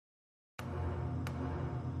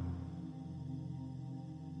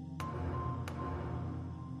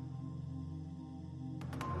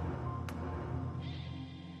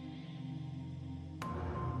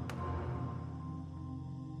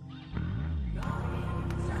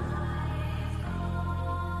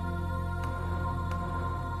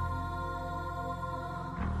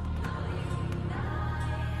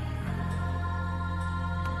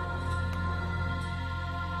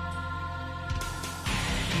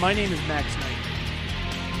My name is Max Knight.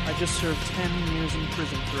 I just served 10 years in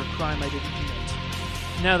prison for a crime I didn't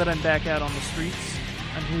commit. Now that I'm back out on the streets,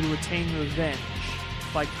 I'm here to attain revenge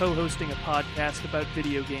by co-hosting a podcast about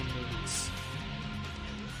video game movies.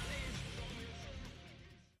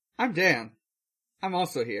 I'm Dan. I'm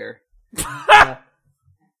also here. I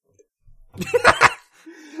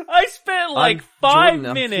spent like 5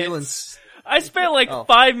 Jordan, minutes. I spent like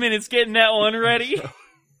 5 minutes getting that one ready.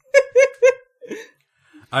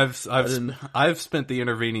 I've spent the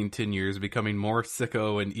intervening 10 years becoming more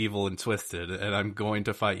sicko and evil and twisted, and I'm going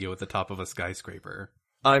to fight you at the top of a skyscraper.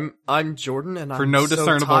 I'm Jordan, and for I'm no so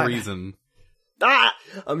discernible tired. reason.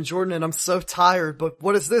 I'm Jordan, and I'm so tired. But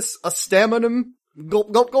what is this? A stamina?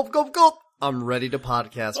 Gulp, gulp, gulp, gulp, gulp. I'm ready to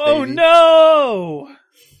podcast. Oh baby. no!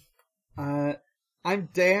 I'm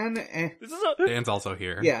Dan, and Dan's also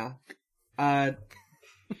here. yeah. I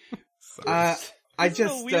This is a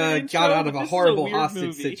just weird intro, got out of but a this is a horrible weird hostage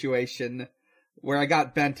movie. situation where I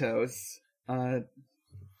got bentos.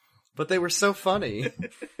 But they were so funny.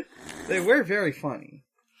 They were very funny.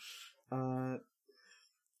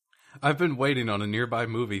 I've been waiting on a nearby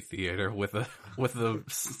movie theater with a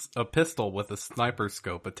pistol with a sniper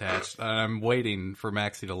scope attached, and I'm waiting for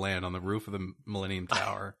Maxie to land on the roof of the Millennium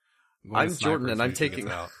Tower. I'm Jordan, and I'm taking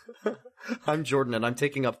I'm Jordan, and I'm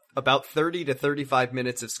taking up about 30 to 35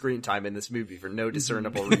 minutes of screen time in this movie for no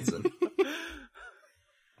discernible reason.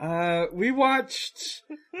 We watched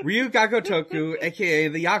Ryu Gagotoku, aka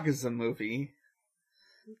the Yakuza movie.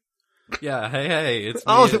 Yeah, hey, it's me.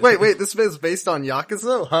 Oh, wait, this is based on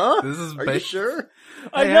Yakuza, huh? This is Are you sure?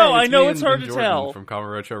 I Hey, know, hey, it's me hard and to Jordan tell. from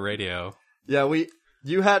Kamurocho Radio. Yeah,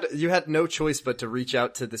 you had no choice but to reach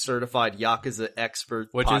out to the certified Yakuza expert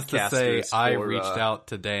Which is to say, podcasters I for, reached out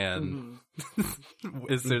to Dan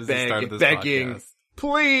as soon as he beg- started this begging. podcast.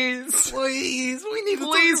 Please, Please, we need to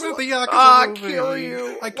Please, talk about the Yakuza I'll movie. kill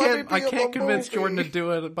you. I Let can't me be in the convince movie. Jordan to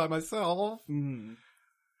do it by myself.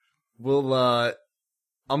 Well,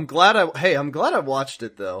 I'm glad I watched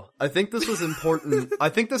it though. I think this was important. I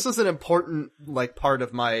think this was an important, like, part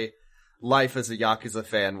of my life as a Yakuza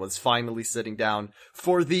fan, was finally sitting down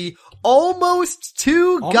for the almost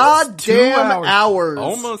two goddamn hours.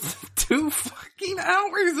 Almost 2 fucking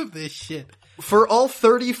hours of this shit. For all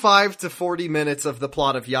 35 to 40 minutes of the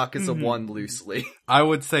plot of Yakuza 1 loosely. I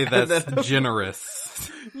would say that's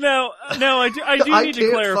generous. No, I do I need to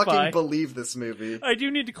can't clarify. fucking believe this movie. I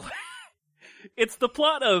do need to clarify. It's the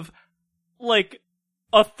plot of, like,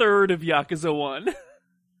 a third of Yakuza 1.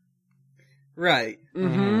 Right.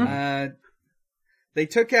 Mm-hmm. They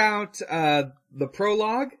took out the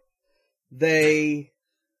prologue. They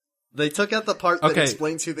took out the part that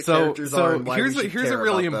explains who the characters are and why here's we should here's care a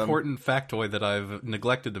really about them. important factoid that I've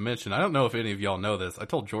neglected to mention. I don't know if any of y'all know this. I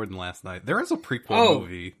told Jordan last night. There is a prequel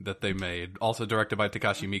movie that they made, also directed by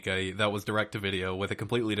Takashi Miike, that was direct to video with a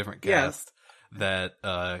completely different cast that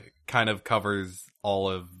kind of covers all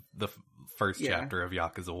of the first chapter of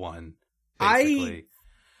Yakuza 1. Basically.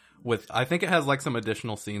 I think it has like some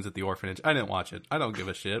additional scenes at the orphanage. I didn't watch it. I don't give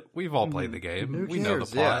a shit. We've all played the game. Who We know the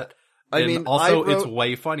cares? plot. I And mean, also, I wrote- it's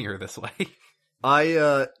way funnier this way.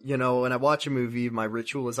 when I watch a movie, my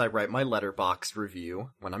ritual is I write my letterbox review.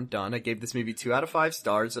 When I'm done, I gave this movie 2 out of 5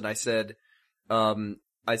 stars, and I said,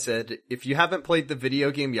 if you haven't played the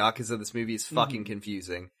video game Yakuza, this movie is fucking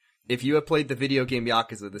confusing. If you have played the video game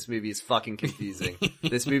Yakuza, this movie is fucking confusing.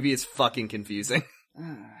 This movie is fucking confusing.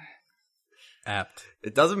 Apt.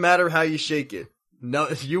 It doesn't matter how you shake it. No,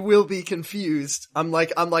 you will be confused. Who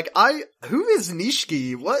is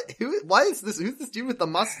Nishiki? Who's this dude with the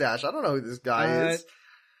mustache? I don't know who this guy is.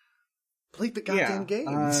 Played the goddamn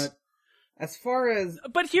games. As far as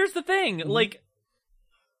But here's the thing,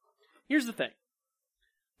 here's the thing.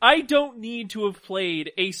 I don't need to have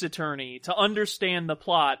played Ace Attorney to understand the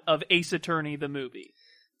plot of Ace Attorney the movie.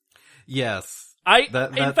 Yes.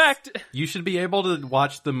 In fact, you should be able to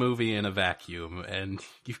watch the movie in a vacuum, and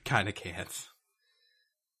you kind of can't.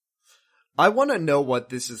 I want to know what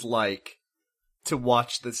this is like to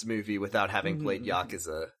watch this movie without having played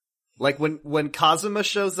Yakuza. Like when Kazuma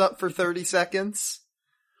shows up for 30 seconds,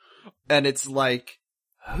 and it's like,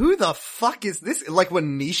 who the fuck is this? Like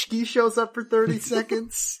when Nishiki shows up for 30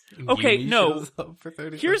 seconds. Okay, Yumi no. shows up for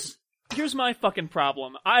 30 here's seconds. my fucking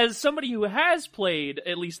problem. As somebody who has played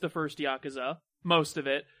at least the first Yakuza, most of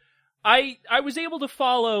it, I was able to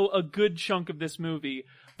follow a good chunk of this movie,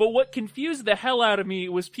 but what confused the hell out of me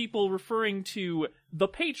was people referring to the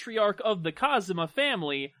patriarch of the Kazuma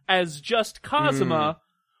family as just Kazuma,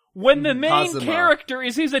 when the main Kazuma. character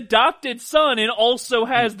is his adopted son and also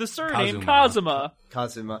has the surname Kazuma.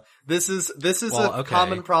 Kazuma. This is Well, a okay.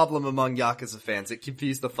 common problem among Yakuza fans. It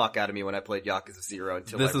confused the fuck out of me when I played Yakuza 0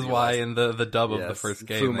 until This I is why realized in the dub of the Yes, first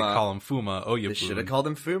game they Fuma. call him Fuma. Oh, you they should have called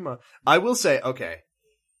him Fuma. I will say, okay,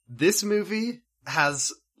 this movie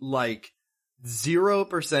has like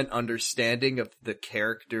 0% understanding of the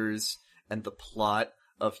characters and the plot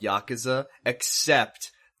of Yakuza,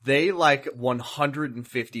 except they like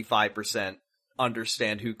 155%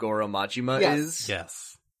 understand who Goro Majima Yes. is.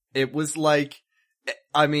 Yes. It was like,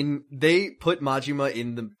 I mean, they put Majima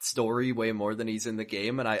in the story way more than he's in the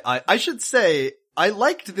game, and I should say, I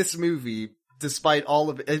liked this movie despite all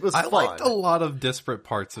of it. It was I fun. liked a lot of disparate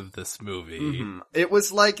parts of this movie. Mhm. It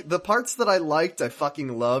was like, the parts that I liked, I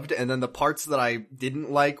fucking loved, and then the parts that I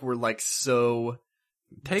didn't like were like so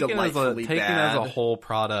Taken as delightfully a bad. whole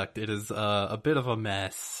product, it is a bit of a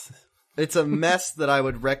mess. It's a mess that I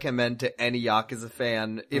would recommend to any Yakuza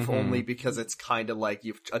fan, if Mhm. only because it's kind of like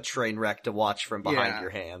you've a train wreck to watch from behind Yeah. your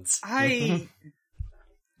hands.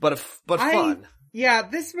 But Fun. yeah,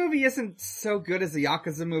 this movie isn't so good as a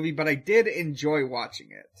Yakuza movie, but I did enjoy watching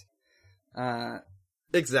it.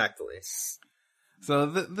 Exactly. So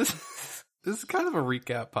this is kind of a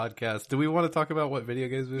recap podcast. Do we want to talk about what video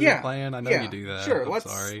games we've been Yeah, playing? I know yeah, you do that. Sure, I'm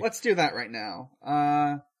let's sorry. do that right now.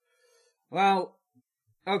 Well,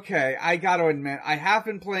 okay, I gotta admit, I have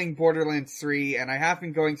been playing Borderlands 3, and I have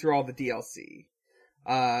been going through all the DLC.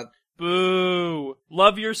 Boo!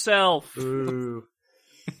 Love yourself. Ooh.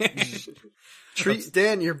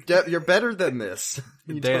 Dan, you're better than this.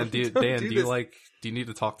 Dan, do you this. do you need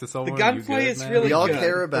to talk to someone? The Are you gunplay good, is man? really We all good.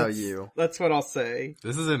 care about That's- you. That's what I'll say.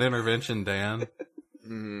 This is an intervention, Dan.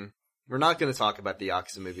 We're not going to talk about the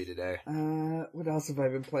Yakuza movie today. What else have I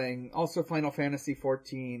been playing? Also Final Fantasy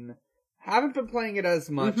 14. Haven't been playing it as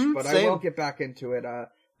much, but I same. will get back into it.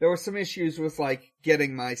 There were some issues with, like,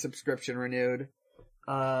 getting my subscription renewed.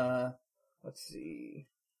 Let's see.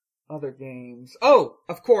 Other games. Oh,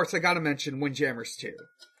 of course, I gotta mention Windjammers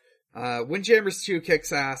 2. Windjammers 2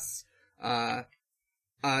 kicks ass.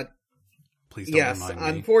 Please don't Yes, remind me.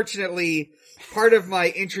 unfortunately, part of my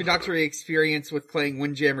introductory experience with playing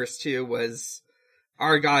Windjammers 2 was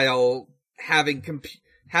Argyle having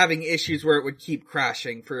issues where it would keep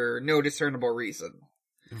crashing for no discernible reason.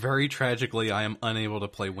 Very tragically, I am unable to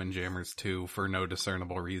play Windjammers 2 for no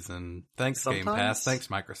discernible reason. Thanks, Game Pass. Thanks,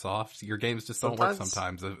 Microsoft. Your games just don't work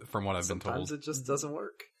sometimes, from what I've been told. Sometimes it just doesn't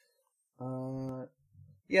work.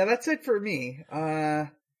 Yeah, that's it for me.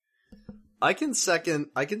 I can second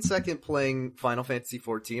playing Final Fantasy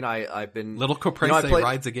 14. I've been Little Caprese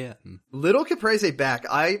rides again. Little Caprese back.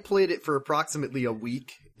 I played it for approximately a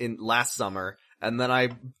week in last summer, and then I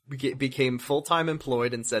became full-time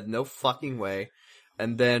employed and said no fucking way.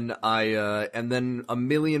 And then and then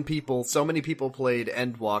so many people played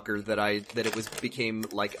Endwalker that it became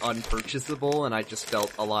like unpurchasable, and I just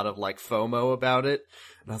felt a lot of like FOMO about it.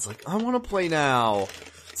 And I was like, I want to play now.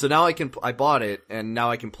 So now I bought it, and now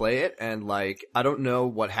I can play it, and like, I don't know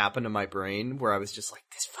what happened to my brain where I was just like,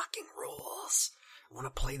 this fucking rules. I want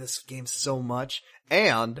to play this game so much.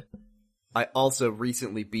 And I also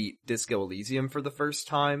recently beat Disco Elysium for the first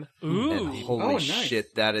time. Ooh. And holy Oh, nice.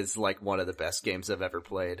 shit, that is like one of the best games I've ever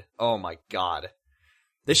played. Oh my god.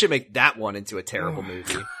 They should make that one into a terrible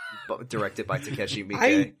movie. Directed by Takeshi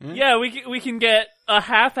Miike. Yeah, we can get a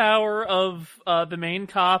half hour of the main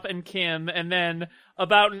cop and Kim, and then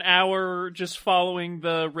about an hour just following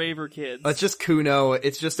the Raver kids. It's just Kuno.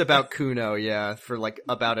 It's just about Kuno, yeah, for like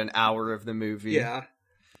about an hour of the movie. Yeah.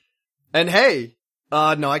 And hey,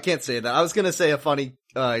 no, I can't say that. I was gonna say a funny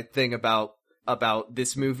thing about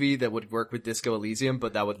this movie that would work with Disco Elysium,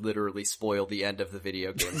 but that would literally spoil the end of the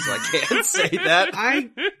video game, so I can't say that.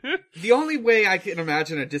 The only way I can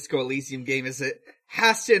imagine a Disco Elysium game is it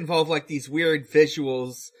has to involve like these weird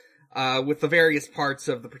visuals, with the various parts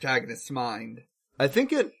of the protagonist's mind. I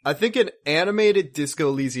think an animated Disco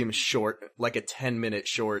Elysium short, like a 10-minute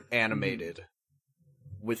short animated,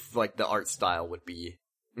 with like the art style would be,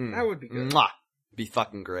 That would be good. mwah, be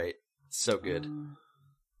fucking great. So good.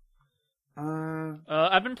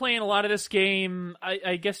 I've been playing a lot of this game.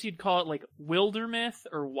 I guess you'd call it like Wildermyth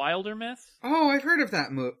or Wildermyth. Oh, I've heard of that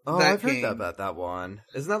I've game. heard about that one.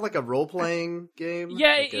 Isn't that like a role-playing game?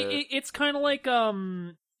 Yeah, Like it's kind of like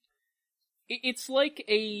it's like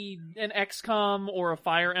an XCOM or a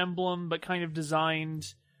Fire Emblem, but kind of designed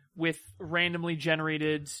with randomly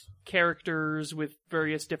generated characters with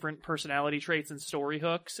various different personality traits and story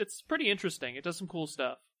hooks. It's pretty interesting. It does some cool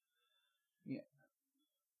stuff. Yeah.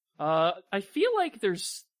 I feel like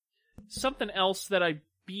there's something else that I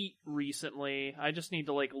beat recently. I just need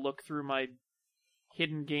to like look through my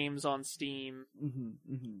hidden games on Steam.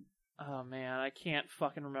 Oh man, I can't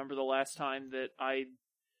fucking remember the last time that I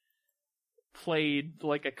played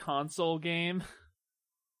like a console game.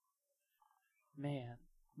 Man.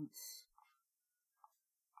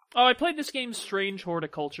 Oh, I played this game Strange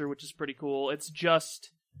Horticulture, which is pretty cool. It's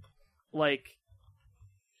just like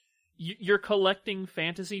you're collecting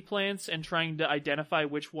fantasy plants and trying to identify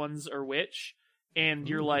which ones are which, and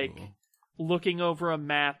you're like looking over a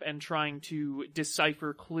map and trying to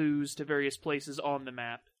decipher clues to various places on the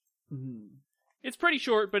map. It's pretty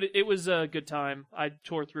short, but it was a good time. I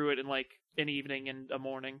tore through it in like an evening and a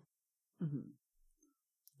morning.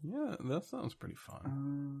 Yeah, that sounds pretty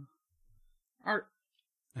fun. Art.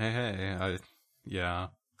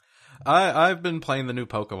 I've been playing the new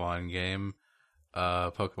Pokemon game,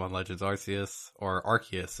 Pokemon Legends Arceus, or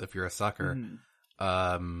Arceus if you're a sucker.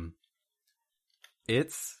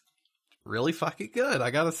 It's really fucking good.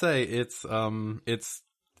 I gotta say, it's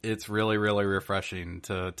really, really refreshing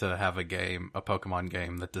to have a Pokemon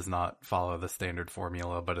game that does not follow the standard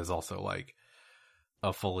formula, but is also like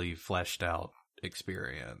a fully fleshed out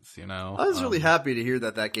experience, you know? I was really happy to hear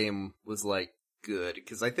that game was like good,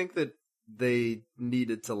 because I think that they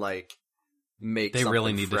needed to like make they something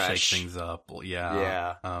really need fresh. to shake things up.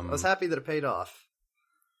 Yeah. I was happy that it paid off.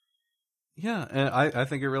 Yeah, and I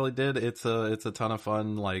think it really did. It's a ton of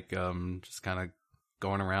fun, like just kind of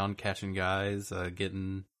going around catching guys,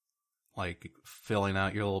 getting like filling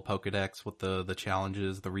out your little Pokedex with the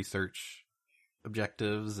challenges, the research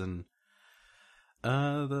objectives, and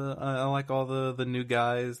I like all the new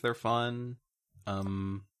guys. They're fun.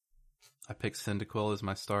 I picked Cyndaquil as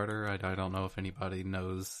my starter. I don't know if anybody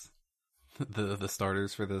knows the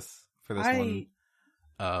starters for this one.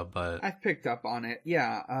 But I've picked up on it.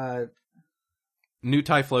 Yeah. New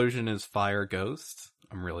Typhlosion is Fire Ghost.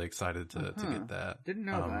 I'm really excited to get that. Didn't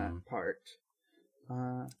know that part.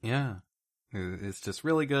 Yeah. It's just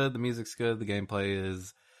really good. The music's good. The gameplay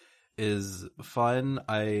is fun.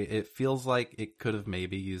 It feels like it could have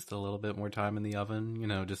maybe used a little bit more time in the oven,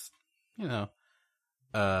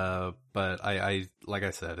 but I like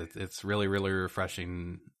I said, it's really, really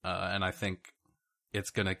refreshing, and I think it's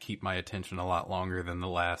gonna keep my attention a lot longer than the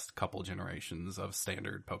last couple generations of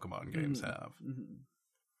standard Pokemon games have.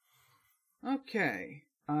 Okay.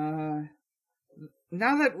 Now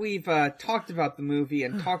that we've talked about the movie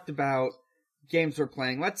and talked about games we're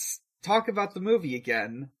playing, let's talk about the movie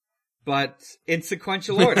again, but in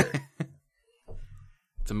sequential order.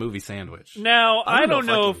 It's a movie sandwich. Now, I don't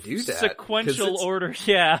know if do that, sequential order,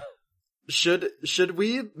 yeah. Should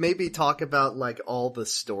we maybe talk about like all the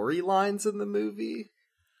storylines in the movie?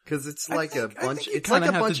 Because it's like a bunch. It's like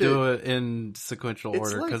a bunch to do it in sequential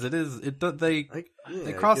order because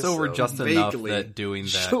they cross over just enough that doing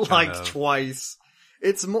that like twice.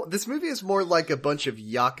 It's more. This movie is more like a bunch of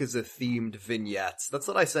Yakuza themed vignettes. That's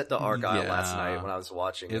what I sent to Argyle last night when I was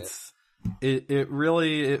watching it. It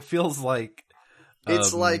really feels like.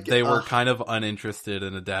 It's like they were kind of uninterested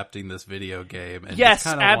in adapting this video game and just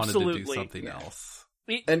kind of wanted to do something else.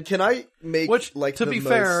 And can I make to be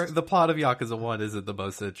fair, the plot of Yakuza 1 isn't the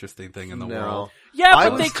most interesting thing in the world. Yeah,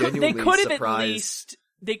 but they could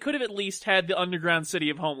have at least had the underground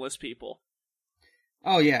city of homeless people.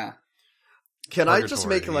 Oh yeah. Can I just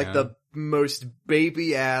make like the most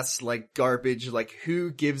baby ass like garbage like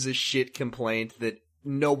who gives a shit complaint that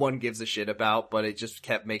no one gives a shit about, but it just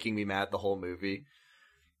kept making me mad the whole movie.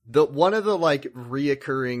 One of the like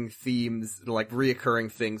reoccurring things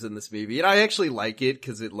in this movie, and I actually like it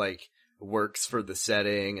because it like works for the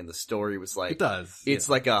setting and the story was like, it does. It's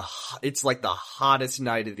like it's like the hottest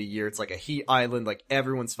night of the year. It's like a heat island. Like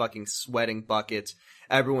everyone's fucking sweating buckets.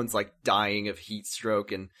 Everyone's like dying of heat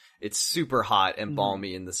stroke and it's super hot and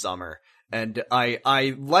balmy in the summer. And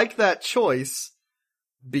I like that choice,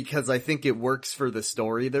 because I think it works for the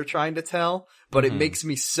story they're trying to tell, but it makes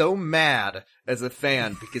me so mad as a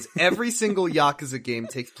fan because every single Yakuza game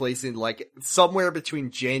takes place in like somewhere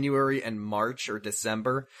between January and March or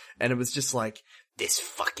December, and it was just like, this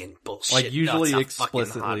fucking bullshit. Like usually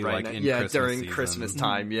explicitly right like now. in Christmas during season. Christmas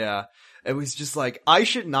time, yeah. It was just like, I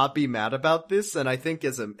should not be mad about this, and I think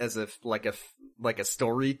as a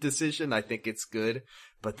story decision, I think it's good.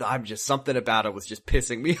 But I'm just, something about it was just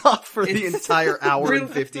pissing me off for the entire hour and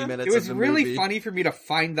 50 minutes of the movie. It was really funny for me to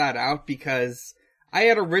find that out because I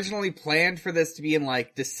had originally planned for this to be in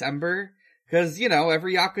like December. Cause,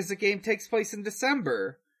 every Yakuza game takes place in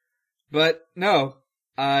December. But no,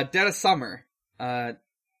 dead of summer. Yeah,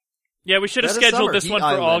 we should have scheduled this one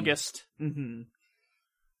for August.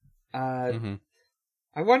 I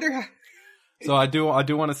wonder how... So I do want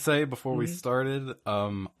to say before we Mhm. started,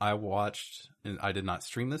 I watched, and I did not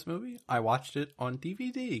stream this movie. I watched it on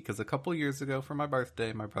DVD because a couple years ago for my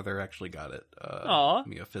birthday, my brother actually got it, Aw.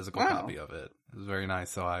 me a physical Wow. copy of it. It was very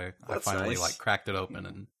nice. So I That's finally nice. like cracked it open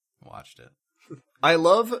and watched it. I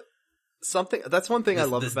love something. That's one thing I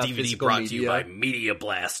love This about DVD physical brought media. to you by Media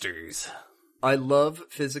Blasters. I love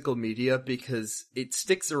physical media because it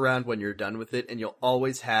sticks around when you're done with it, and you'll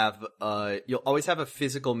always have a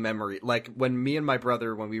physical memory. Like when me and my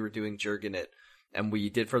brother, when we were doing Jurgen It, and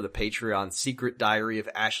we did for the Patreon Secret Diary of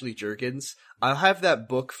Ashley Jurgens, I'll have that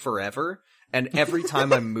book forever. And every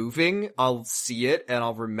time I'm moving, I'll see it and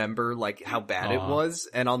I'll remember like how bad it Aw. was,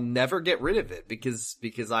 and I'll never get rid of it because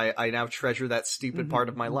I now treasure that stupid part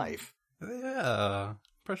of my life. Yeah,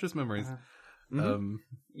 precious memories. Mhm.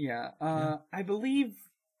 Yeah, I believe,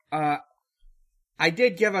 I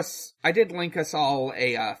did link us all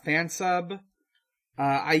a, fan sub.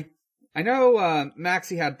 I know,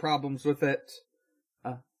 Maxie had problems with it.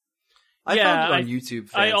 I Yeah, found it on I- YouTube.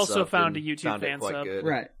 I fan also sub found and a YouTube found it fan quite sub. good.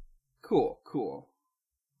 Right. Cool.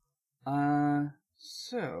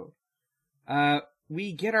 So,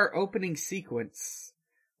 we get our opening sequence.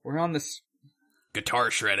 We're on the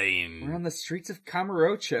Guitar shredding. streets of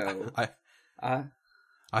Kamurocho.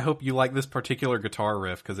 I hope you like this particular guitar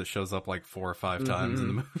riff because it shows up like 4 or 5 times in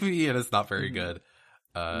the movie and it's not very good.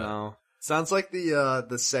 No. Sounds like the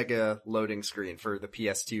Sega loading screen for the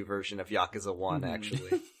PS2 version of Yakuza 1,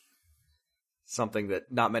 actually. Something that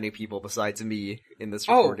not many people besides me in this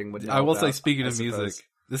recording would know I will about, say, speaking I of suppose. music,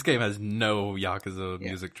 this game has no Yakuza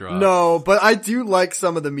music drops. No, but I do like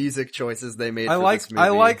some of the music choices they made for this movie. I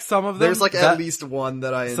like some of them. There's like at least one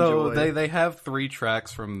that I So enjoy. they have 3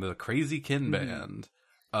 tracks from the Crazy Kin band.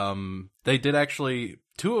 They did actually,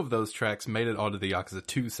 2 of those tracks made it onto the Yakuza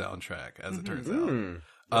 2 soundtrack, as it turns out.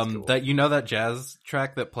 Cool. That that jazz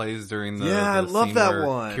track that plays during the I love scene that where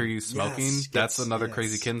one. Kiryu's smoking. Yes, that's yes, another yes.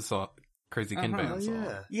 Crazy Kin song, Crazy Kin band song.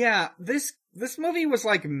 yeah. Yeah, this movie was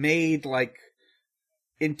like made like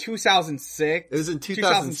in 2006. It was in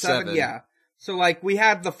 2007. Yeah. So like we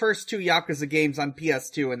had the first 2 Yakuza games on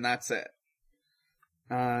PS2 and that's it.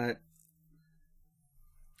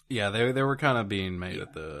 Yeah, they were kind of being made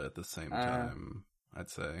at the same time, I'd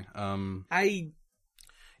say.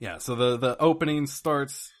 Yeah, so the opening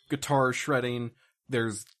starts guitar shredding.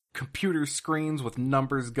 There's computer screens with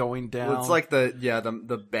numbers going down. Well, it's like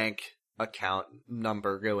the bank account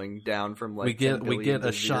number going down from like we get 10 billion a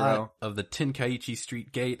to shot 0. of the Tenkaichi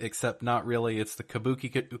Street gate, except not really. It's the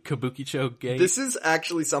Kabukicho gate. This is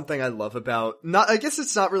actually something I love about. I guess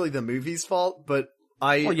it's not really the movie's fault, but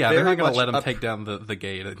they're not going to let him take down the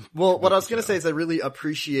gate. Well, what I was going to say is I really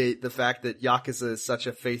appreciate the fact that Yakuza is such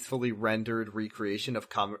a faithfully rendered recreation of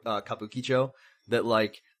Kabukicho that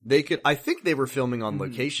like I think they were filming on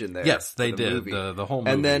location there. Yes, they for did. movie. The whole movie,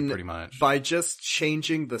 And then pretty much. by just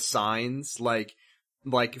changing the signs, like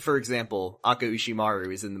for example, Aka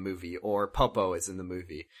Ushimaru is in the movie or Popo is in the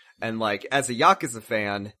movie. And like as a Yakuza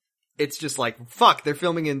fan, it's just like, fuck, they're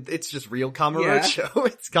filming it's just real Kamurocho. Yeah.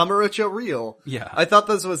 It's Kamurocho real. Yeah. I thought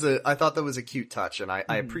that was a cute touch and I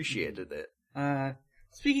appreciated it.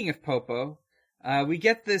 Speaking of Popo, we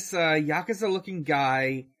get this, Yakuza looking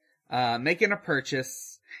guy, making a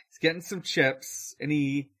purchase. He's getting some chips and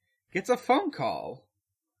he gets a phone call.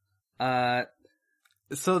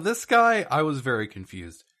 So this guy, I was very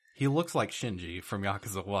confused. He looks like Shinji from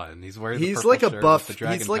Yakuza 1. He's wearing the He's purple like a shirt buff. with the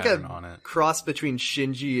dragon He's like pattern a on it. cross between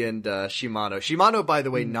Shinji and Shimano. Shimano, by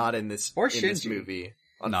the way, not in this Or in this Shinji. movie,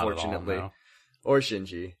 Not at all, unfortunately. no. Or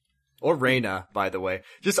Shinji. Or Reina, by the way.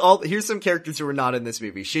 Here's some characters who were not in this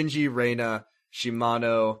movie. Shinji, Reina,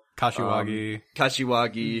 Shimano, Kashiwagi.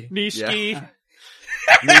 Kashiwagi. Nishiki.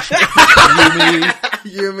 Yeah.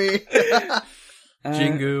 Yumi. Yumi.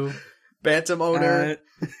 Jingu. Bantam owner.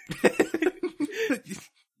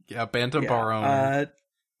 Yeah, Bantam Bar owner.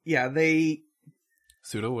 They...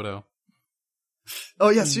 Pseudo Widow. Oh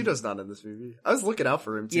yeah, Sudo's not in this movie. I was looking out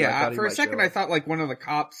for him too. I Yeah, thought he for a might second show I up. thought like one of the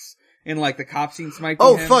cops in like the cop scenes might be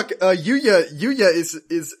Oh him. fuck, Yuya is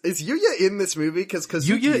Yuya in this movie? Cause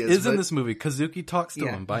Kazuki Yuya is in but this movie. Kazuki talks to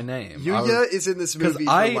Yeah. him by name. Yuya is in this movie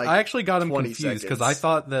for I like actually got him 20 confused because seconds. I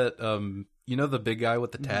thought that you know the big guy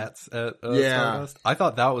with the tats at Yeah. Stardust? I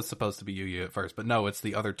thought that was supposed to be Yuya at first, but no, it's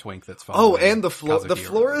the other twink that's following. Oh, and the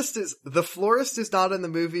Kazuki florist is not in the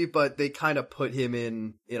movie, but they kind of put him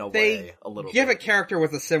in a They way a little give a bit character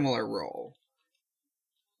with a similar role.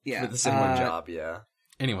 Yeah. with a similar job. Yeah.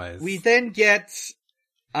 Anyways, We then get,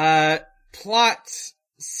 plot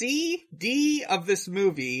C, D of this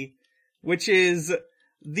movie, which is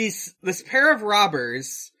this pair of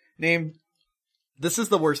robbers named This is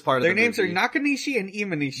the worst part of Their the movie. names are Nakanishi and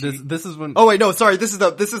Imanishi. This is when. Oh wait, no, sorry. This is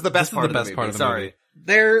the best part of the movie. Part of the Sorry. movie.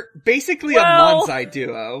 They're basically a Well- Manzai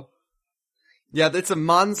duo. Yeah, it's a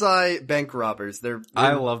Manzai bank robbers. They're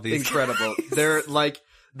I love these. incredible. they're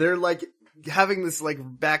like having this like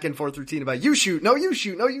back and forth routine about you shoot, no you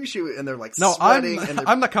shoot, no you shoot, and they're like No, sweating and they're,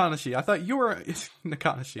 I'm Nakanishi. I thought you were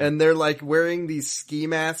Nakanishi. and they're like wearing these ski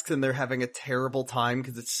masks and they're having a terrible time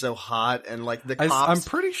because it's so hot and like the cops. I'm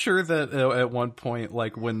pretty sure that at one point,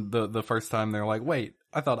 like when the first time they're like, wait,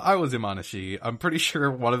 I thought I was Imanishi. I'm pretty sure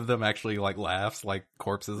one of them actually like laughs, like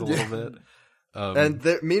corpses a little bit. And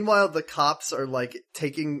meanwhile, the cops are like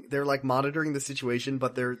they're like monitoring the situation,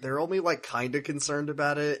 but they're only like kind of concerned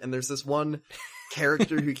about it. And there's this one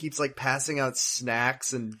character who keeps like passing out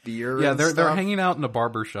snacks and beer. yeah, and they're stuff. hanging out in a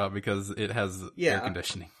barber shop because it has Yeah. air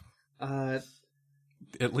conditioning.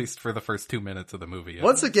 At least for the first 2 minutes of the movie.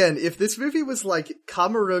 Once again, if this movie was like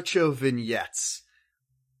Kamurocho vignettes,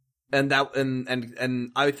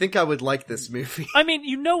 and I think I would like this movie I mean,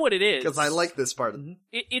 you know what it is. because I like this part.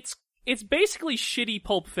 It's basically shitty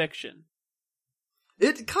Pulp Fiction.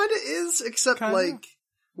 It kind of is, except Kinda. like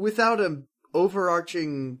without a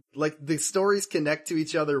overarching, like the stories connect to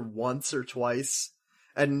each other once or twice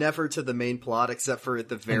and never to the main plot except for at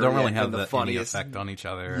the very They don't really end have when the any funniest effect on each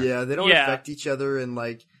other. Yeah, they don't Yeah. affect each other, and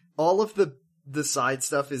like all of the side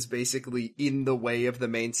stuff is basically in the way of the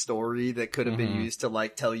main story that could have been used to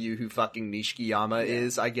like tell you who fucking Nishikiyama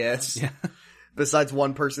is, I guess. Yeah. Besides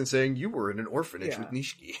one person saying you were in an orphanage Yeah. with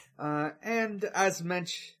Nishiki. And as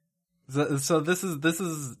mentioned, So this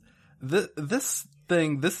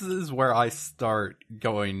is where I start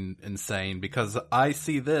going insane because I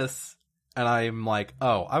see this and I'm like,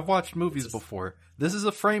 oh, I've watched movies before. This is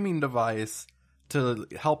a framing device to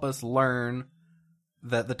help us learn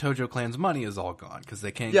that the Tojo clan's money is all gone because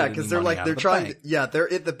they can't. Yeah, because because they're trying.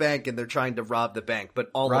 They're at the bank and they're trying to rob the bank, but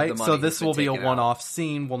all right. of the money. So this has been will be a taken out. one-off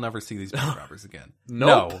scene. We'll never see these bank robbers again.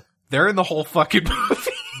 Nope. No, they're in the whole fucking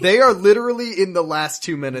movie. They are literally in the last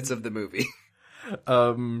 2 minutes of the movie.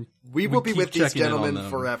 We will be keep with these checking in on gentlemen them.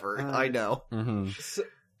 forever. I know. so,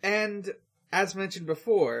 and as mentioned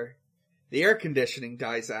before, the air conditioning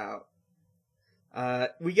dies out.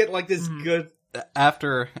 We get like this good.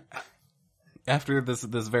 After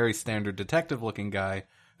this very standard detective looking guy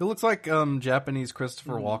who looks like Japanese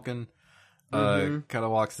Christopher Walken kind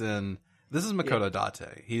of walks in. This is Makoto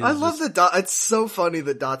Date. He is I love just- it's so funny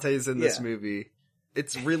that Date is in this Yeah. movie.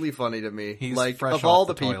 It's really funny to me. He's like fresh of all off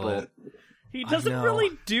the the people. toilet. He doesn't know. really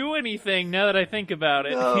do anything now that I think about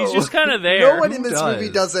it. No. He's just kind of there. No one in this movie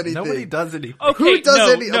does anything. Nobody does anything. Okay, Who does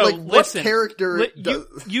no, any? no, like listen. what character?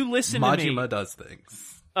 You listen to me. Majima does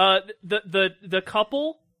things. The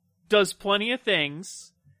couple does plenty of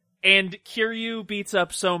things, and Kiryu beats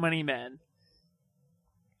up so many men.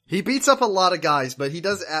 He beats up a lot of guys, but he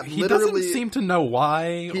does He literally. doesn't seem to know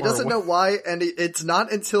why. He doesn't know why, and it's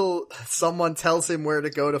not until someone tells him where to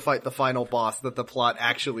go to fight the final boss that the plot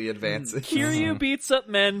actually advances. Kiryu beats up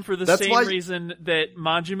men for the That's same why- reason that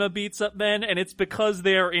Majima beats up men, and it's because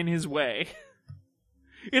they are in his way.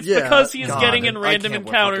 It's Yeah, because he is God, getting in I random can't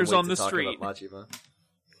encounters fucking wait on to the talk street. about Majima.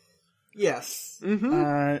 Yes.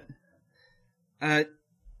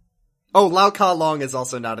 Oh, Lau Ka Long is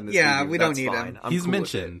also not in this Yeah, movie. we don't That's need fine. him. I'm He's cool with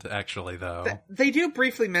mentioned, actually, though. They do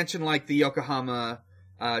briefly mention like the Yokohama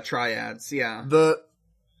triads. Yeah. it.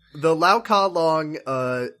 The Lau Ka Long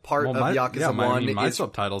part of Yakuza 1 my is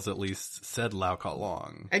subtitles at least said Lau Ka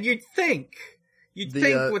Long. And you'd think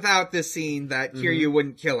without this scene that Kiryu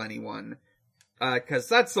wouldn't kill anyone. Cause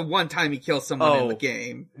that's the one time he kills someone in the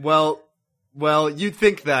game. Well, you'd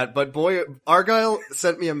think that, but boy, Argyle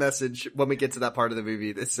sent me a message when we get to that part of the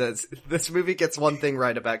movie that says, this movie gets one thing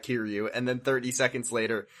right about Kiryu, and then 30 seconds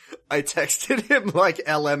later, I texted him like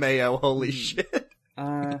LMAO, holy shit.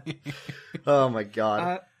 Oh my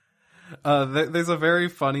god. There's a very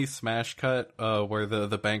funny smash cut where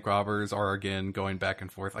the bank robbers are again going back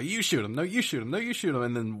and forth like, you shoot him, no you shoot him, no you shoot him,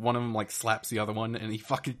 and then one of them like slaps the other one and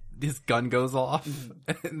his gun goes off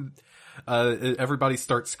and everybody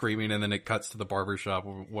starts screaming, and then it cuts to the barber shop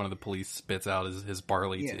where one of the police spits out his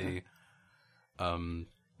barley tea.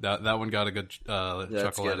 That one got a good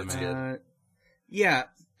chuckle out of me. Yeah,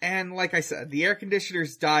 and like I said, the air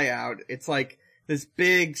conditioners die out. It's like this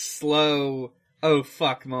big, slow, oh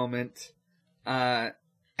fuck moment. And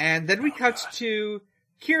then we cut to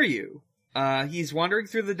Kiryu. He's wandering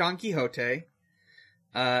through the Don Quixote.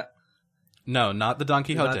 No, not the Don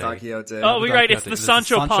Quixote. Not Don Quixote. Oh, The we're Don right. It's Quixote. the It's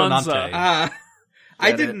Sancho Sancho Panza. Nante.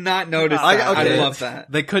 I did not notice that. I love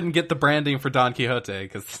that. They couldn't get the branding for Don Quixote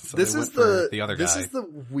because this is the other guy. This is the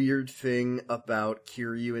weird thing about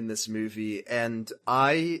Kiryu in this movie, and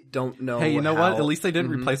I don't know. Hey, you know what? At least they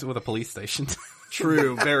didn't replace it with a police station.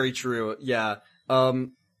 True, very true. Yeah.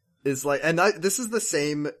 Is like, and this is the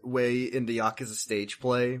same way in the Yakuza stage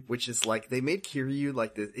play, which is like, they made Kiryu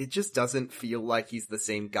like this. It just doesn't feel like he's the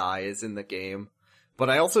same guy as in the game.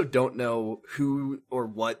 But I also don't know who or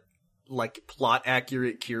what, like, plot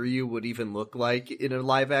accurate Kiryu would even look like in a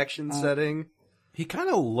live action setting. He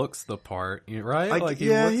kind of looks the part, right? Like, he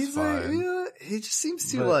looks fine. He just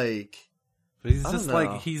seems to like... But he's just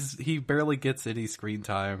like, he barely gets any screen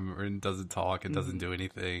time and doesn't talk and doesn't do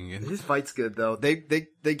anything. And his fight's good though.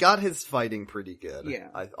 They got his fighting pretty good. Yeah.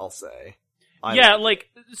 I'll say.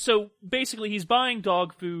 So basically he's buying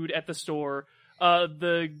dog food at the store.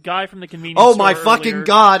 The guy from the convenience store. Oh my fucking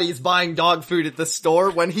god, he's buying dog food at the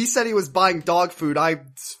store. When he said he was buying dog food, I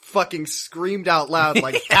fucking screamed out loud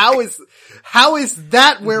like, how is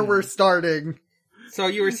that where we're starting? So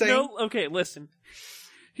you were saying? No, okay, listen.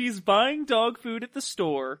 He's buying dog food at the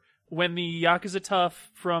store when the Yakuza Tough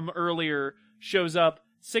from earlier shows up,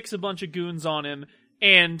 sicks a bunch of goons on him,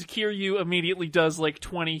 and Kiryu immediately does like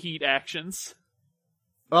 20 heat actions.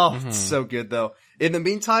 Oh, it's so good though. In the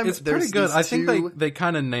meantime, it's pretty good. I think they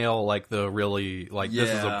kind of nail like the really like this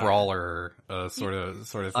is a brawler sort of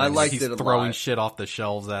thing. I liked he's it a throwing lot. shit off the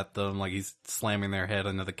shelves at them, like he's slamming their head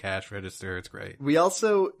into the cash register. It's great. We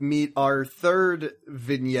also meet our third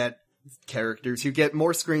vignette characters who get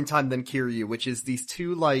more screen time than Kiryu, which is these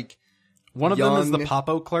two like one of them is the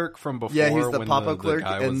Papo clerk from before. Yeah, he's the Papo clerk,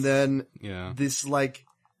 and then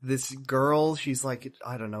this girl, she's like,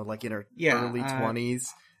 I don't know, like in her early 20s,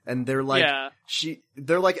 and they're like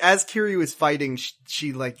they're like as Kiryu is fighting,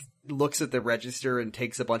 she like looks at the register and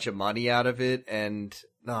takes a bunch of money out of it, and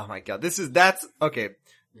oh my god, this is the worst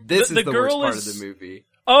part of the movie.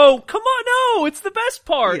 Oh, come on, no! It's the best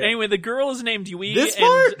part! Yeah. Anyway, the girl is named Yui. This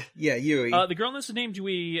part? Yeah, Yui. The girl is named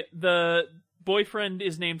Yui. The boyfriend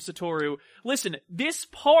is named Satoru. Listen, this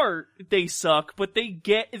part, they suck, but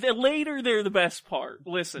later they're the best part.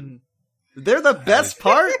 Listen. They're the best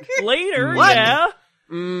part? Later, What? yeah.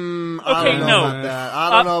 I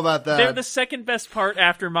don't know about that. They're the second best part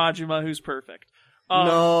after Majima, who's perfect.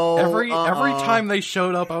 No. Every time they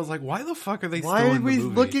showed up, I was like, why the fuck are they still in the movie? Why are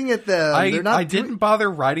we looking at them? I didn't bother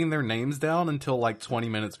writing their names down until like 20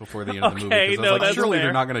 minutes before the end of the movie. Because I was like, surely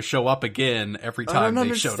they're not going to show up again every time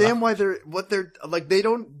they showed up. I don't understand why they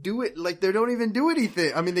don't do it, like they don't even do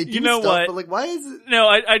anything. I mean, they do stuff, but like, why is it? No,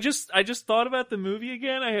 I just thought about the movie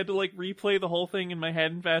again. I had to like replay the whole thing in my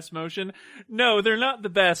head in fast motion. No, they're not the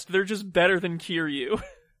best. They're just better than Kiryu.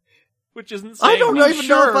 Which isn't saying I don't even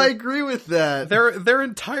know if I agree with that. They're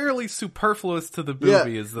entirely superfluous to the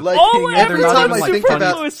movie. Is the like, every time I think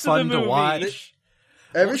about fun to watch.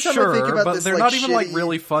 Every time I think about but this, they're like, not even shitty... like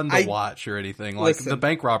really fun to watch or anything. Like the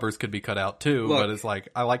bank robbers could be cut out too, but it's like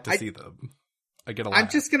I like to see them. I get a lot. I'm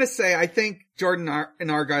just gonna say I think Jordan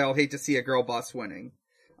and Argyle hate to see a girl boss winning.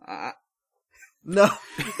 No.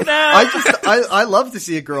 I love to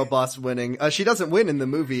see a girl boss winning. She doesn't win in the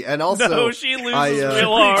movie, and also no, she loses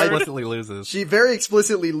real hard. Explicitly loses. She very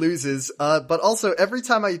explicitly loses. But also every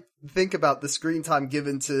time I think about the screen time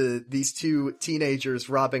given to these two teenagers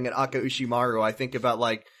robbing at Aka Ushimaru, I think about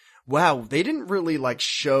like, wow, they didn't really like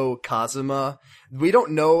show Kazuma. We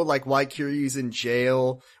don't know like why Kiryu's in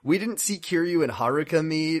jail. We didn't see Kiryu and Haruka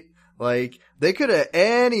meet. Like they could have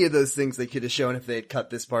any of those things they could have shown if they had cut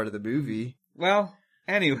this part of the movie. Well,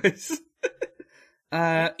 anyways.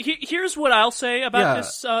 Here's what I'll say about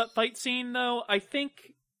this fight scene, though. I think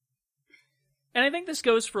this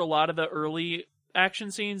goes for a lot of the early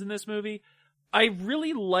action scenes in this movie. I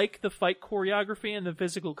really like the fight choreography and the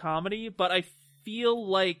physical comedy, but I feel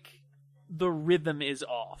like the rhythm is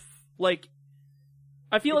off. Like,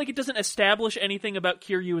 I feel like it doesn't establish anything about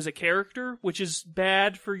Kiryu as a character, which is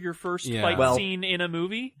bad for your first fight scene in a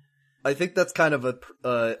movie. I think that's kind of a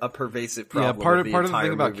pervasive problem. Yeah, part of the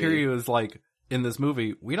thing about movie. Kiryu is like in this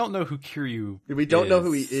movie, we don't know who Kiryu. We don't know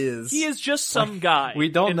who he is. He is just some guy. We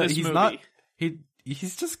don't know. He's movie. Not.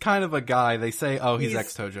 He's just kind of a guy. They say, oh, he's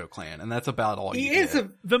ex-Tojo Clan, and that's about all he is.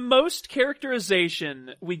 The most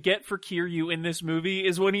characterization we get for Kiryu in this movie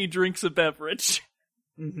is when he drinks a beverage.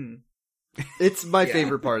 Mm-hmm. It's my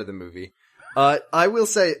favorite part of the movie. I will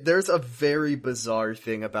say there's a very bizarre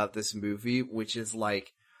thing about this movie, which is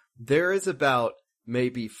like, there is about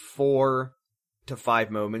maybe 4 to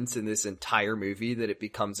 5 moments in this entire movie that it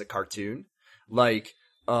becomes a cartoon. Like,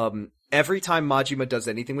 every time Majima does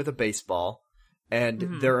anything with a baseball,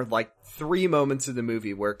 and there are like 3 moments in the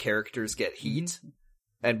movie where characters get heat,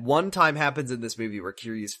 And one time happens in this movie where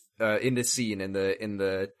Kiryu's, in this scene in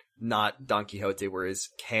the not Don Quixote where his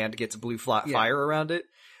hand gets blue fire around it.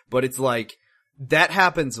 But it's like, that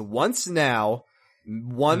happens once now,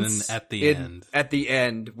 once and then at the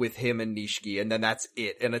end with him and Nishiki, and then that's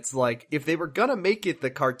it. And it's like, if they were gonna make it the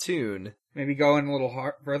cartoon, maybe going a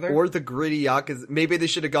little further, or the gritty Yakuza, maybe they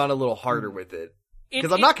should have gone a little harder with it.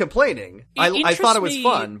 Because I'm not complaining. I thought it was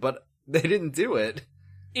fun, but they didn't do it.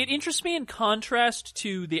 It interests me in contrast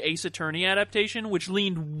to the Ace Attorney adaptation, which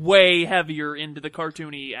leaned way heavier into the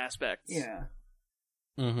cartoony aspects. Yeah.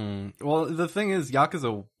 Mm-hmm. Well, the thing is,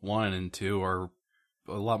 Yakuza 1 and 2 are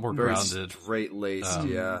a lot more Very grounded. straight-laced,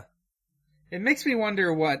 yeah. It makes me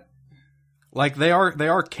wonder what... Like, they are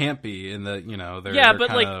campy in the, they're but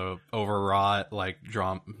kind of overwrought, like,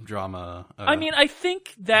 drama. I mean, I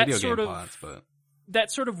think that video sort game of... plots, but...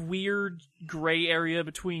 That sort of weird gray area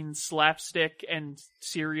between slapstick and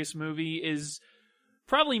serious movie is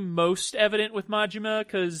probably most evident with Majima,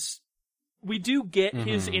 because we do get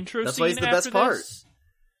his intro That's scene why he's the after best part. this.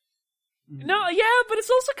 No, yeah, but it's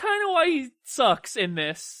also kind of why he sucks in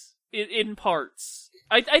this, in parts.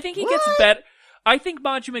 I think he gets better. I think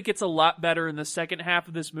Majima gets a lot better in the second half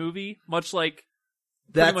of this movie, much like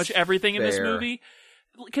pretty much everything in this movie.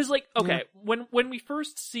 Because, like, okay, when we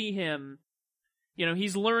first see him,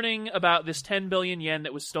 he's learning about this 10 billion yen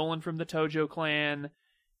that was stolen from the Tojo clan.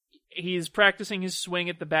 He's practicing his swing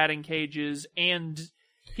at the batting cages, and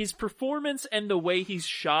his performance and the way he's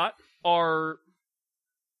shot are...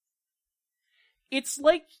 It's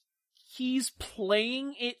like he's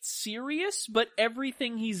playing it serious, but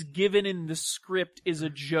everything he's given in the script is a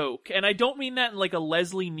joke. And I don't mean that in like a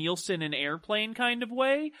Leslie Nielsen in Airplane kind of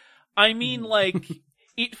way. I mean, like,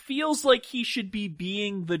 it feels like he should be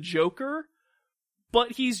being the Joker,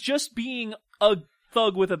 but he's just being a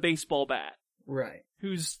thug with a baseball bat. Right.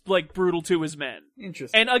 Who's, like, brutal to his men.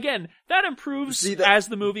 Interesting. And again, that improves as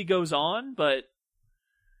the movie goes on, but...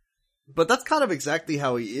 But that's kind of exactly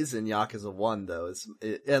how he is in Yakuza 1, though.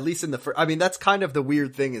 At least in the first... I mean, that's kind of the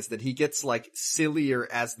weird thing, is that he gets, like, sillier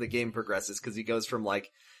as the game progresses, because he goes from, like,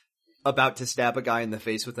 about to stab a guy in the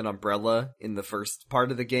face with an umbrella in the first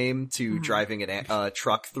part of the game to driving a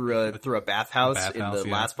truck through a bathhouse in the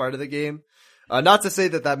last part of the game. Not to say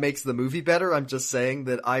that makes the movie better, I'm just saying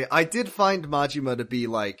that I did find Majima to be,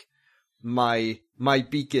 like, my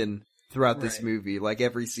beacon throughout this movie. Like,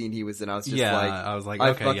 every scene he was in, I was just I was like,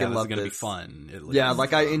 okay, this is gonna be fun.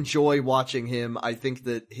 I enjoy watching him. I think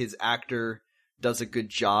that his actor does a good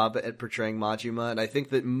job at portraying Majima, and I think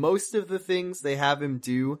that most of the things they have him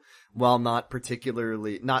do, while not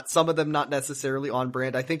some of them not necessarily on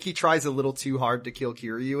brand, I think he tries a little too hard to kill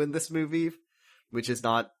Kiryu in this movie, which is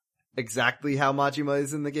not exactly how Majima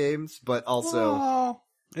is in the games, but also...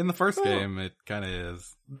 in the first game, it kinda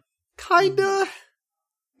is. Kinda.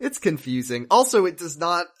 It's confusing. Also, it does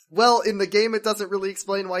not... Well, in the game, it doesn't really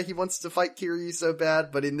explain why he wants to fight Kiryu so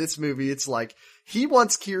bad, but in this movie, it's like, he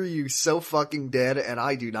wants Kiryu so fucking dead, and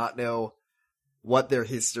I do not know what their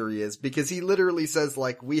history is, because he literally says,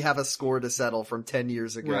 like, we have a score to settle from 10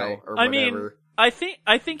 years ago, or whatever. I mean,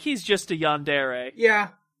 I think he's just a yandere. Yeah.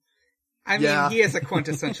 I mean, he is a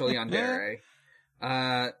quintessential yandere.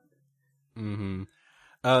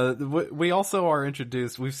 We also are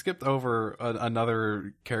introduced, we've skipped over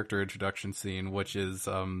another character introduction scene, which is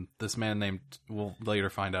this man named, we'll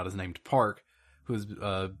later find out is named Park, who's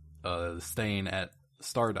staying at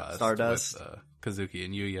Stardust. With Kazuki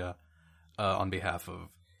and Yuya on behalf of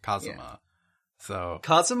Kazuma. Yeah. So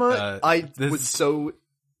Kazuma,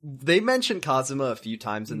 they mentioned Kazuma a few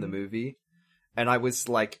times in the movie, and I was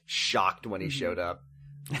like shocked when he showed up,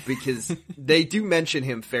 because they do mention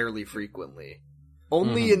him fairly frequently.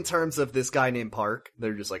 Only in terms of this guy named Park.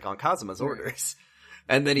 They're just like on Kazuma's orders.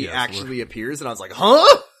 And then he actually appears, and I was like,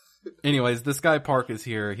 huh? Anyways, this guy Park is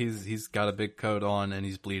here. He's got a big coat on, and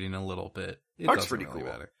he's bleeding a little bit. Park's pretty cool.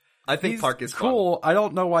 Matter. I think Park is cool. Fun. I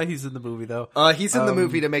don't know why he's in the movie, though. He's in the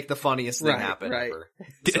movie to make the funniest thing happen ever.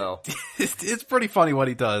 So it's pretty funny what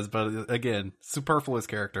he does, but again, superfluous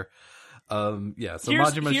character. So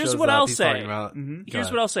Majima shows what up. I'll He's say. talking about, Here's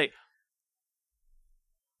what I'll say.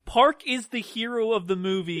 Park is the hero of the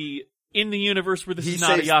movie in the universe where this is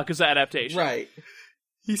not a Yakuza adaptation. Right.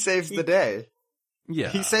 He saves the day. Yeah.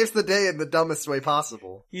 He saves the day in the dumbest way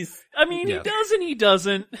possible. He does and he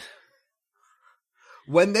doesn't.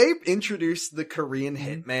 When they introduced the Korean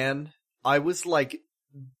hitman, I was like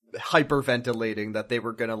hyperventilating that they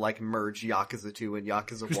were gonna like merge Yakuza 2 and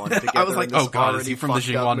Yakuza 1 together. I was like, oh god, is he from the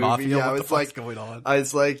Shingon Mafia? What the fuck's going on? I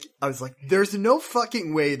was like, there's no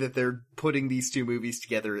fucking way that they're putting these two movies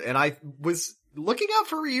together. And I was looking out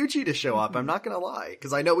for Ryuji to show up, I'm not gonna lie,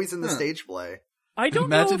 because I know he's in the stage play. I don't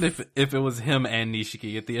Imagine know if it was him and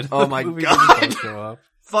Nishiki at the end of Oh the my movie. God. They both show up.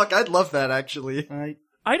 Fuck, I'd love that actually.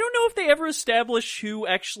 I don't know if they ever establish who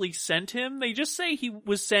actually sent him. They just say he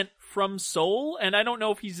was sent from Seoul, and I don't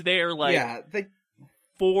know if he's there, like,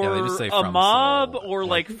 for they just say a from mob Seoul. or,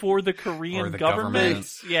 like, for the Korean Or the government. government.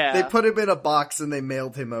 Yeah. They put him in a box and they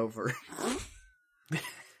mailed him over.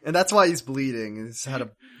 And that's why he's bleeding. He's had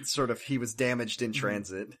he was damaged in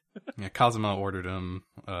transit. Yeah, Kazuma ordered him.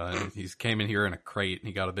 He came in here in a crate and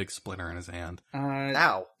he got a big splinter in his hand.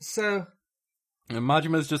 Ow. So, And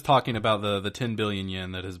Majima's just talking about the 10 billion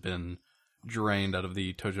yen that has been drained out of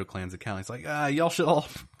the Tojo clan's account. He's like, y'all should all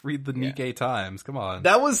read the Nikkei Times. Come on.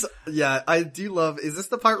 That was, I do love, is this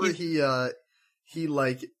the part where he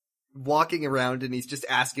like, walking around and he's just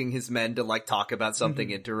asking his men to like talk about something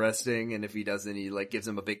interesting, and if he doesn't, he like gives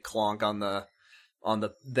them a big clonk on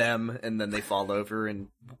them, and then they fall over, and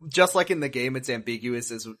just like in the game, it's ambiguous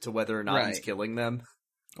as to whether or not he's killing them.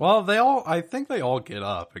 Well, I think they all get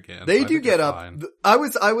up again. They so do get up. fine. I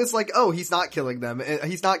was like, oh, he's not killing them.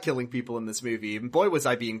 He's not killing people in this movie. And boy, was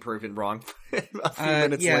I being proven wrong a few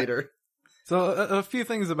minutes later. So a few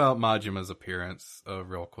things about Majima's appearance,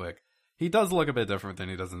 real quick. He does look a bit different than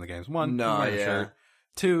he does in the games. One, he's wearing a shirt.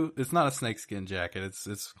 Two, it's not a snakeskin jacket.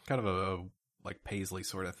 It's kind of a like paisley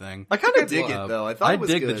sort of thing. I kind of dig it though. I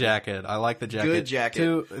dig the jacket. I like the jacket. Good jacket.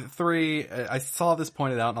 2, 3. I saw this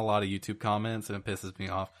pointed out in a lot of YouTube comments, and it pisses me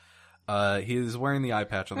off. He's wearing the eye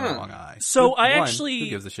patch on the wrong eye. So One, who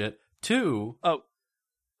gives a shit? 2. Oh,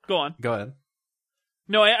 go on. Go ahead.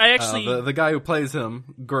 No, I actually... the guy who plays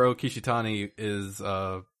him, Goro Kishitani, is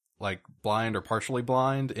like blind or partially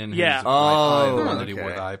blind in his right eye, the one that he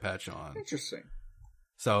wore the eye patch on. Interesting.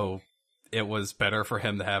 So it was better for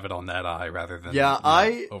him to have it on that eye rather than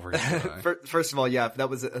over his eye. First of all, that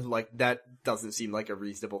was like, that doesn't seem like a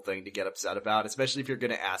reasonable thing to get upset about, especially if you're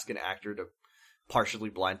going to ask an actor to partially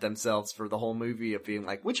blind themselves for the whole movie, of being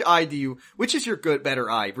like, which is your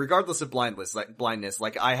better eye, regardless of blindness,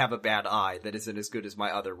 like I have a bad eye that isn't as good as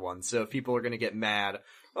my other one. So if people are going to get mad,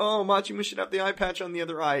 oh, Majima should have the eye patch on the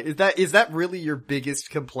other eye. Is that really your biggest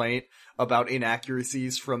complaint about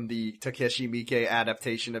inaccuracies from the Takeshi Miike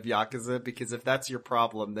adaptation of Yakuza? Because if that's your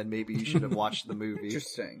problem, then maybe you should have watched the movie.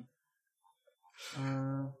 Interesting.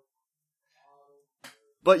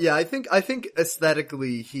 But yeah, I think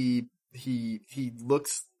aesthetically he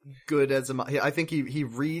looks good as I think he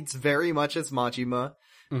reads very much as Majima,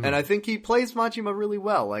 and I think he plays Majima really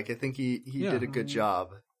well. Like, I think he did a good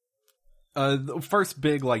job. The first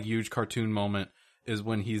big, like, huge cartoon moment is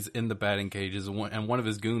when he's in the batting cages and one of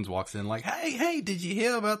his goons walks in like, hey, did you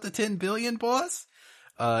hear about the 10 billion, boss?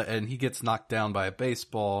 And he gets knocked down by a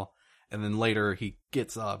baseball, and then later he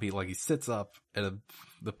gets up, he sits up at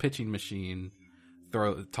the pitching machine,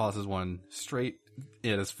 tosses one straight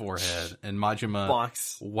in his forehead, and Majima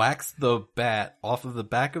whacks the bat off of the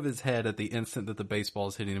back of his head at the instant that the baseball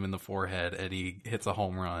is hitting him in the forehead, and he hits a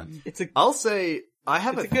home run. I'll say, I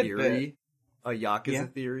have a theory, a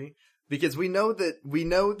Yakuza theory, because we know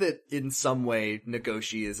that in some way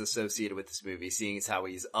Nagoshi is associated with this movie, seeing as how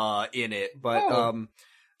he's in it. But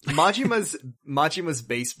Majima's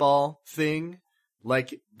baseball thing,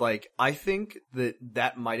 like I think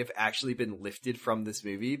that might have actually been lifted from this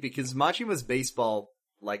movie, because Majima's baseball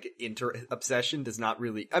obsession does not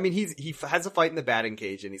really. I mean, he has a fight in the batting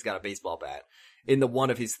cage and he's got a baseball bat in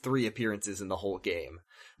one of his 3 appearances in the whole game.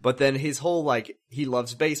 But then his whole, he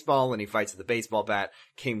loves baseball and he fights with the baseball bat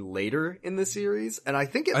came later in the series. And I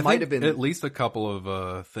think it might have been at least a couple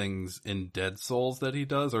of things in Dead Souls that he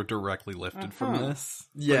does are directly lifted from this.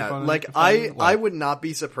 Yeah, I would not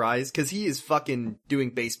be surprised, because he is fucking doing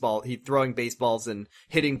baseball. He's throwing baseballs and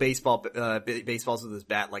hitting baseballs with his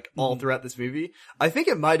bat, all throughout this movie. I think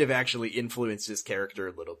it might have actually influenced his character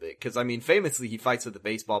a little bit, because, I mean, famously he fights with a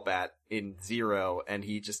baseball bat in Zero, and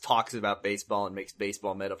he just talks about baseball and makes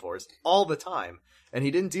baseball metaphors all the time. And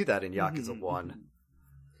he didn't do that in Yakuza 1.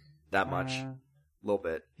 That much. A little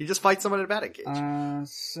bit. He just fights someone in a batting cage.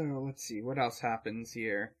 So let's see, what else happens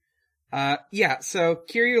here? So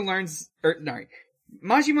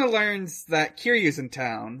Majima learns that Kiryu's in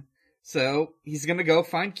town, so he's gonna go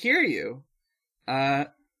find Kiryu.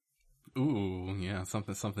 Ooh, yeah,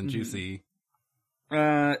 something juicy.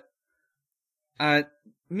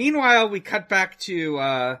 Meanwhile, we cut back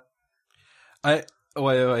to,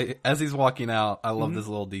 Wait. As he's walking out, I love this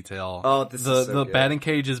little detail. Oh, this is so the good. batting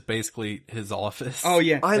cage is basically his office. Oh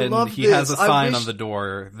yeah, I love this. He has a sign on the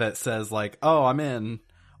door that says "Oh, I'm in."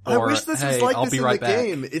 Or, I wish this was like I'll this be in right the back.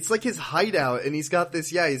 game. It's like his hideout, and he's got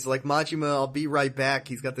this. Yeah, he's like, Majima, I'll be right back.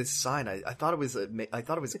 He's got this sign. I thought it was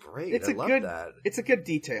great. I love that. It's a good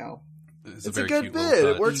detail. It's a very good cute bit. little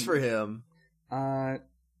It touch. works for him.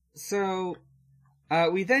 So,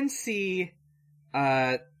 we then see,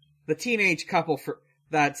 the teenage couple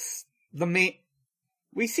that's the main,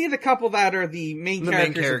 we see the couple that are the main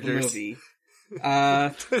characters of the movie.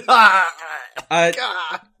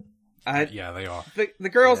 Yeah, they are. The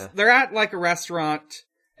girls, they're at like a restaurant,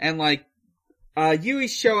 and like,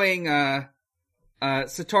 Yui's showing,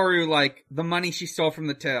 Satoru like the money she stole from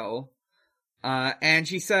the till. And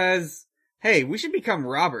she says, "Hey, we should become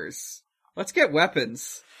robbers. Let's get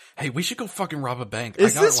weapons." Hey, we should go fucking rob a bank.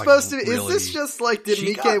 Is this supposed to? Is this just like? Did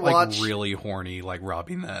Mike watch? Like, really horny, like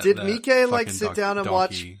robbing that? Did that Mike like sit down and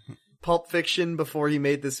donkey. watch Pulp Fiction before he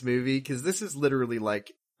made this movie? Because this is literally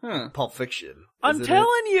like Pulp Fiction. I'm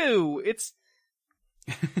telling you, it's.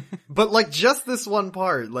 But like just this one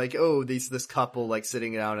part, like this couple like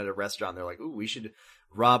sitting down at a restaurant. They're like, "Ooh, we should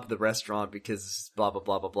rob the restaurant because blah blah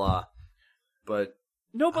blah blah blah." But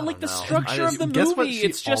no, but like the structure of the movie,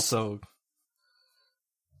 it's just. Also...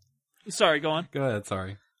 Sorry, go on. Go ahead.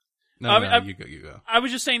 Sorry. You go. You go. I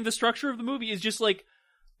was just saying the structure of the movie is just like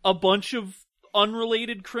a bunch of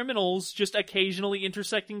unrelated criminals just occasionally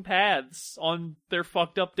intersecting paths on their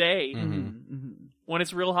fucked up day when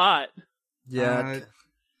it's real hot. Yeah.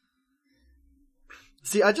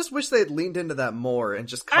 See, I just wish they had leaned into that more and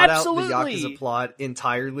just cut out the Yakuza plot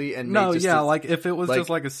entirely and made like if it was just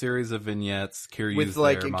like a series of vignettes, Kiryu's with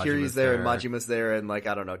like there, Kiryu's there and Majima's there and like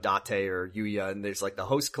I don't know Date or Yuya and there's like the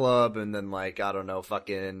host club and then like I don't know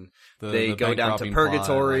fucking they go down to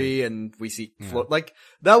purgatory and we see like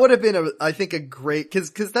that would have been I think a great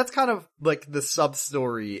because that's kind of like the sub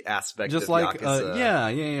story aspect just of like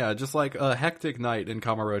Yakuza. Just like a hectic night in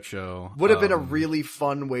Kamurocho would have been a really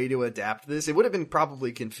fun way to adapt this. It would have been probably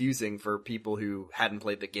confusing for people who hadn't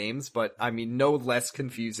played the games, but I mean, no less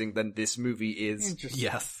confusing than this movie is.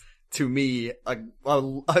 Yes, to me, a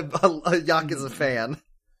Yakuza fan.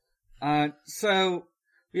 So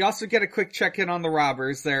we also get a quick check-in on the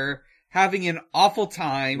robbers. They're having an awful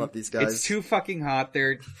time. Love these guys. It's too fucking hot.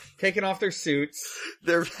 They're taking off their suits.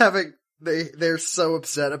 They're so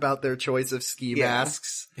upset about their choice of ski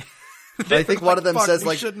masks. I think one of them says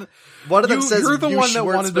like, one of them says you're the one that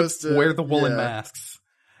wanted to wear the woolen masks.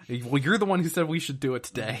 Well, you're the one who said we should do it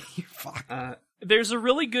today. Fuck. There's a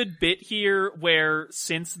really good bit here where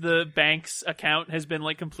since the bank's account has been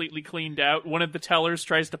like completely cleaned out, one of the tellers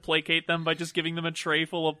tries to placate them by just giving them a tray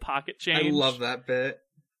full of pocket change. I love that bit.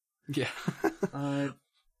 Yeah.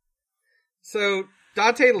 So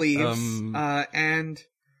Date leaves, and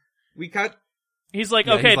we cut. He's like,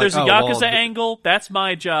 okay, there's a Yakuza angle. That's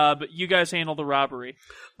my job. You guys handle the robbery.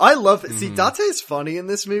 I love it. See, Date is funny in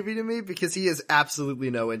this movie to me because he has absolutely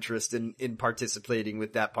no interest in participating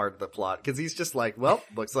with that part of the plot. Because he's just like, well,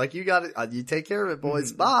 looks like you got it. You take care of it,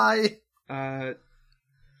 boys. Bye. And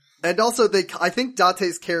also, I think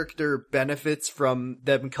Date's character benefits from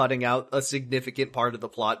them cutting out a significant part of the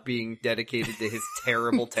plot being dedicated to his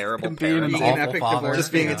terrible, terrible parents. Being an awful father.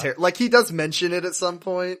 Just being like, he does mention it at some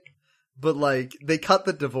point. But, like, they cut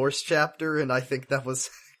the divorce chapter, and I think that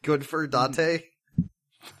was good for Date.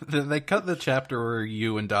 They cut the chapter where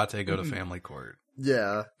you and Date go to family court.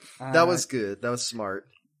 Yeah. That was good. That was smart.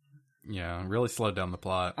 Yeah, really slowed down the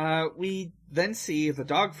plot. We then see the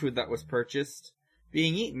dog food that was purchased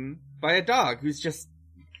being eaten by a dog who's just...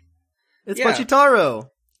 It's Pochitaro!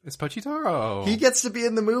 It's Pochitaro! He gets to be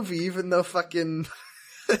in the movie, even though fucking...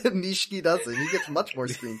 Nishiki doesn't. He gets much more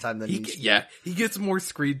screen time than Nishiki. Yeah, he gets more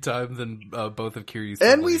screen time than both of Kiryu's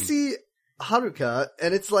siblings. And we see Haruka,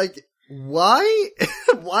 and it's like, why?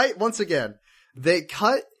 Why? Once again, they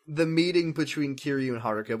cut the meeting between Kiryu and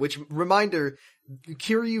Haruka, which, reminder,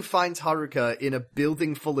 Kiryu finds Haruka in a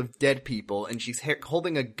building full of dead people, and she's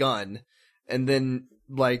holding a gun, and then,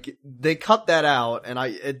 like, they cut that out, and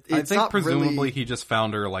I think not presumably really... he just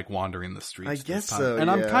found her, like, wandering the streets. I guess so, and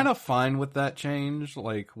yeah. I'm kind of fine with that change,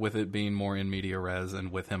 like, with it being more in media res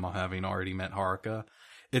and with him having already met Haruka.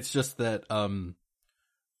 It's just that,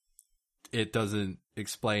 it doesn't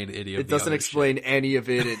explain any of it. It doesn't explain any of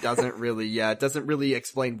it. It doesn't really, it doesn't really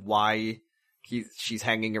explain why she's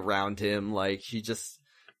hanging around him. Like, she just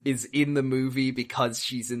is in the movie because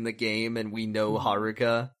she's in the game and we know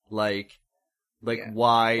Haruka. Like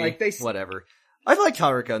why? Like whatever. I like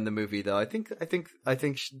Haruka in the movie though. I think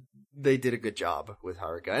they did a good job with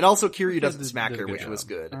Haruka, and also Kiryu doesn't smack her, which was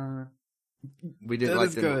good. We did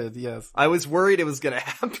like that. Good, yes. I was worried it was gonna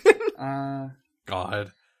happen.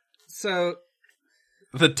 God. So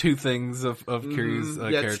the two things of Kiryu's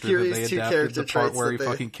character that they adapted, the part where he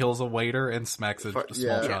fucking kills a waiter and smacks a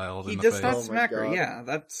small child in the face. He does not smack her. Yeah,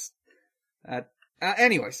 that's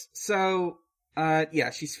anyways, so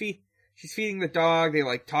she's feeding the dog. They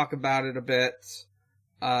like talk about it a bit.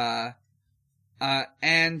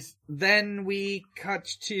 And then we cut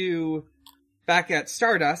to back at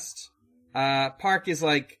Stardust. Park is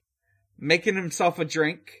like making himself a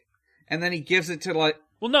drink, and then he gives it to like.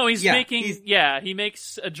 Well, no, he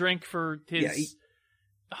makes a drink for his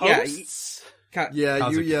hosts.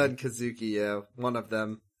 Yuya and Kazuki, one of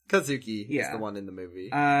them. Kazuki is the one in the movie.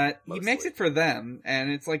 He makes it for them,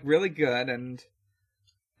 and it's like really good, and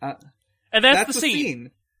that's the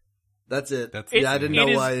scene. That's it. I didn't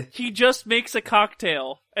know why. He just makes a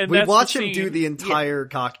cocktail, and we watch him do the entire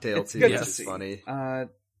cocktail too. It's funny.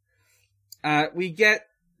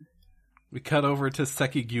 We cut over to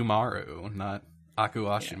Sekigumaru, not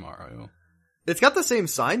Akuashimaru. Yeah. It's got the same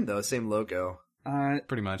sign though, same logo.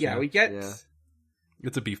 Pretty much. Yeah, we get. Yeah.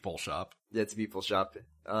 It's a beef bowl shop. Yeah, it's a beef bowl shop.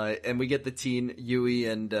 And we get the teen Yui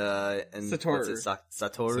and Satoru.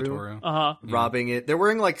 Satoru. Robbing it. They're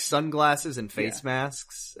wearing like sunglasses and face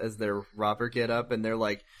masks as their robber get up, and they're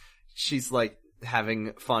like, she's like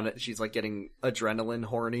having fun. She's like getting adrenaline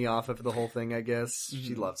horny off of the whole thing, I guess. Mm-hmm.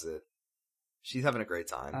 She loves it. She's having a great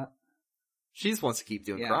time. She just wants to keep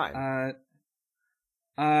doing crime.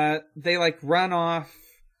 They like run off.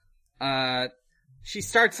 She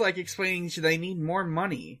starts like explaining they need more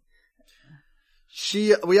money. I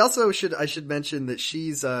should mention that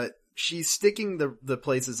she's sticking the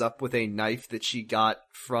places up with a knife that she got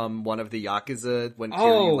from one of the Yakuza when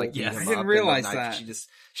Kiryu beat him up. I didn't realize that.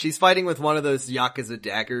 She's fighting with one of those Yakuza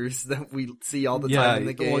daggers that we see all the time in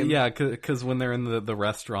the game. Well, yeah, cause when they're in the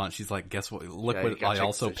restaurant, she's like, guess what, look what I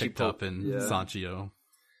also picked up in Sanchio.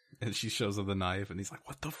 And she shows him the knife and he's like,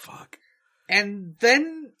 what the fuck? And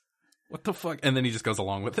then... What the fuck? And then he just goes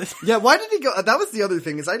along with it. Yeah, why did he go? That was the other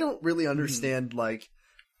thing, is I don't really understand, like,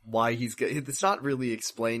 why he's it's not really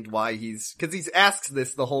explained why cause he asks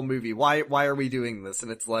this the whole movie, why are we doing this?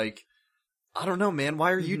 And it's like, I don't know, man,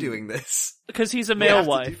 why are you doing this? Because he's a male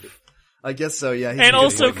wife. I guess so, yeah. And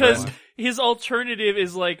also because his alternative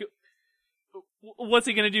is like, what's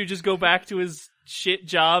he gonna do? Just go back to his shit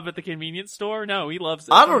job at the convenience store? No, he loves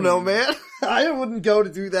it. I don't know, man. I wouldn't go to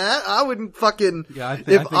do that. I wouldn't fucking. Yeah, I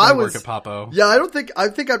think I'd work at Papo. Yeah, I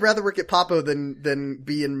think I'd rather work at Papo than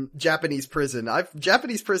be in Japanese prison.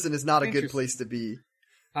 Japanese prison is not a good place to be.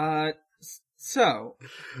 So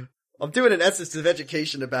I'm doing an essence of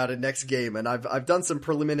education about it next game, and I've done some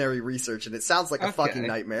preliminary research, and it sounds like a fucking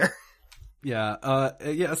nightmare. Yeah,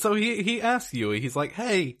 so he asks Yui, he's like,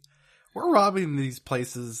 hey, we're robbing these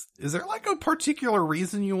places. Is there like a particular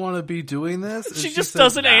reason you want to be doing this? She just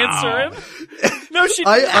doesn't answer him. No, she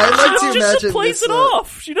just plays it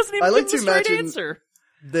off. She doesn't even give him a straight answer.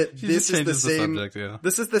 That this is the same.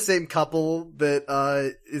 This is the same couple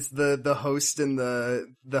that is the host and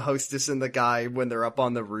the hostess and the guy when they're up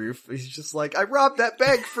on the roof. He's just like, I robbed that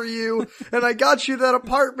bank for you, and I got you that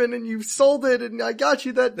apartment, and you sold it, and I got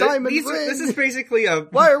you that diamond ring. This is basically a.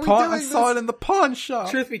 Why are we doing this? I saw it in the pawn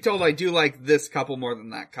shop. Truth be told, I do like this couple more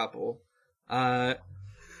than that couple. And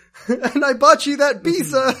I bought you that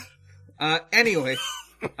pizza. Anyway,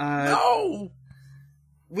 no.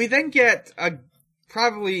 We then get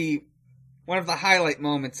probably one of the highlight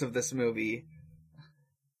moments of this movie.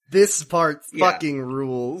 This part fucking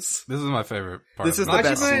rules. This is my favorite part. This is the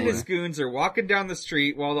best. Majima and his goons are walking down the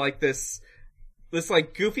street while like this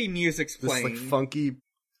like goofy music's playing. This like funky.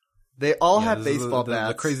 They all have baseball bats.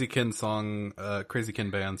 The Crazy Kin song, Crazy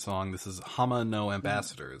Kin band song. This is Hama no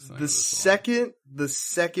Ambassadors. The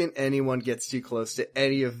second anyone gets too close to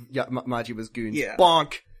any of Majima's goons,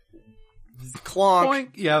 bonk, clonk.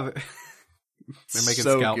 Boink. Yeah. They're making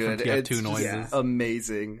so Scout good. From TF2 noises.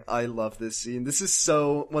 Amazing. I love this scene. This is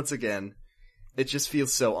so, once again, it just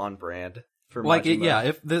feels so on brand for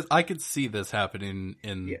Majima. I could see this happening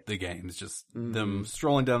in the games. Just them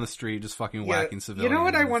strolling down the street, just fucking whacking civilians. You know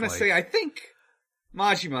what I want to say? I think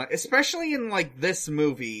Majima, especially in like this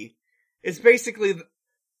movie, is basically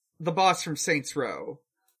the boss from Saints Row.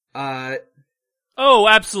 Oh,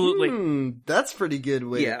 absolutely. That's a pretty good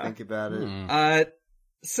way to think about it.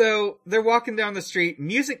 So they're walking down the street,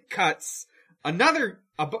 music cuts, another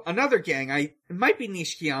gang, it might be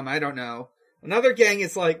Nishikiyama, I don't know. Another gang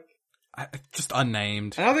is like... just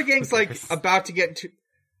unnamed. Another gang's like about to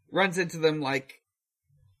runs into them like,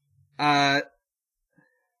 they're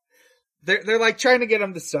like trying to get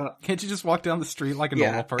them to stop. Can't you just walk down the street like a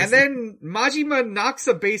normal person? And then Majima knocks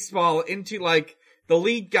a baseball into like the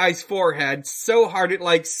lead guy's forehead so hard it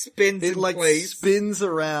like spins in place. Spins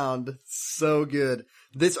around. So good.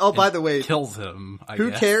 By the way, kills him.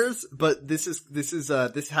 Who cares? But this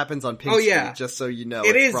happens on Pink Street, just so you know.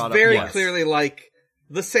 It is very clearly like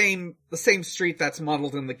the same street that's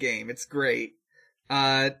modeled in the game. It's great.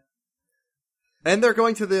 And they're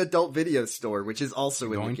going to the adult video store, which is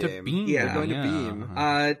also in the game. To Beam. Yeah. They're going to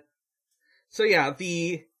Beam. So yeah,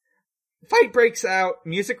 the fight breaks out,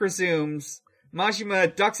 music resumes,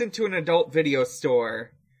 Majima ducks into an adult video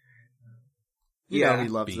store. You know he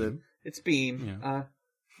loves Beam. it. It's Beam. Yeah.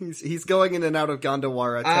 He's going in and out of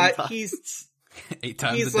Gondawara 10 times. He's 8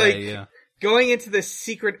 times He's a day, like- yeah. going into this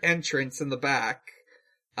secret entrance in the back.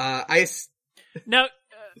 Now,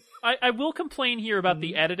 I will complain here about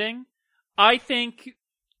the editing. I think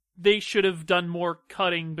they should have done more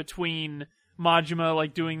cutting between Majima,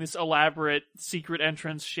 like, doing this elaborate secret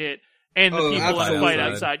entrance shit, and the people in the absolutely. fight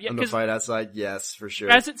outside. Yeah, On the 'cause fight outside, yes, for sure.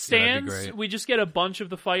 as it that'd be stands, great. we just get a bunch of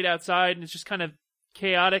the fight outside, and it's just kind of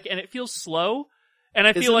chaotic, and it feels slow. And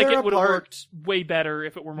I feel Isn't like there it a would have part- worked way better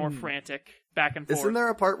if it were more frantic, back and forth. Isn't there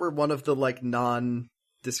a part where one of the, like,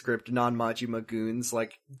 non-descript, non-Majima goons,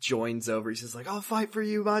 like, joins over? He says, like, I'll fight for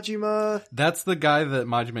you, Majima! That's the guy that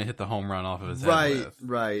Majima hit the home run off of his head with.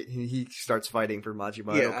 Right. He starts fighting for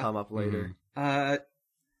Majima. Yeah. It'll come up later.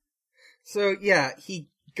 So yeah, he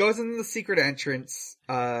goes into the secret entrance,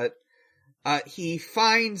 he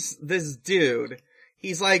finds this dude.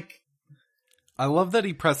 He's like, I love that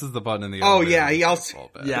he presses the button in the Oh, elevator yeah, and he the also-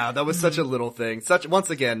 baseball bat. Yeah, that was such a little thing. Once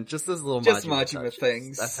again, just those little Just Majima Majima touches.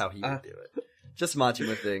 things. That's how he would do it. Just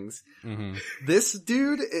Majima things. Mhm. This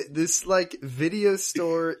dude, this, like, video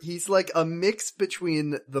store, he's like a mix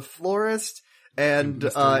between the florist and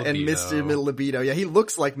Mr. Mr. Libido. Yeah, he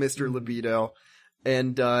looks like Mr. Libido.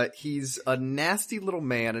 And, he's a nasty little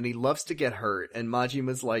man and he loves to get hurt. And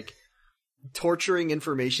Majima's like torturing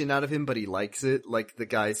information out of him, but he likes it. Like, the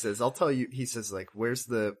guy says, I'll tell you, he says, like,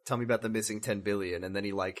 tell me about the missing 10 billion. And then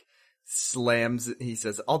he, like, he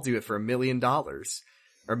says, I'll do it for $1 million. Or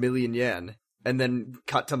 1,000,000 yen. And then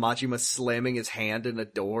cut to Majima slamming his hand in a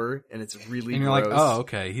door, and it's really And you're gross. like, oh,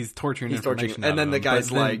 okay, he's torturing He's torturing information him. And then out the of him.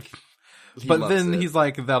 guy's like, But then he's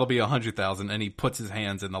like, that'll be 100,000, and he puts his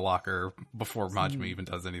hands in the locker before Majima even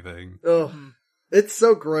does anything. ugh. It's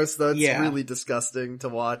so gross, though. It's Yeah. really disgusting to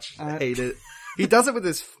watch. I hate it. He does it with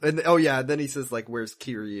his, then he says, like, where's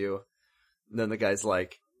Kiryu? And then the guy's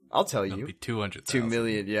like, I'll tell It'll you. be 200,000. 2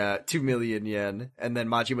 million, yeah. 2 million yen. And then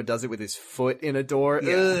Majima does it with his foot in a door.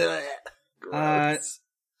 Yeah. Ugh. Gross.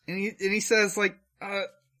 and he says, like,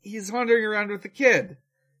 he's wandering around with the kid.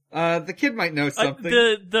 The kid might know something.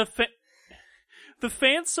 The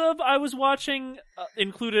fan sub I was watching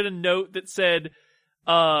included a note that said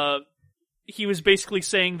he was basically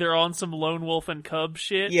saying they're on some Lone Wolf and Cub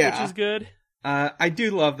shit, Yeah. which is good. I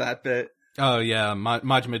do love that bit. Oh, yeah,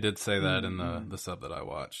 Majima did say that in the sub that I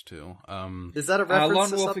watched, too. Is that a reference Lone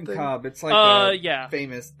to Wolf something? and Cub. It's like yeah.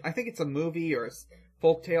 famous. I think it's a movie or a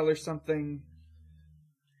folktale or something.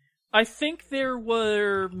 I think there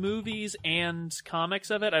were movies and comics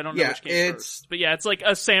of it. I don't know Yeah, which came it's- first. But yeah, it's like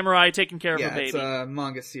a samurai taking care of a Yeah, baby. it's a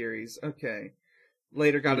manga series. Okay.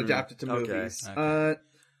 Later got adapted to okay. movies. Okay.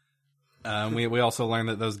 We also learned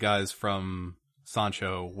that those guys from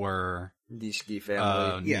Sancho were Nishiki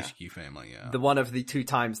family. Yeah. Nishiki family, yeah. The one of the 2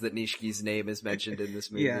 times that Nishiki's name is mentioned in this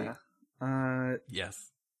movie. Yeah. Yes.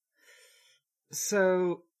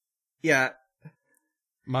 So, yeah.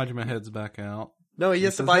 Majima heads back out. No, he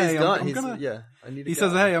has to says, buy his "Hey, gun. I'm He's- gonna-" yeah, I need a He gun.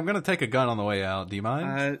 says, hey, I'm gonna take a gun on the way out. Do you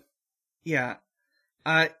mind? Yeah.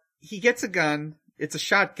 He gets a gun. It's a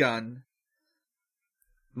shotgun.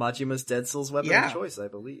 Majima's Dead Soul's weapon Yeah. of choice, I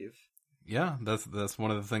believe. Yeah, that's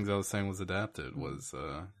one of the things I was saying was adapted, was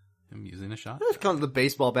him using a shotgun. It's kind of the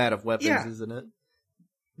baseball bat of weapons, Yeah. isn't it?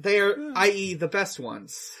 They're, i.e., the best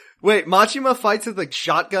ones. Wait, Majima fights with a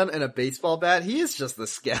shotgun and a baseball bat? He is just the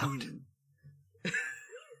scout.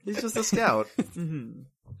 He's just a scout.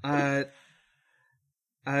 Mm-hmm.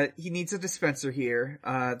 He needs a dispenser here.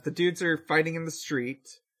 The dudes are fighting in the street.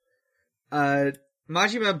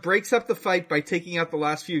 Majima breaks up the fight by taking out the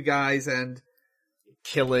last few guys and,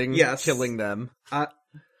 killing them.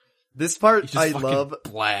 This He part just I fucking love.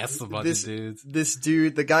 blasts a bunch This of dudes. this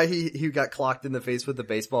dude, the guy who got clocked in the face with the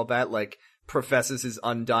baseball bat, like professes his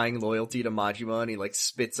undying loyalty to Majima, and he like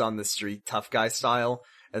spits on the street, tough guy style.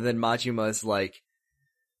 And then Majima is like,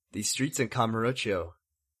 "These streets in Kamurocho,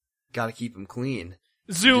 gotta keep them clean."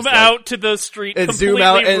 Zoom just like- out to the street, And completely zoom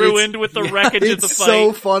out, and ruined with the wreckage of the It's fight.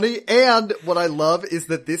 so funny, and what I love is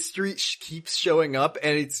that this street keeps showing up,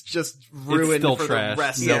 and it's just ruined still for trash. the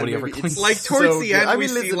rest Nobody of the ever movie. cleans It's it. like, towards so the good. end, I we mean,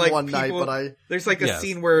 see, listen like, one night, people- but I there's like a Yes.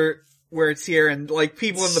 scene where it's here and like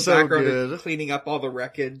people in the So background good. are cleaning up all the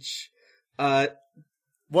wreckage.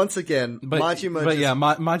 once again, But Majima. but just, yeah,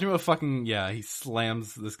 Majima fucking, he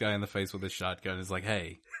slams this guy in the face with his shotgun. He's like,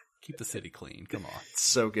 hey, keep the city clean. Come on.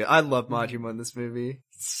 so good. I love Majima in this movie.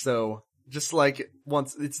 So just like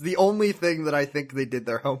once, it's the only thing that I think they did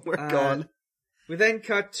their homework on. We then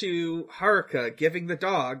cut to Haruka giving the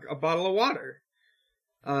dog a bottle of water.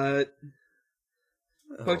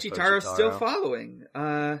 Pochitaro's still following.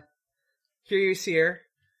 Kiryu's here.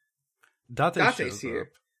 Date's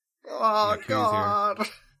here. Oh, Yeah, God.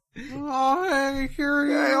 Oh, hey,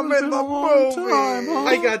 Kiryu, Hey, I'm it's in been the a long movie. time, huh?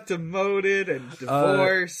 I got demoted and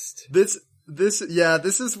divorced. This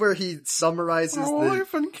is where he summarizes My the...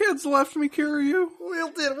 wife and kids left me, Kiryu.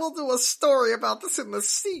 We'll do a story about this in the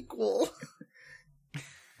sequel.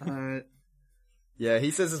 Yeah,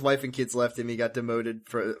 he says his wife and kids left him. He got demoted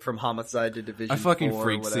from homicide to division. I fucking 4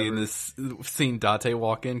 freaked seeing Date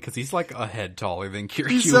walk in because he's like a head taller than Kiryu,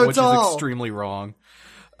 He's so which tall. is extremely wrong.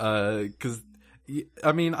 Because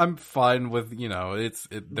I mean, I'm fine with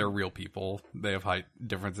they're real people. They have height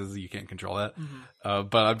differences. You can't control that.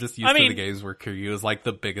 But I'm just used to the games where Kiryu is like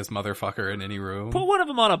the biggest motherfucker in any room. Put one of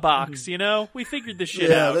them on a box, we figured this shit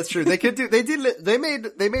Yeah, out. that's true. They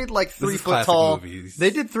made like 3 is foot classic tall. movies. They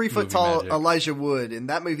did 3 foot Movie tall magic. Elijah Wood, and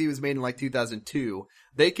that movie was made in like 2002.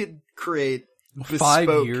 They could create 5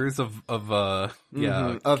 bespoke- years of of camera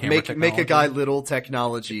make a technology. guy little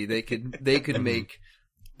technology. They could make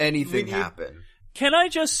anything happen. Can I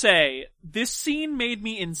just say, this scene made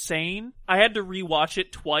me insane. I had to rewatch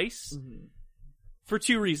it twice for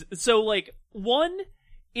 2 reasons. So, like, one,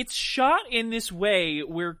 it's shot in this way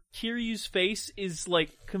where Kiryu's face is,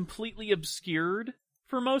 like, completely obscured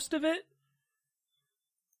for most of it.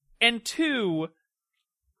 And 2,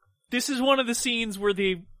 this is one of the scenes where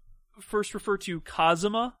they first refer to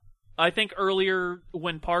Kazuma. I think earlier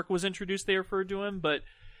when Park was introduced, they referred to him, but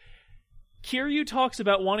Kiryu talks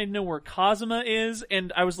about wanting to know where Kazuma is,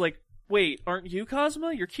 and I was like, wait, aren't you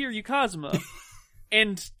Kazuma? You're Kiryu Kazuma.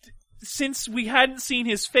 And since we hadn't seen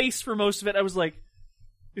his face for most of it, I was like,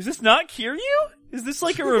 is this not Kiryu? Is this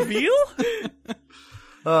like a reveal?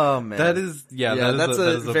 Oh man, That is that's that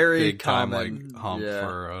is a very big time common like hump yeah.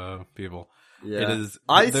 for people. Yeah. It is.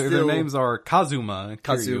 I their still- names are Kazuma Kiryu with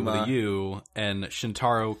Kazuma. a U and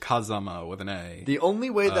Shintaro Kazama with an A. The only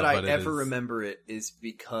way that I but it ever is- remember it is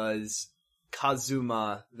because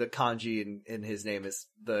Kazuma, the kanji in his name is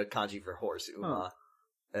the kanji for horse, Uma.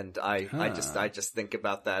 And I just think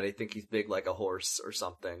about that. I think he's big like a horse or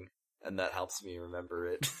something, and that helps me remember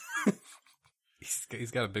it.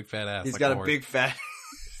 He's got a big fat ass. He's like got a horse. big fat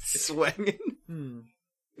swinging. It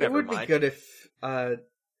Never would mind. be good if,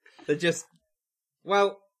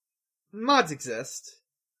 mods exist.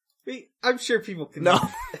 I'm sure people can... No,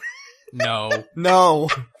 No, no.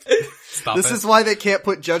 stop This it. is why they can't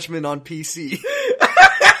put Judgment on PC.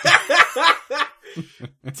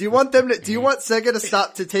 Do you want Sega to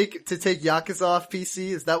stop to take Yakuza off PC?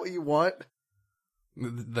 Is that what you want?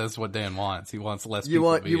 That's what Dan wants. He wants less. You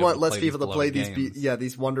people to be able want to less play people to play these games.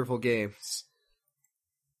 these wonderful games.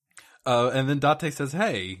 And then Date says,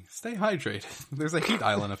 "Hey, stay hydrated. There's a heat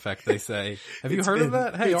island effect." They say, "Have you heard of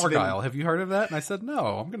that?" Hey, Argyle, have you heard of that? And I said,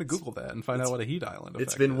 "No. I'm going to Google that and find out what a heat island effect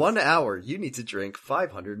It's been is." 1 hour. You need to drink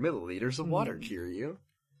 500 milliliters of water, Kiryu.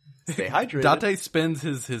 Stay hydrated. Date spends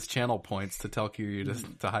his channel points to tell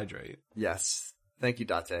Kiryu to hydrate. Yes. Thank you,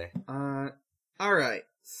 Date. Alright.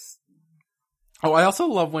 Oh, I also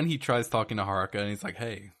love when he tries talking to Haruka and he's like,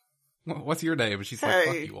 "Hey, what's your name?" And she's like, Hey.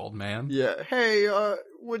 "Fuck you, old man." Yeah. Hey, are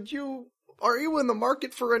you in the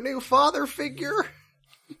market for a new father figure?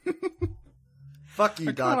 Fuck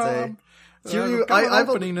you, Date. Kiryu, I've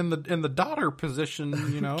opening in the daughter position,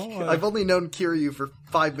 I've only known Kiryu for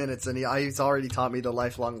 5 minutes, and he's already taught me the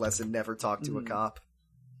lifelong lesson: never talk to a cop.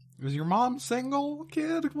 Is your mom single,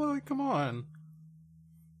 kid? Well, come on.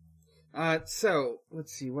 So,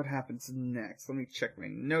 let's see what happens next. Let me check my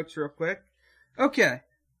notes real quick. Okay.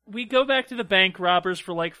 We go back to the bank robbers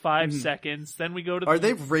for like 5 seconds, then we go to Are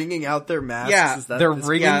they wringing out their masks? Yeah. Is that They're this-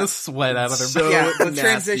 wringing yeah. the sweat out of their So Yeah, the nasty.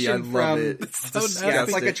 transition I love from- it. It's so disgusting. Yeah,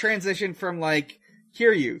 it's like a transition from like,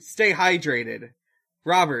 Kiryu, stay hydrated.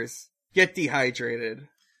 Robbers, get dehydrated.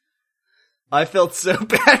 I felt so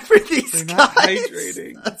bad for these They're guys. not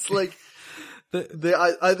hydrating. That's like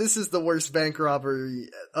this is the worst bank robbery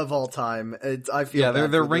of all time. I feel Yeah, bad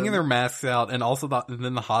they're for wringing their them. masks out, and also and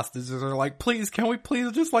then the hostages are like, "Please, can we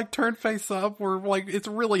please just like turn face up? We're like, it's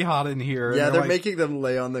really hot in here." Yeah, And they're like, making them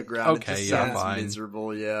lay on the ground. Okay, it just yeah, sounds fine.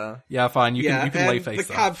 miserable. Yeah, yeah, fine. You can lay and face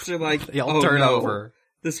the up. cops are like, They'll oh turn no, over.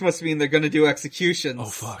 this must mean they're gonna do executions. Oh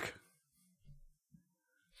fuck.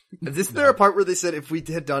 isn't there a part where they said if we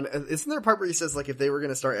had done? Isn't there a part where he says like if they were going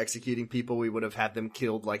to start executing people, we would have had them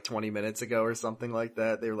killed like 20 minutes ago or something like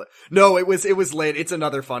that? They were like, no, it was late. It's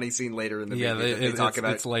another funny scene later in the Yeah, movie. They talk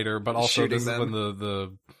about it's later, but also shooting this is them. when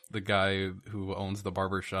the guy who owns the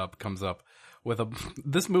barber shop comes up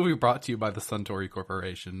this movie brought to you by the Suntory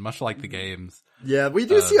Corporation, much like the games. Yeah, we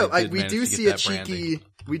do see branding.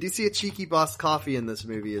 we do see a cheeky Boss Coffee in this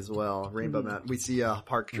movie as well. Rainbow Mountain. We see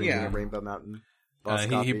Park drinking a Rainbow Mountain.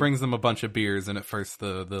 He brings them a bunch of beers, and at first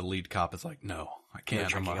the lead cop is like, "No, I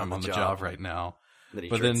can't. I'm on the job right now."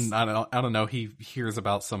 But then I don't know. He hears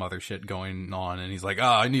about some other shit going on, and he's like,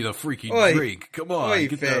 "I need a freaky drink. Come on,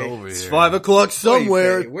 get that over here. It's 5 o'clock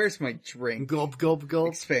somewhere. Where's my drink? Gulp, gulp, gulp.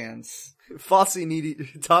 Expands. Tommy needy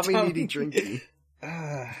drinky.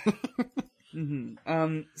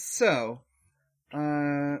 So,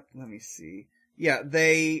 let me see. Yeah,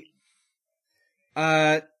 they,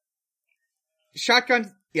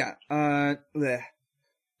 shotgun, the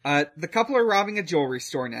couple are robbing a jewelry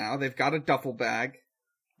store now. They've got a duffel bag.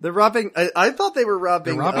 They're robbing, I thought they were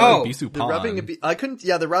robbing, a Bisou they're robbing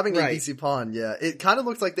they're robbing a Right. Bisou pawn, yeah. It kind of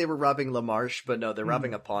looks like they were robbing La Marche, but no, they're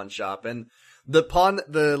robbing a pawn shop, and the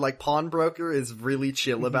pawnbroker is really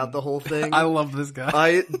chill about the whole thing. I love this guy.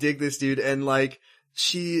 I dig this dude, and like,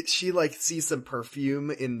 she like sees some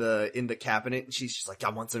perfume in the cabinet, and she's just like, I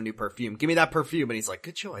want some new perfume. Give me that perfume. And he's like,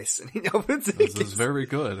 good choice. And he opens it. This is very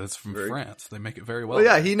good. It's from France. They make it very well. Well,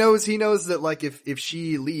 yeah, he knows that like if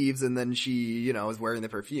she leaves and then she, is wearing the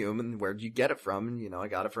perfume, and where'd you get it from? And I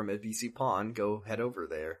got it from a BC Pawn. Go head over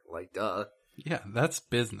there. Like, duh. Yeah, that's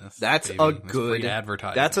business. That's baby. a That's good free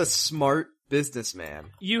advertising. That's a smart businessman.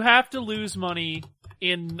 You have to lose money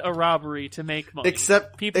in a robbery to make money.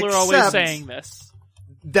 People are except- always saying this.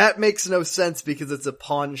 That makes no sense because it's a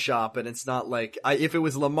pawn shop, and it's not like if it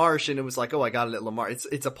was La Marche and it was like, oh, I got it at La Marche.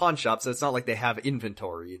 It's a pawn shop, so it's not like they have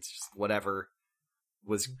inventory. It's just whatever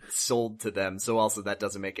was sold to them. So also that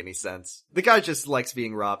doesn't make any sense. The guy just likes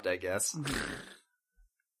being robbed, I guess.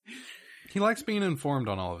 He likes being informed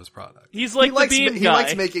on all of his products. He's like the bean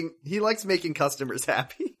guy. He likes making customers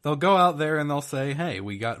happy. They'll go out there and they'll say, "Hey,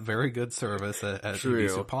 we got very good service at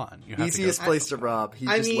Bisou Pawn. You have Easiest place to rob. He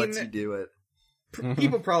just lets you do it.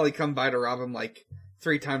 People probably come by to rob him like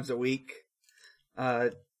 3 times a week. Yeah.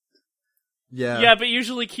 Yeah, but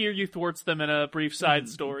usually Kiryu thwarts them in a brief side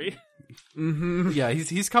story. Mm-hmm. Yeah,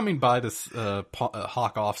 he's coming by to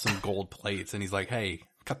hawk off some gold plates, and he's like, "Hey,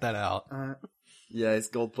 cut that out." Yeah, it's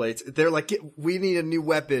gold plates. They're like, we need a new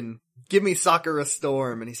weapon. Give me Sakura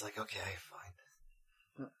Storm. And he's like, okay,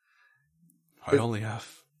 fine. I only have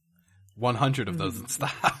 100 of those in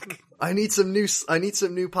stock. I need some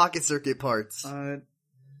new pocket circuit parts. I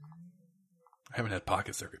haven't had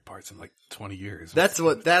pocket circuit parts in like 20 years. That's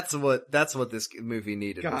what this movie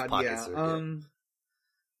needed. Was pocket circuit.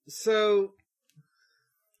 So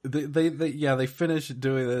they Uh, finish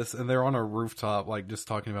doing this, and they're on a rooftop, like just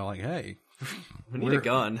talking about, like, "Hey, we need a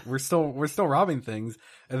gun. We're still robbing things."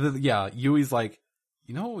 And then, Yui's like,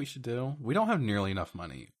 "You know what we should do? We don't have nearly enough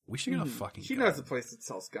money. We should get a fucking She gun." knows a place that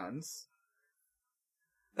sells guns.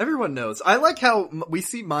 Everyone knows. I like how we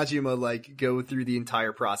see Majima like go through the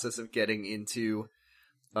entire process of getting into,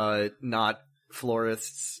 not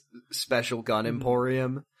Florist's special gun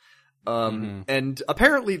emporium. And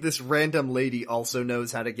apparently this random lady also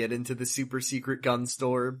knows how to get into the super secret gun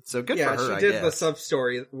store. So good for her, she I did guess. the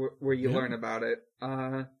sub-story where you learn about it.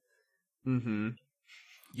 You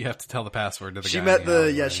have to tell the password to the She guy. met in the-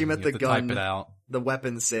 alleyway. yeah, she met You the have to gun- Type it out. The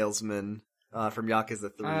weapons salesman, from Yakuza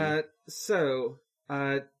 3.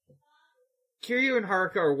 Kiryu and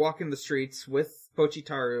Haruka are walking the streets with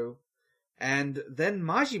Pochitaru, and then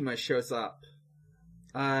Majima shows up.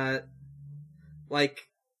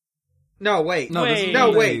 No, wait. No, this is Wait. when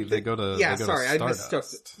No, wait. They go to. Yeah, they go sorry, to I Stardust.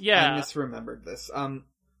 mistook. Yeah. I misremembered this.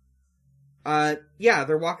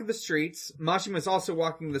 They're walking the streets. Majima's also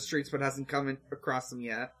walking the streets, but hasn't come across them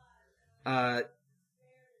yet.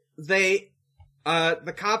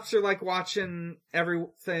 The cops are like watching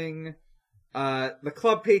everything. The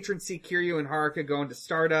club patrons see Kiryu and Haruka go into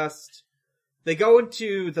Stardust. They go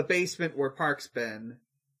into the basement where Park's been.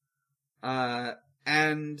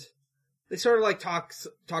 And they sort of like talk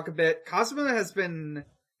a bit. Kazuma has been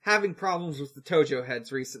having problems with the Tojo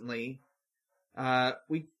heads recently.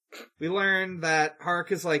 We learn that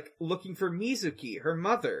Haruka's like looking for Mizuki, her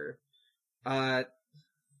mother.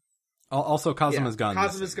 Also, Kazuma's gone.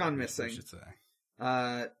 Kazuma's missing, gone I missing. should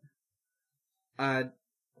say.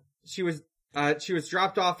 She was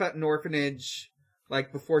dropped off at an orphanage,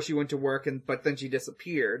 like before she went to work, but then she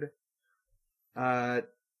disappeared. Kiryu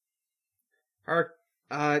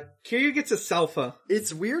gets a selfa.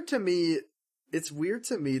 It's weird to me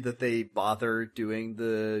that they bother doing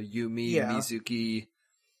the Yumi Mizuki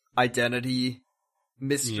identity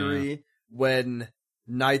mystery when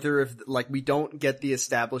neither of, like, we don't get the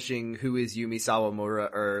establishing who is Yumi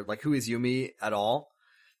Sawamura or, like, who is Yumi at all.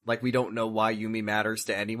 Like, we don't know why Yumi matters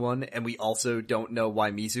to anyone, and we also don't know why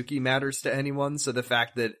Mizuki matters to anyone, so the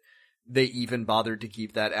fact that they even bothered to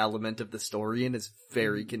keep that element of the story in is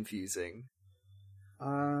very confusing.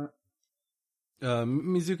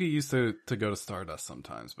 Mizuki used to go to Stardust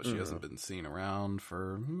sometimes, but she hasn't been seen around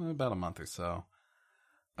for about a month or so.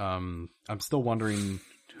 I'm still wondering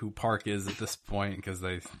who Park is at this point, because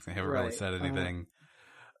they haven't really said anything.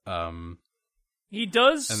 He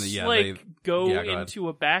does, go go into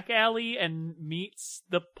a back alley and meets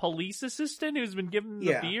the police assistant who's been giving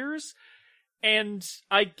the beers, and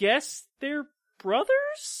I guess they're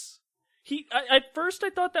brothers? At first I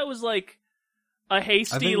thought that was, like, a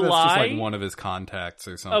hasty I think that's lie. just, like, one of his contacts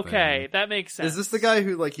or something. Okay, that makes sense. Is this the guy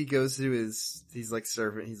who, like, he goes to he's, like,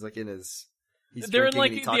 serving, he's, like, in his... He's They're in, drinking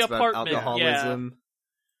like, and he the talks about apartment, alcoholism.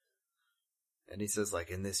 And he says, like,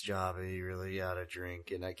 in this job, you really gotta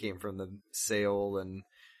drink, and I came from the sale, and...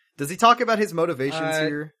 Does he talk about his motivations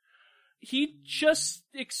here? He just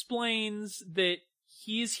explains that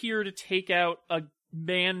he's here to take out a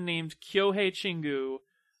man named Kyohei Chingu,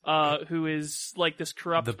 who is, like, this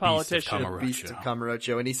corrupt politician. The Beast of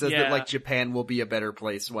Kamurocho, and he says that, like, Japan will be a better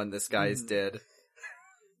place when this guy is dead.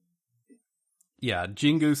 Yeah,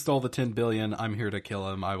 Jingu stole the 10 billion. I'm here to kill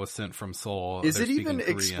him. I was sent from Seoul. Is They're it even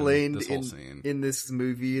speaking Korean, explained in this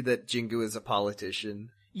movie that Jingu is a politician?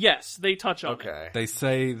 Yes, they touch on it. They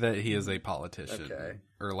say that he is a politician. Okay.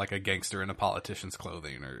 Or like a gangster in a politician's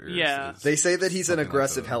clothing. Or they say that he's an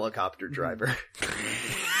aggressive like helicopter driver.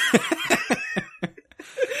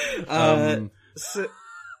 So,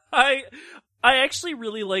 I actually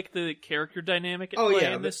really like the character dynamic at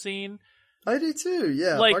play in this scene. I do too,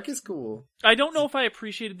 yeah. Like, Mark is cool. I don't know if I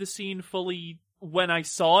appreciated the scene fully when I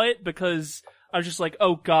saw it, because I was just like,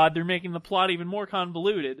 oh god, they're making the plot even more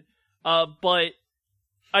convoluted. But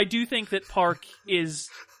I do think that Park his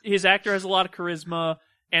actor has a lot of charisma,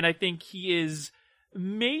 and I think he is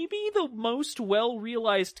maybe the most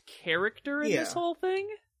well-realized character in this whole thing.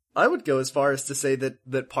 I would go as far as to say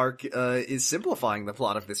that Park is simplifying the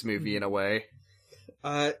plot of this movie in a way.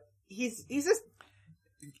 He's just...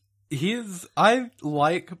 I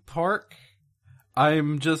like Park.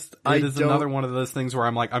 It is another one of those things where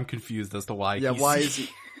I'm like, I'm confused as to why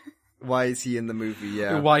why is he in the movie,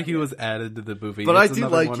 yeah. Why he was added to the movie. But it's I do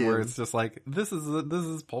another like one him. where it's just like, this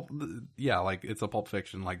is Pulp, like, it's a Pulp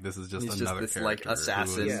Fiction, like, this is just He's another just this, character like,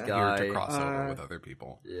 assassin who is guy. here to cross over with other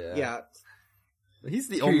people. Yeah. He's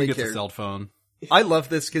the Kiryu only gets character. a cell phone. I love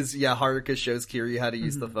this because, Haruka shows Kiryu how to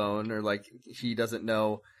use the phone, or, like, he doesn't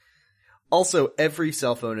know. Also, every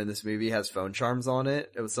cell phone in this movie has phone charms on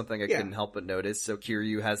it. It was something I couldn't help but notice. So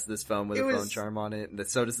Kiryu has this phone with a phone charm on it, and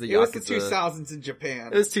so does the Yakuza. It was the 2000s in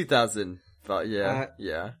Japan. It was 2000. Yeah.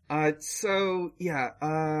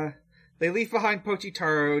 They leave behind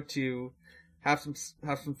Pochitaro to have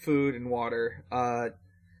some food and water.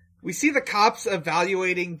 We see the cops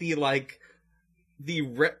evaluating the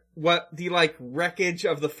wreckage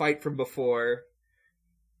of the fight from before.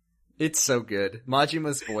 It's so good.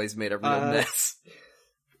 Majima's voice made a real mess.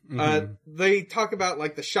 They talk about,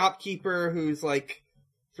 like, the shopkeeper who's, like,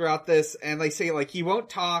 throughout this, and they say, like, he won't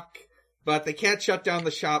talk, but they can't shut down the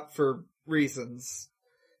shop for reasons.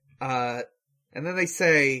 And then they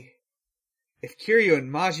say, if Kiryu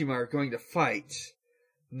and Majima are going to fight,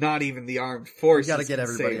 not even the armed forces You gotta get can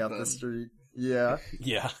everybody save up them. the street. Yeah.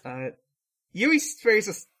 Yeah. Yui sprays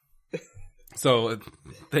a... So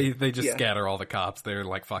they just scatter all the cops. They're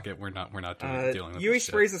like, fuck it, we're not dealing with Yui this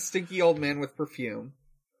sprays shit. a stinky old man with perfume.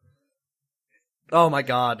 Oh my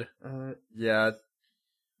god. Yeah.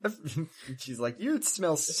 She's like, you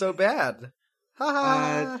smell so bad.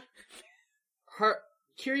 Ha ha.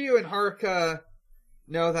 Kiryu and Haruka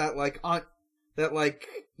know that, like,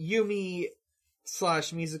 Yumi /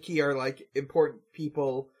 Mizuki are, like, important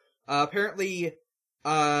people. Apparently,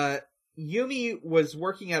 Yumi was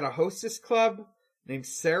working at a hostess club named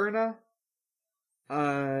Serena.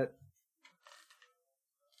 Yeah,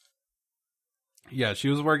 she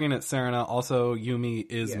was working at Serena. Also, Yumi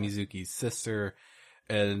is Mizuki's sister.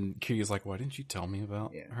 And Kiryu's like, why didn't you tell me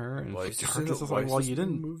about her? And Haruka's like, well, you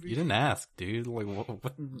didn't ask, dude. Like, what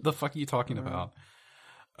the fuck are you talking about?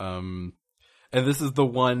 And this is the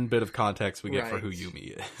one bit of context we get for who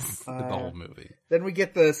Yumi is in the whole movie. Then we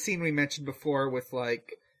get the scene we mentioned before with,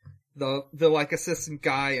 like, the like assistant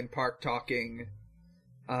guy and Park talking.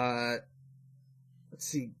 Let's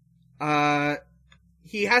see.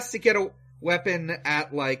 He has to get a weapon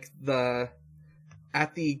at, like, the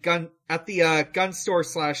gun store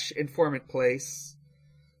 / informant place.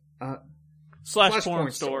 Slash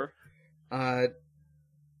porn store.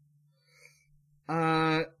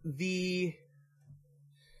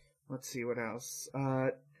 Let's see what else.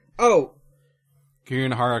 Oh, Kiryu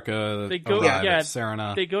and Haruka. They go- arrive yeah, at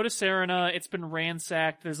Serena. They go to Serena. It's been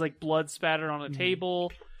ransacked. There's like blood spattered on a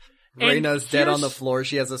table. And Reina's dead on the here's- floor.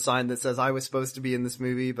 She has a sign that says, "I was supposed to be in this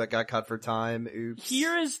movie, but got cut for time. Oops."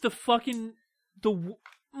 Here is the fucking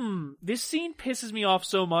this scene pisses me off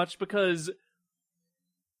so much because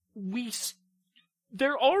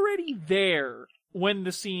they're already there when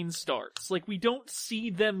the scene starts. Like, we don't see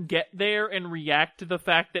them get there and react to the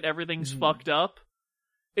fact that everything's fucked up.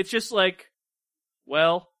 It's just like,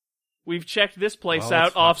 well, we've checked this place Well, out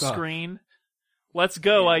it's off fucked up. screen. Let's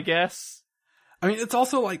go, I guess. I mean, it's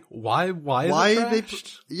also like, why is Why it they?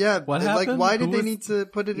 trashed? Yeah, What like happened? why did Who they was- need to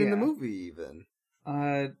put it in the Yeah. movie even?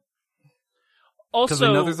 Because I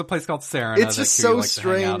know Also, there's a place called Serena It's that just Kiryu so likes to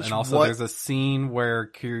hang out, strange and also what- there's a scene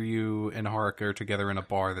where Kiryu and Haruka are together in a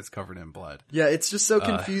bar that's covered in blood. Yeah, it's just so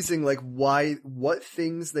confusing. Like, what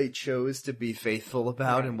things they chose to be faithful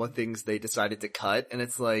about, and what things they decided to cut, and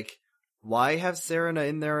it's like, why have Serena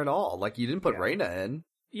in there at all? Like, you didn't put Reina in.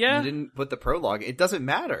 yeah, You didn't put the prologue. It doesn't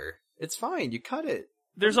matter. It's fine. You cut it.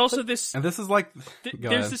 there's also this And this is like, go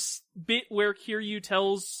there's ahead. this bit where Kiryu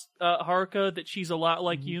tells Haruka that she's a lot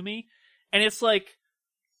like Yumi, and it's like,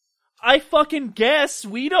 I fucking guess,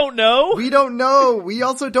 we don't know. We don't know. We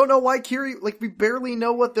also don't know why Kiryu. Like, we barely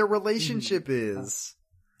know what their relationship is.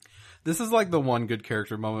 This is like the one good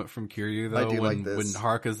character moment from Kiryu, though, I do when, like this. when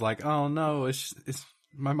Haruka's like, oh no, it's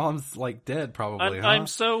my mom's like dead probably, huh? I'm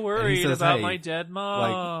so worried says, about hey, my dead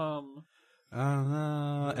mom. Oh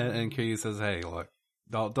no. And Kiryu says, hey, look,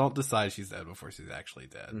 don't decide she's dead before she's actually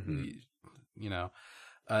dead. Mhm. You know?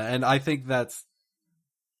 And I think that's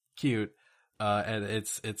cute. And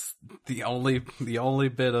it's the only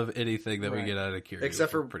bit of anything that we Right. get out of Kiryu.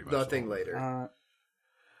 Except for pretty much nothing the whole- later.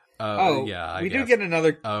 yeah, I we do guess. get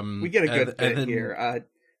another. We We get a good bit then, here.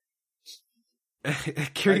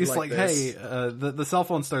 Kiryu's I like like, this. hey, the cell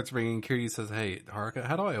phone starts ringing. Kiryu says, hey, Haruka,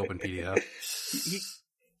 how do I open PDF?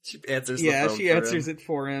 She answers. Yeah, the phone she for answers him. it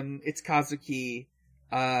for him. It's Kazuki.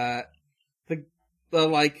 The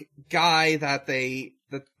like guy that they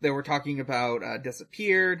were talking about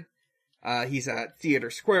disappeared. He's at Theater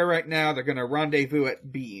Square right now. They're gonna rendezvous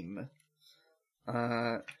at Beam.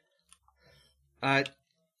 Kiryu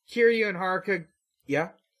and Haruka. Yeah.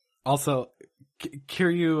 Also,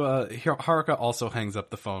 Kiryu, Haruka also hangs up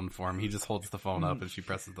the phone for him. He just holds the phone up and she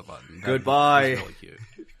presses the button. That Goodbye. is really cute.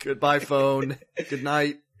 Goodbye, phone. Good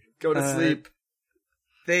night. Go to sleep.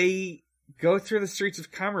 They go through the streets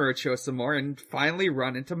of Kamurocho some more and finally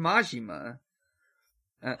run into Majima.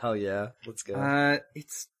 Hell yeah. Let's go.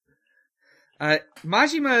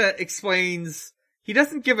 Majima explains he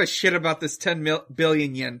doesn't give a shit about this 10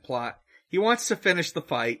 billion yen plot. He wants to finish the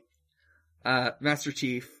fight. Master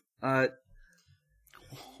Chief.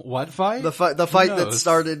 What fight? The fight Who that knows?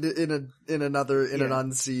 started in an Yeah.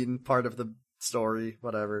 unseen part of the story,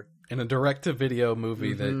 whatever. In a direct-to-video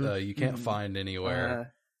movie Mhm. that you can't find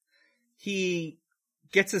anywhere. He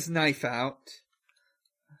gets his knife out.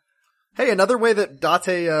 Hey, another way that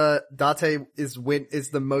Date is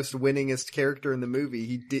the most winningest character in the movie.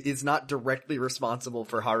 He is not directly responsible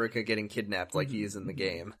for Haruka getting kidnapped like he is in the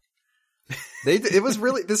game. This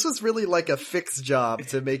was really like a fixed job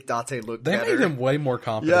to make Date look They better. made him way more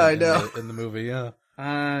competent Yeah, I know. in the movie, yeah.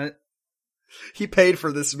 He paid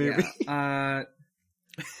for this movie. Yeah.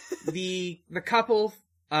 The couple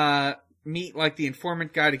meet like the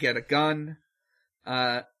informant guy to get a gun.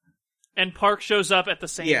 And Park shows up at the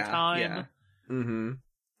same time. Yeah. Mm-hmm.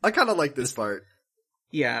 I kind of like this part,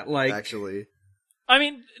 Yeah, like actually. I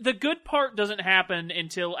mean, the good part doesn't happen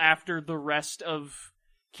until after the rest of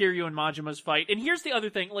Kiryu and Majima's fight. And here's the other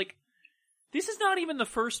thing, like, this is not even the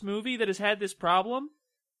first movie that has had this problem.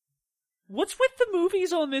 What's with the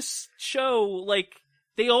movies on this show? Like,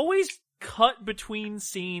 they always cut between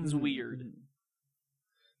scenes weird.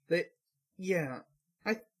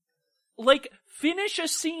 Like, finish a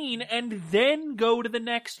scene and then go to the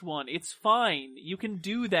next one. It's fine. You can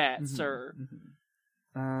do that, sir.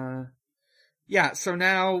 Yeah, so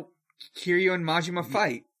now Kiryu and Majima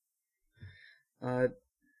fight.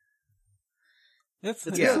 It's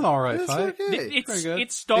Yeah. an alright It's fight. okay. Very good.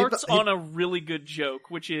 It starts He- on a really good joke,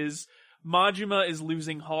 which is Majima is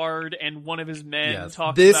losing hard, and one of his men Yes.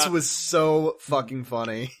 talks This about was so fucking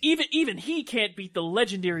funny. even he can't beat the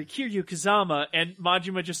legendary Kiryu Kazama, and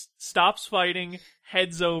Majima just stops fighting,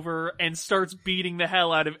 heads over, and starts beating the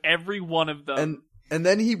hell out of every one of them. And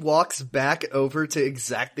then he walks back over to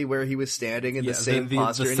exactly where he was standing in the same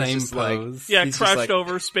posture. The and same he's just like, pose. yeah, he's just crouched like-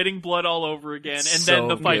 over, spitting blood all over again, and So then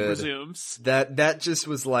the fight good. resumes. that just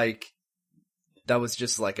was like, that was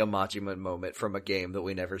just like a Majima moment from a game that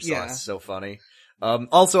we never saw. Yeah. It's so funny.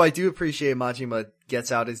 Also, I do appreciate Majima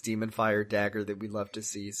gets out his demon fire dagger that we love to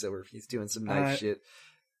see, so he's doing some nice shit.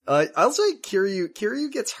 I'll say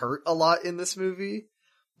Kiryu gets hurt a lot in this movie,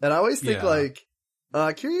 and I always think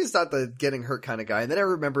Kiryu's not the getting hurt kind of guy, and then I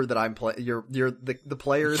remember that I'm you're the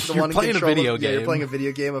player is the one playing in control a video game. Yeah, you're playing a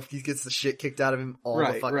video game if he gets the shit kicked out of him all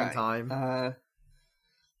the fucking time.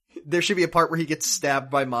 There should be a part where he gets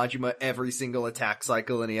stabbed by Majima every single attack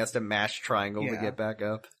cycle, and he has to mash triangle to get back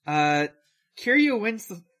up. Kiryu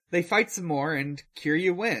wins. They fight some more, and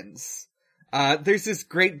Kiryu wins. There's this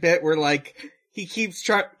great bit where like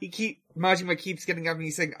Majima keeps getting up, and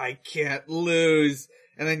he's saying, "I can't lose,"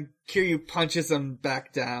 and then Kiryu punches him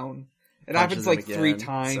back down. It happens like 3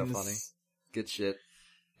 times. So funny. Good shit.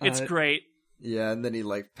 It's great. Yeah, and then he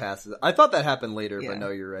like passes. I thought that happened later, but no,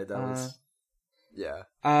 you're right. That was. Yeah.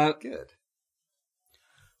 Good.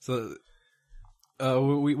 So,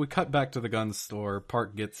 we cut back to the gun store.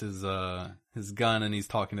 Park gets his gun and he's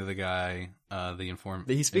talking to the guy, the informant.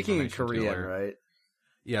 He's speaking in Korean, right?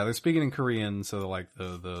 Yeah, they're speaking in Korean, so like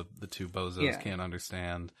the two bozos can't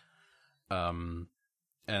understand. And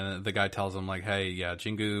the guy tells him like, "Hey, yeah,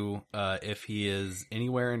 Jingu, if he is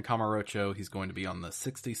anywhere in Kamurocho, he's going to be on the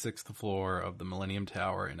 66th floor of the Millennium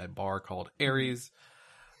Tower in a bar called Ares."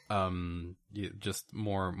 Just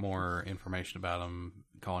more information about him,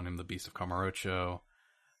 calling him the Beast of Kamurocho.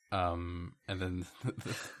 And then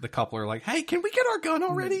the couple are like, "Hey, can we get our gun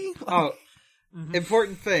already?"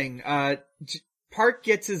 Important thing. Park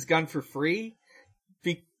gets his gun for free.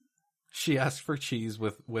 She asked for cheese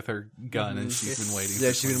with her gun, and she's been waiting.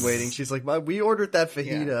 Yeah, she's been waiting. She's like, "We ordered that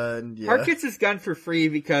fajita." And Park gets his gun for free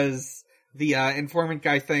because the informant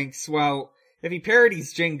guy thinks, well, if he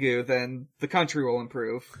parodies Jingu, then the country will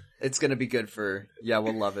improve. It's gonna be good for... Yeah,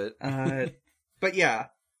 we'll love it. But yeah.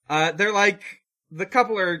 They're like... The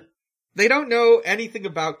couple are... They don't know anything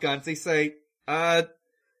about guns. They say,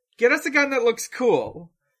 get us a gun that looks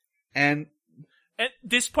cool. And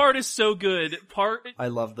this part is so good. I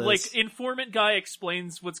love this. Like, informant guy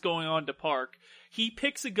explains what's going on to Park. He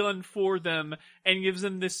picks a gun for them and gives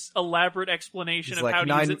them this elaborate explanation of how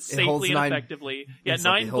to use it safely and effectively. Yeah,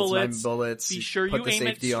 9 bullets. Be sure you aim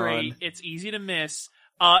it straight. It's easy to miss.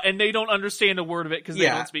 And they don't understand a word of it because they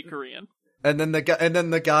don't speak Korean. And then the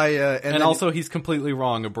guy, and also he's completely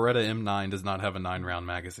wrong. A Beretta M9 does not have a 9-round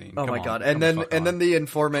magazine. Oh my god! And then the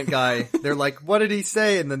informant guy, they're like, "What did he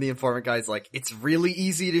say?" And then the informant guy's like, "It's really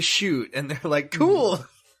easy to shoot." And they're like, "Cool,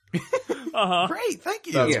 great, thank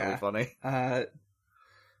you." That's really funny.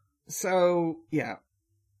 So yeah,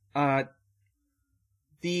 Hey,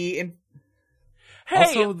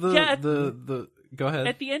 also the go ahead.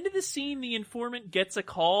 At the end of the scene, the informant gets a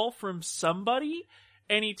call from somebody.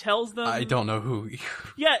 And he tells them... I don't know who.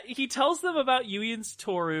 Yeah, he tells them about Yui and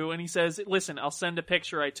Satoru, and he says, "Listen, I'll send a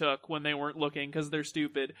picture I took when they weren't looking because they're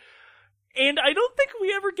stupid." And I don't think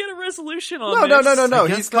we ever get a resolution on this. No.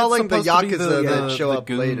 He's calling the Yakuza that show up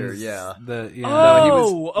later. Yeah. Okay.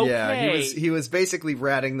 Yeah, he was basically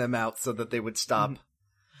ratting them out so that they would stop.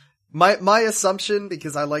 My assumption,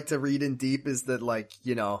 because I like to read in deep, is that like,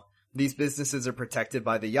 you know, these businesses are protected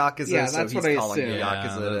by the Yakuza, so he's calling the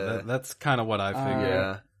Yakuza. That's kind of what I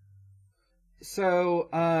figured.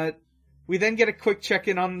 So, we then get a quick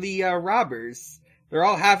check-in on the robbers. They're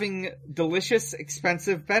all having delicious,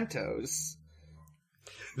 expensive bentos.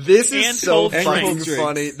 This is so fucking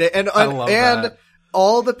funny. And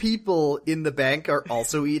all the people in the bank are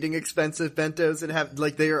also eating expensive bentos and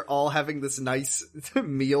they are all having this nice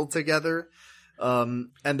meal together. And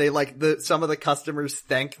they some of the customers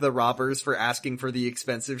thank the robbers for asking for the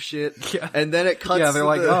expensive shit. Yeah. And then it cuts. Yeah, they're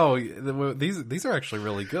like, "Oh, these are actually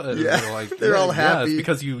really good." Yeah. They're like, they're all happy. It's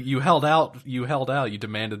because you held out, you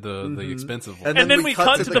demanded the expensive one. And then we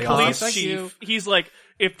cut to the police chief. He's like,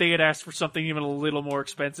 "If they had asked for something even a little more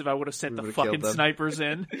expensive, I would have sent the fucking snipers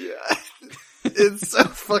in." Yeah. It's so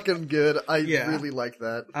fucking good. I really like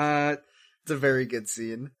that. It's a very good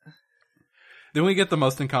scene. Then we get the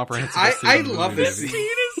most incomprehensible scene. I love this scene.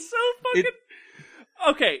 Is so fucking...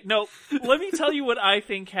 Okay, no, let me tell you what I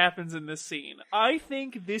think happens in this scene. I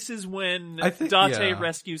think this is when Date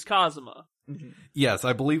rescues Kazuma. Yes,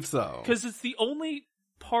 I believe so. Because it's the only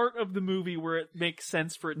part of the movie where it makes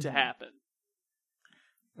sense for it to happen.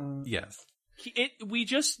 Yes. We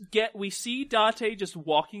see Date just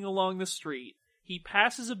walking along the street. He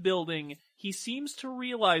passes a building. He seems to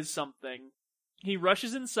realize something. He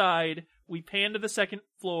rushes inside. We pan to the second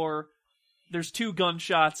floor. There's 2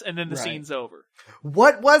 gunshots, and then the scene's over.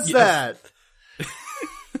 What was that?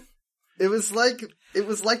 It was like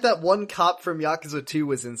that one cop from Yakuza 2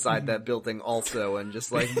 was inside that building also, and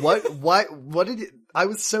just like, what did I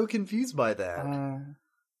was so confused by that.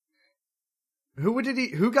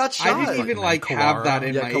 Who got shot? I didn't even like have that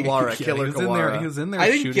in my Kawara, Yeah, Killer he was in Kawara. there. He was in there. I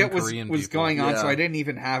didn't shooting get what Korean was people. going on, Yeah. so I didn't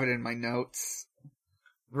even have it in my notes.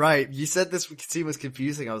 Right, you said this scene was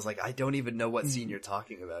confusing. I was like, I don't even know what scene you're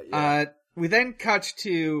talking about. Yeah. We then cut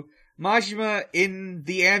to Majima in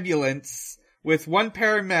the ambulance with one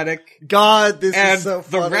paramedic. God, this and is so the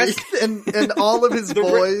funny. rest- and all of his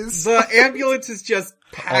boys. The ambulance is just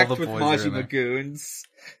packed the with boys are in Majima there. goons.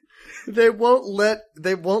 They won't let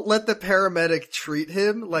the paramedic treat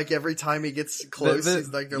him. Like every time he gets close, he's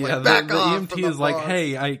like, they're like, back the off. EMT from the is like, boss."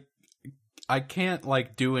 hey, I can't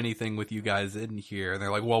like do anything with you guys in here. And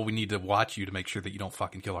they're like, well, we need to watch you to make sure that you don't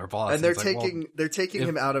fucking kill our boss. And they're it's like, taking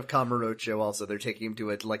him out of Kamurocho. Also, they're taking him to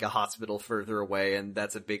a hospital further away, and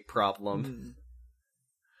that's a big problem.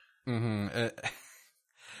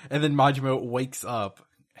 And then Majima wakes up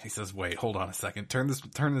and he says, "Wait, hold on a second. Turn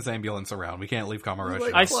this ambulance around. We can't leave Kamurocho."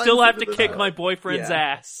 Like- I climbs still have to into the kick back. my boyfriend's Yeah.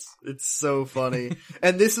 ass. It's so funny.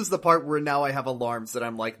 And this is the part where now I have alarms that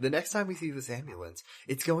I'm like, the next time we see this ambulance,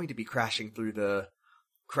 it's going to be crashing through the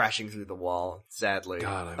wall, sadly.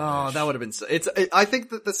 God, I wish. that would have been I think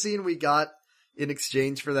that the scene we got in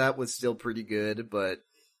exchange for that was still pretty good, but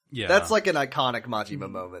Yeah, that's like an iconic Majima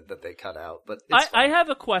moment that they cut out, but I it's fine. have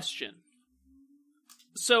a question.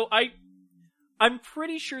 So I'm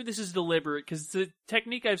pretty sure this is deliberate because the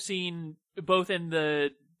technique I've seen both in the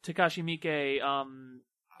Takashi Miike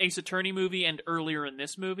Ace Attorney movie and earlier in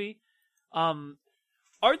this movie.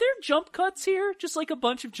 Are there jump cuts here? Just like a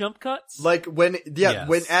bunch of jump cuts? Like when Yes.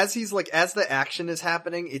 as the action is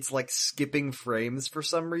happening, it's like skipping frames for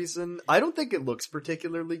some reason. I don't think it looks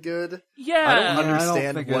particularly good. Yeah. I don't I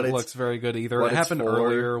understand don't think what it it's- looks very good either. what It it's happened for.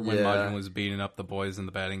 earlier when Yeah. Majin was beating up the boys in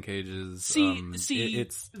the batting cages. See,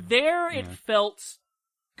 it's it felt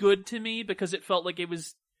good to me because it felt like it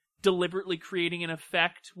was deliberately creating an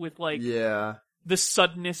effect with like Yeah. the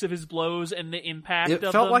suddenness of his blows and the impact it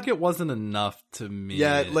of felt them. like it wasn't enough to me.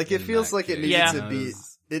 Yeah, like it in feels that like it case. needed Yeah. to be.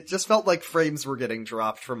 It just felt like frames were getting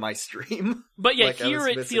dropped from my stream. But yeah, like I here was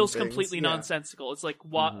it missing feels things. completely Yeah. nonsensical. It's like,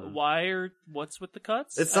 what's with the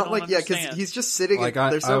cuts? It's I not don't like because understand. he's just sitting. Like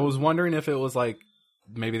there's I was wondering if it was like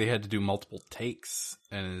maybe they had to do multiple takes,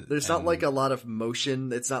 and there's not like a lot of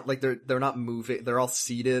motion. It's not like they're not moving. They're all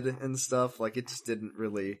seated and stuff. Like it just didn't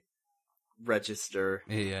really register.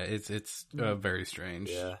 Yeah, it's very strange.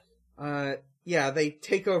 Yeah. Yeah, they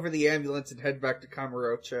take over the ambulance and head back to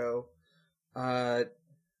Kamurocho.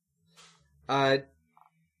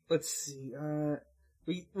 Let's see,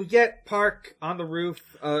 we get Park on the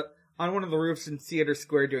roof, on one of the roofs in Theater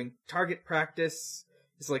Square doing target practice.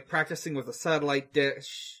 He's like practicing with a satellite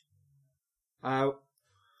dish.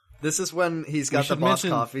 This is when he's We got the should boss mention-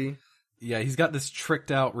 coffee. Yeah, he's got this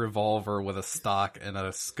tricked out revolver with a stock and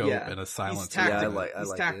a scope Yeah. and a He's silencer. tacked, Yeah, I out. like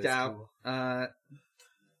He's it. tacked It's out. cool.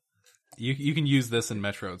 You can use this in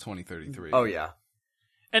Metro 2033. Oh yeah.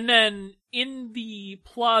 And then in the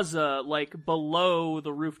plaza, like below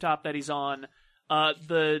the rooftop that he's on,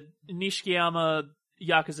 the Nishikiyama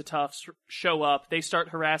Yakuza toughs show up. They start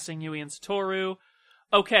harassing Yui and Satoru.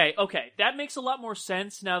 Okay, that makes a lot more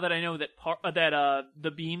sense now that I know that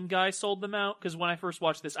the Beam guy sold them out. Because when I first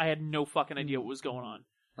watched this, I had no fucking idea what was going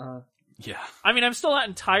on. Yeah. I mean, I'm still not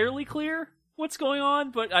entirely clear what's going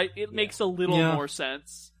on, but it makes a little Yeah. more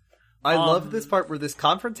sense. I love this part where this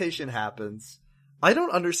confrontation happens. I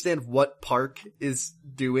don't understand what Park is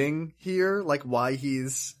doing here, like why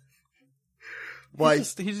he's He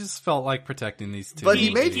just felt like protecting these two. but he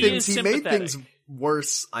He- made he things is he made sympathetic. things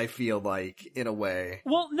worse, I feel like, in a way.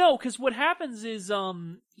 Well, no, because what happens is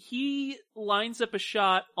he lines up a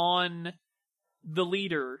shot on the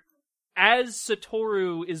leader as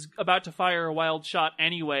Satoru is about to fire a wild shot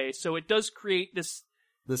anyway, so it does create this,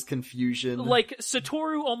 This confusion. like,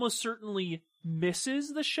 Satoru almost certainly misses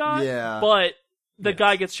the shot, Yeah. but the Yes.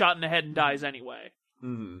 guy gets shot in the head and dies anyway.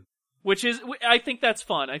 hmm Which is, I think that's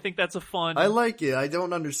fun. I think that's a fun... I like it. I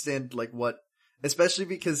don't understand, like, what, especially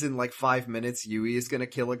because in like 5 minutes, Yui is gonna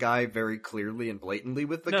kill a guy very clearly and blatantly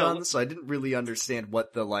with the No. gun, so I didn't really understand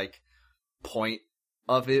what the, like, point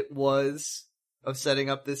of it was, of setting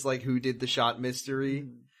up this, like, who did the shot mystery.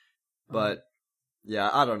 But, yeah,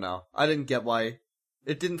 I don't know. I didn't get why.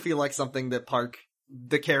 It didn't feel like something that Park,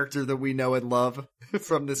 the character that we know and love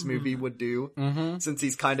from this movie, would do. Mm-hmm. Since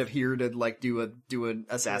he's kind of here to, like, do an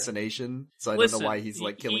assassination. So I Listen, don't know why he's,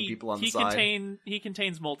 like, killing people on the side. He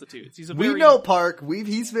contains multitudes. He's a We very... know Park.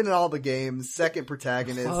 He's been in all the games. Second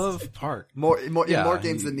protagonist. Love Park. More Yeah, in more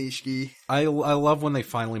games he- than Nishiki. I love when they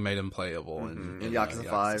finally made him playable in Yakuza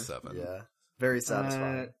 5. 7. Yeah. Very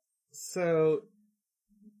satisfying. So,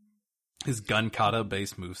 His gun kata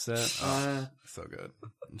based moveset. Uh, So good.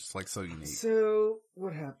 Just like so unique. so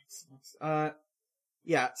what happens?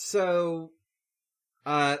 Yeah, so,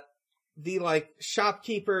 the, like,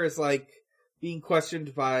 shopkeeper is, like, being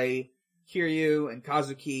questioned by Kiryu and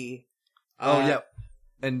Kazuki. Yeah.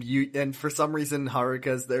 And for some reason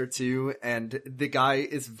Haruka's there too, and the guy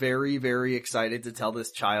is very, very excited to tell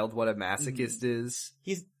this child what a masochist is.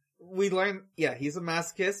 he's a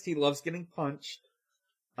masochist. He loves getting punched.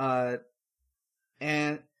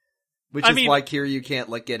 And Which is why Kiryu can't,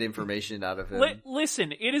 like, get information out of him.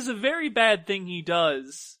 Listen, it is a very bad thing he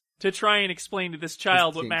does to try and explain to this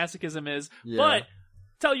child what masochism is, but,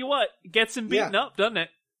 tell you what, gets him beaten up, doesn't it?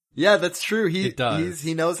 Yeah, that's true. It does.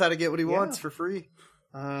 He knows how to get what he wants for free.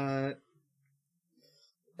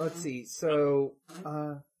 let's see, so,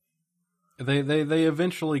 They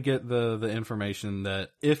eventually get the information that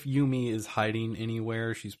if Yumi is hiding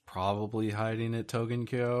anywhere, she's probably hiding at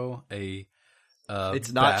Togenkyo,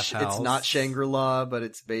 it's not bathhouse. Shangri-La, but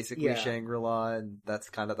it's basically Yeah. Shangri-La, and that's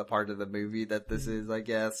kind of the part of the movie that this is, I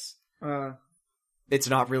guess. It's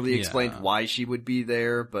not really explained why she would be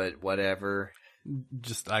there, but whatever.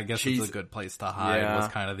 Just, I guess it's a good place to hide was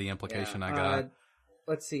kind of the implication I got.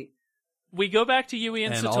 Let's see. We go back to Yui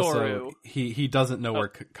and Satoru. Also, he doesn't know where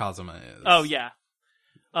Kazuma is. Oh, yeah.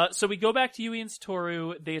 So we go back to Yui and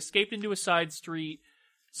Satoru. They escaped into a side street.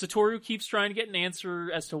 Satoru keeps trying to get an answer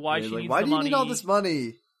as to why she needs the money. Why do you need all this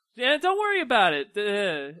money? Yeah, don't worry about it.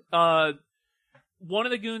 One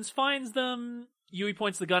of the goons finds them. Yui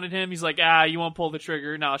points the gun at him. He's like, you won't pull the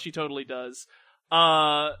trigger. No, she totally does.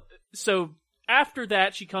 So after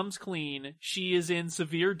that, she comes clean. She is in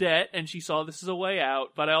severe debt, and she saw this as a way out,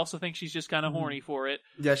 but I also think she's just kind of horny for it.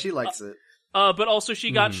 Yeah, she likes it. But also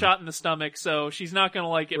she got shot in the stomach, so she's not gonna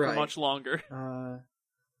like it for much longer.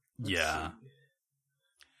 Yeah.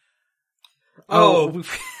 Oh,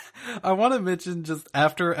 I want to mention just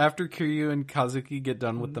after Kiryu and Kazuki get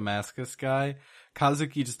done with the Maskus guy,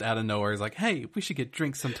 Kazuki just out of nowhere is like, "Hey, we should get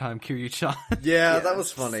drinks sometime, Kiryu-chan." Yeah, that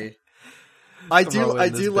was funny. I do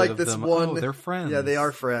like this one. Oh, they're friends. Yeah, they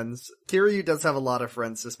are friends. Kiryu does have a lot of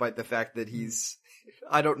friends, despite the fact that he's.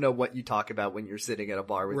 I don't know what you talk about when you're sitting at a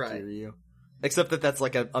bar with Kiryu, except that that's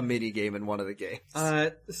like a mini game in one of the games.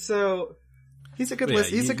 So. He's a good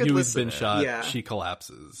listener. He's a good listener. Been shot. Yeah. She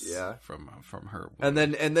collapses. Yeah. From her. And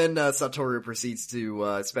then Satoru proceeds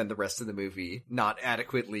to spend the rest of the movie not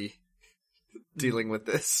adequately dealing with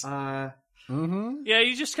this. Yeah,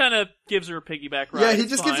 he just kind of gives her a piggyback ride. Yeah, he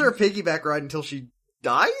just gives her a piggyback ride until she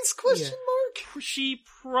dies? Question mark. She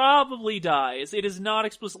probably dies. It is not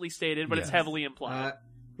explicitly stated, but it's heavily implied.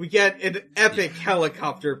 We get an epic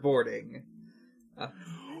helicopter boarding.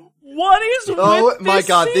 What is with Oh my this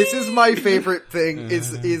god, scene? this is my favorite thing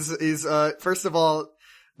is first of all,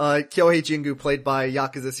 Kyohei Jingu, played by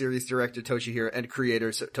Yakuza series director Toshihiro and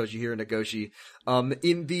creator Toshihiro Nagoshi,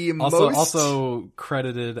 in the also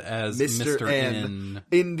credited as Mr. N.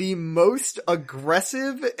 In the most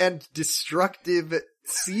aggressive and destructive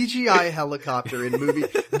CGI helicopter in movie.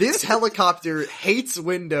 This helicopter hates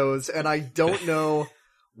windows, and I don't know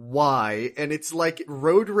why, and it's like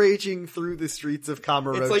road raging through the streets of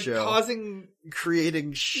Kamurocho. It's like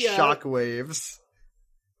creating shockwaves.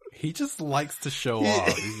 He just likes to show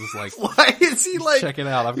off. He's just like, why is he like, check it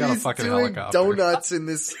out, I've got a fucking helicopter. Donuts in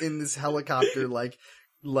this helicopter, like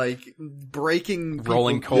breaking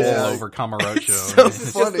rolling coal over Kamurocho. It's so This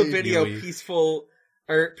is funny. just the video. Yui.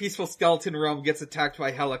 Peaceful Skeleton Realm gets attacked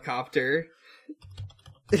by helicopter.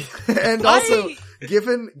 And also,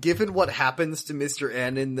 given what happens to Mr.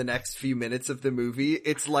 N in the next few minutes of the movie,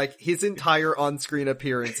 it's like his entire on-screen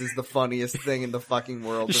appearance is the funniest thing in the fucking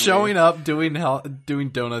world. to Showing me. up, doing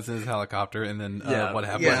donuts in his helicopter, and then what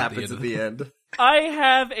happens? At the end? I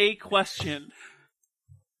have a question.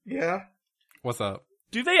 Yeah. What's up?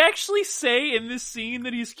 Do they actually say in this scene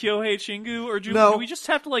that he's Kyohei Chingu, or do we just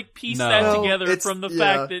have to like piece No. that No, together it's- from the yeah.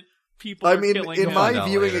 fact that people are killing in him? my Find out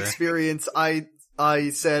viewing later. experience, I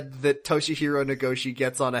said that Toshihiro Nagoshi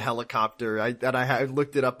gets on a helicopter. I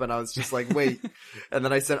looked it up and I was just like, wait. And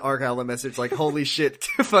then I sent Argyle a message like, holy shit,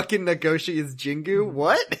 fucking Nagoshi is Jingu?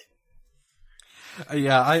 What?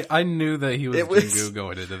 Yeah, I knew that he was It was- Jingu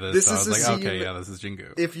going into this. this So I is was a like, scene- okay, yeah, this is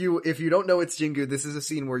Jingu. If you don't know it's Jingu, this is a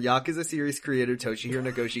scene where Yakuza series creator Toshihiro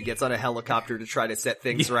Nagoshi gets on a helicopter to try to set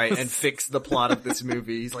things right and fix the plot of this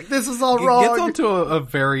movie. He's like, this is all He wrong. gets onto a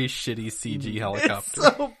very shitty CG helicopter.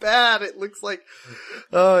 It's so bad. It looks like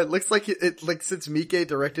since Miike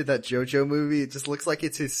directed that JoJo movie, it just looks like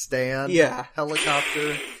it's his stand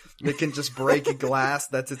helicopter. It can just break glass.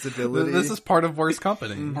 That's its ability. This is part of Worst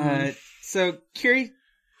Company. So Kiri,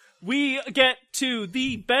 We get to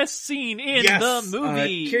the best scene in yes, the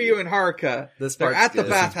movie. Kiryu and Haruka. This They're part's at the good.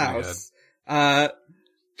 bathhouse.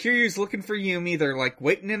 Kiryu's looking for Yumi. They're like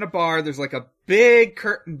waiting in a bar. There's like a big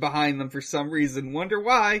curtain behind them for some reason. Wonder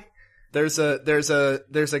why. There's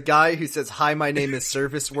a guy who says, "Hi, my name is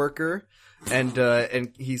Service Worker."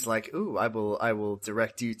 And he's like, "Ooh, I will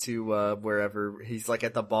direct you to, wherever." He's like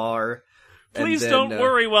at the bar. Please don't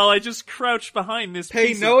worry while I just crouch behind this Pay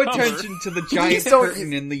piece no of cover. attention to the giant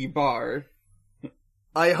curtain in the bar.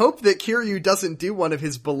 I hope that Kiryu doesn't do one of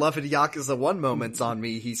his beloved Yakuza 1 moments on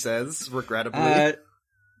me, he says, regrettably.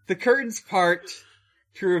 The curtains part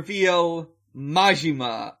to reveal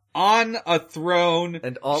Majima on a throne,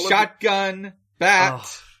 and all shotgun, bat.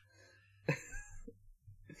 Oh.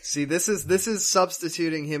 See, this is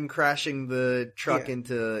substituting him crashing the truck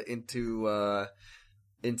into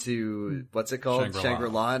what's it called?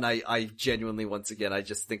 Shangri-La. And I genuinely, once again, I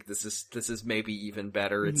just think this is maybe even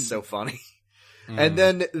better. It's so funny. And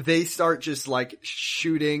then they start just like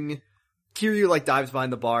shooting. Kiryu like dives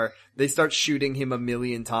behind the bar. They start shooting him a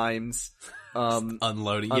million times.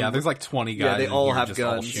 Unloading. Yeah, there's like 20 guys. Yeah, they all have just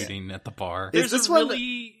guns. all shooting at the bar. There's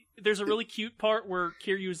a really cute part where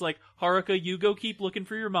Kiryu's like, "Haruka, you go keep looking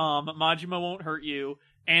for your mom. Majima won't hurt you."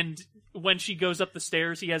 And when she goes up the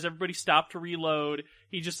stairs, he has everybody stop to reload.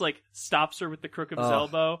 He just like stops her with the crook of his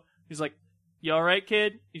elbow. He's like, "You alright,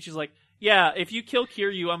 kid?" And she's like, "Yeah, if you kill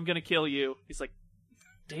Kiryu, I'm gonna kill you." He's like,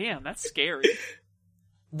 "Damn, that's scary."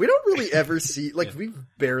 We don't really ever see, like, we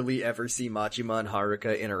barely ever see Majima and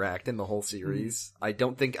Haruka interact in the whole series. I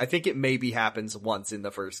think it maybe happens once in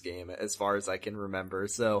the first game, as far as I can remember,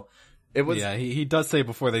 so, it was... Yeah, he does say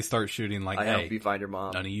before they start shooting, like, I hey, hope you find your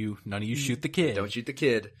mom. None of you shoot the kid. Don't shoot the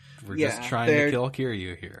kid. We're just trying to kill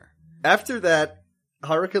Kiryu here. After that,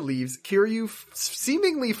 Haruka leaves. Kiryu,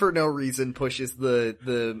 seemingly for no reason, pushes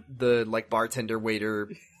the like, bartender waiter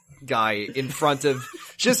guy in front of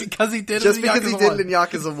because he did it in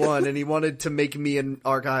Yakuza 1 and he wanted to make me and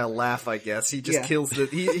Argyle laugh, I guess. He just kills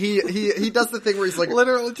he does the thing where he's like,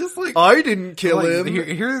 literally just like, I didn't kill him.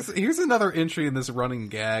 Here's another entry in this running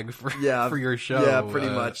gag for your show. Yeah, pretty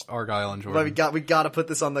much. Argyle and Jordan. But we gotta put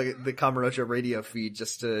this on the Kamurocho radio feed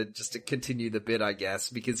just to continue the bit, I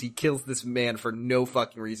guess, because he kills this man for no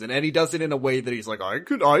fucking reason. And he does it in a way that he's like, I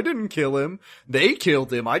didn't kill him. They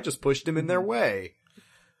killed him. I just pushed him in their way.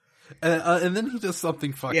 And then he does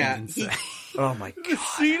something fucking insane. Oh my god. The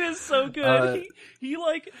scene is so good. He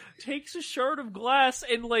like takes a shard of glass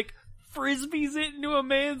and like frisbees it into a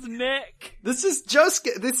man's neck. This is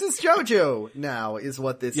JoJo now, is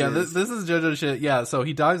what this is. Yeah, this is JoJo shit. Yeah, so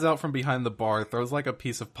he dives out from behind the bar, throws like a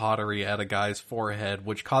piece of pottery at a guy's forehead,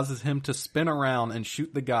 which causes him to spin around and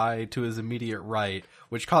shoot the guy to his immediate right,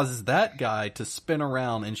 which causes that guy to spin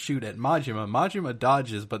around and shoot at Majima. Majima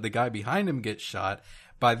dodges, but the guy behind him gets shot.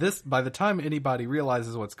 By the time anybody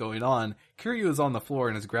realizes what's going on, Kiryu is on the floor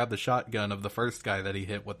and has grabbed the shotgun of the first guy that he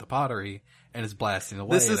hit with the pottery and is blasting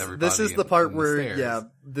away at everybody. This is the part where,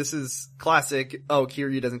 this is classic. Oh,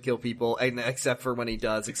 Kiryu doesn't kill people, except for when he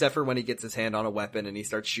does. Except for when he gets his hand on a weapon and he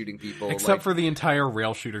starts shooting people. Except for the entire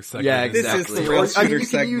rail shooter segment. Yeah, exactly. This is the rail shooter you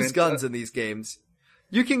can use guns in these games.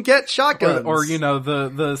 You can get shotguns. Or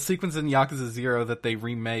the sequence in Yakuza 0 that they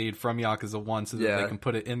remade from Yakuza 1 so that they can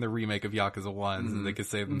put it in the remake of Yakuza 1 and they can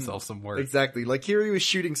save themselves some work. Exactly. Like, Kiryu is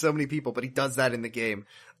shooting so many people, but he does that in the game.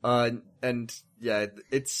 It's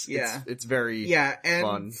very and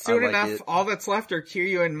fun. Soon enough, all that's left are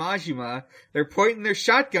Kiryu and Majima. They're pointing their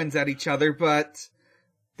shotguns at each other, but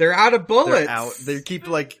they're out of bullets. They keep,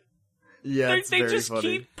 like... Yeah, they just funny.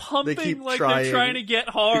 keep pumping they're trying to get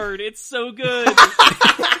hard. It's so good.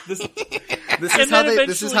 This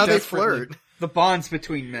is how they flirt. The bonds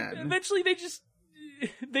between men. Eventually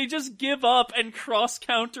they just give up and cross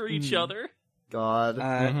counter each other.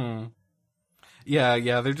 God.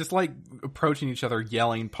 Yeah, they're just like approaching each other,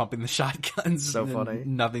 yelling, pumping the shotguns. So funny.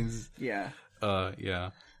 Nothing's knocking each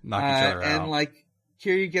other out. And like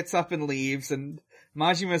Kiryu gets up and leaves and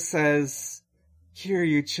Majima says,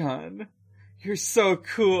 Kiryu-chan, you're so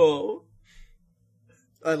cool.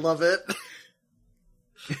 I love it.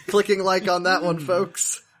 Clicking like on that one,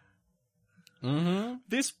 folks.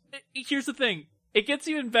 Here's the thing. It gets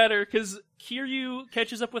even better because Kiryu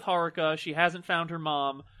catches up with Haruka. She hasn't found her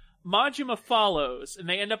mom. Majima follows, and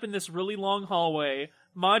they end up in this really long hallway.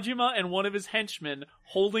 Majima and one of his henchmen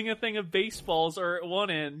holding a thing of baseballs are at one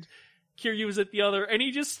end. Kiryu is at the other, and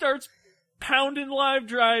he just starts pounding live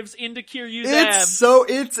drives into Kiryu's abs.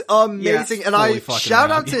 It's amazing. And I shout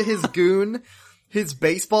out to his goon, his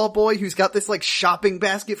baseball boy, who's got this like shopping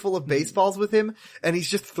basket full of baseballs with him, and he's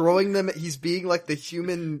just throwing them. He's being like the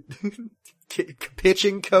human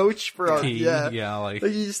pitching coach for a, like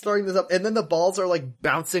he's just throwing this up, and then the balls are like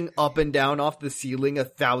bouncing up and down off the ceiling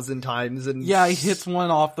 1,000 times, and he hits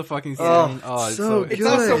one off the fucking ceiling. It's so it's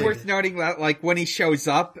also worth noting that like when he shows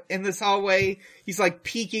up in this hallway, he's like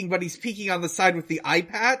peeking, but he's peeking on the side with the eye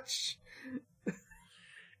patch.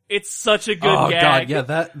 It's such a good gag. God,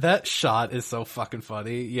 yeah, that shot is so fucking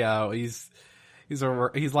funny. Yeah, he's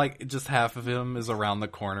like just half of him is around the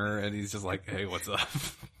corner, and he's just like, "Hey, what's up?"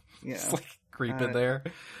 Yeah, just like creeping there.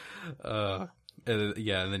 And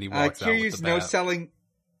then he walks out with the bat. no selling.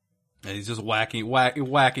 And he's just whacking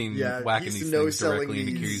these things directly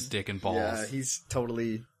into Kiryu's dick and balls. Yeah, he's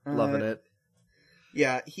totally loving it.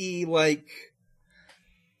 Yeah,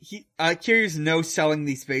 Kiryu's no selling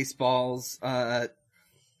these baseballs.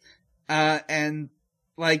 And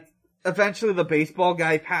like eventually the baseball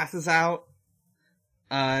guy passes out.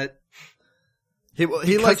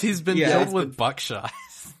 He's been filled with buckshot.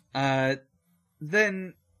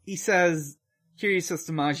 Then Kiryu says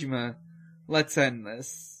to Majima, "Let's end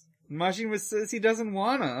this." Majima says he doesn't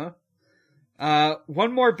wanna.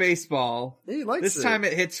 One more baseball. He likes this time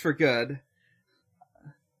it hits for good.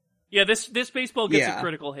 Yeah, this baseball gets a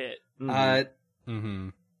critical hit.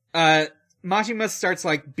 Majima starts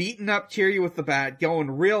like beating up Kiryu with the bat,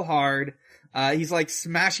 going real hard. He's like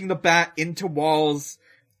smashing the bat into walls.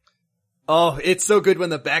 Oh, it's so good when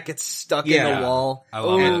the bat gets stuck in the wall. I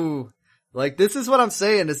love it. Like, this is what I'm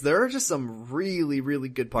saying, is there are just some really, really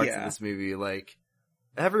good parts in this movie, like,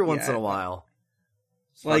 every once in a while.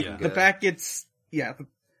 Like, the bat gets,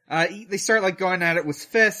 they start like going at it with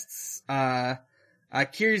fists.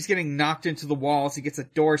 Kiryu's getting knocked into the walls. He gets a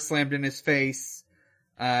door slammed in his face.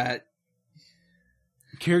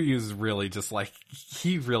 Kiryu's really just like,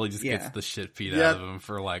 he really just gets the shit beat out of him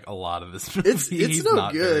for like a lot of this movie. He's no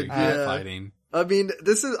not good. very good at fighting. I mean,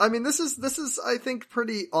 this is, I think,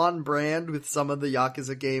 pretty on brand with some of the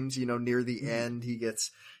Yakuza games, near the end. He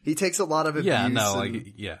takes a lot of abuse. And I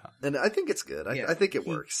think it's good. I think it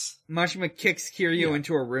works. Majima kicks Kiryu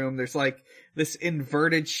into a room. There's like this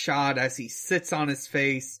inverted shot as he sits on his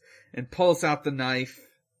face and pulls out the knife.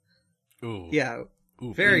 Ooh. Yeah.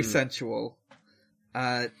 Ooh. Very sensual.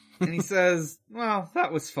 And he says, "Well,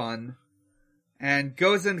 that was fun." And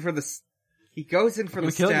goes in for the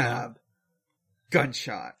stab.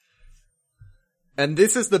 Gunshot. And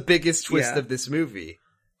this is the biggest twist of this movie.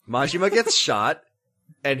 Majima gets shot,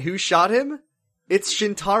 and who shot him? It's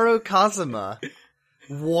Shintaro Kazuma.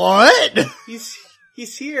 What? He's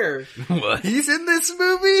here. What? He's in this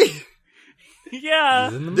movie? Yeah.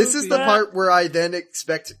 This is the part where I then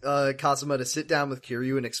expect Kazuma to sit down with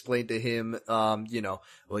Kiryu and explain to him,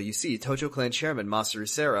 well, you see, Tojo Clan Chairman Masaru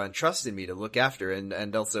Sera entrusted me to look after,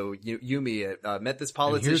 and also Yumi met this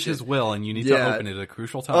politician. And here's his will, and you need to open it at a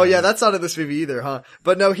crucial time. Oh yeah, that's not in this movie either, huh?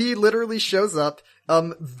 But no, he literally shows up,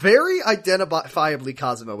 very identifiably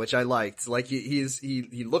Kazuma, which I liked. Like,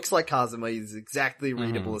 he looks like Kazuma, he's exactly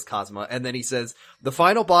readable as Kazuma, and then he says, "The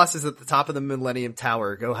final boss is at the top of the Millennium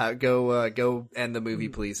Tower, go end the movie,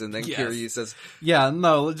 please." And then Kiryu says,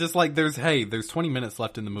 just like there's 20 minutes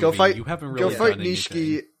left in the movie. You haven't really fight done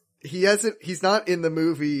Nishiki. He's not in the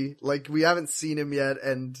movie, like, we haven't seen him yet,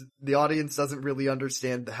 and the audience doesn't really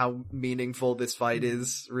understand how meaningful this fight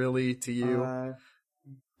is, really, to you.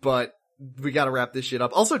 But we gotta wrap this shit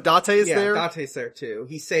up. Also, Date is there. Yeah, Date's there too.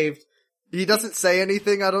 He doesn't say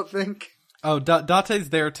anything, I don't think. Oh, Date's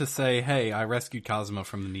there to say, "Hey, I rescued Kazuma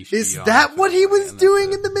from the Nishiki." Is that what he was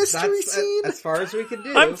doing in the mystery scene? As far as we can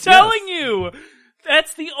do. I'm telling you!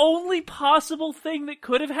 That's the only possible thing that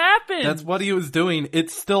could have happened. That's what he was doing.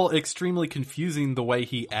 It's still extremely confusing the way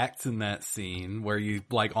he acts in that scene, where he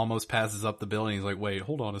like almost passes up the building. He's like, "Wait,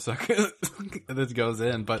 hold on a second," and this goes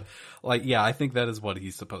in. But like, yeah, I think that is what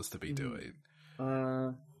he's supposed to be doing.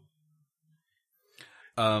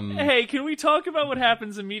 Hey, can we talk about what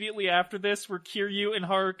happens immediately after this, where Kiryu and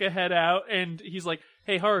Haruka head out, and he's like,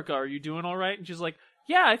 "Hey, Haruka, are you doing all right?" And she's like,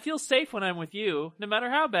 "Yeah, I feel safe when I'm with you, no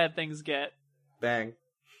matter how bad things get." Bang.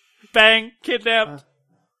 Bang. Kidnapped.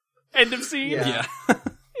 End of scene. Yeah.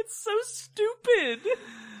 It's so stupid.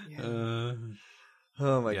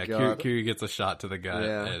 Oh my god. Kiryu gets a shot to the gut,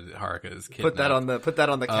 and Haruka is kidnapped. Put that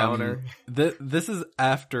on the counter. This is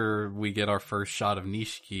after we get our first shot of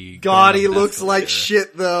Nishiki. God, he looks like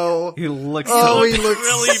shit though. He looks he looks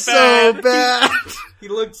really so bad. He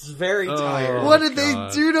looks very tired. What did they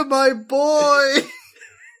do to my boy?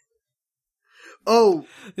 Oh,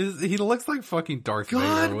 he looks like fucking Darth God,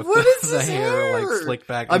 Vader with what is the his hair like slicked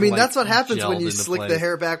back. I mean, like, that's what happens when you gelled slick into the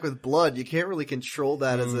hair back with blood. You can't really control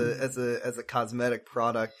that as a cosmetic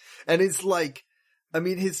product. And it's like, I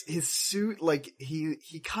mean, his suit, like, he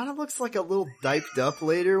kind of looks like a little diped up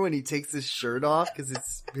later when he takes his shirt off, because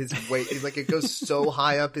it's his weight, like, it goes so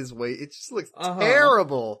high up his weight, it just looks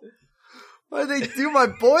terrible. Why did they do my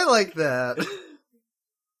boy like that?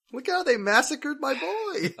 Look how they massacred my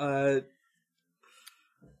boy!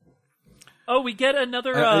 We get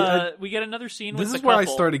another, we get another scene with the couple. This is where I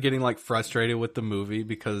started getting, like, frustrated with the movie,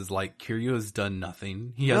 because, like, Kiryu has done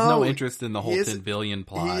nothing. He has no interest in the whole 10 billion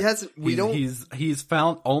plot. He's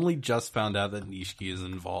only just found out that Nishiki is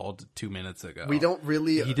involved 2 minutes ago. We don't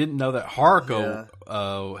really... He didn't know that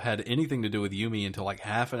Haruko, had anything to do with Yumi until, like,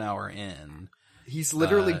 half an hour in. He's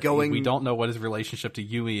literally going... We don't know what his relationship to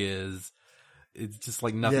Yumi is. It's just,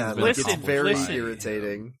 like, nothing's been accomplished. It's very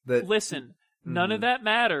irritating. Listen, none of that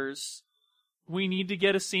matters. We need to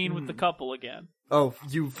get a scene with the couple again. Oh,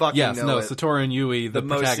 you fucking know it. Satoru and Yui, the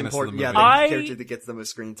protagonists of the movie. Yeah, the character that gets the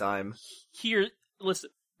most screen time. Here,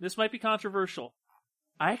 listen, this might be controversial.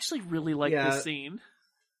 I actually really like this scene.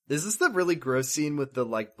 Is this the really gross scene with the,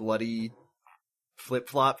 like, bloody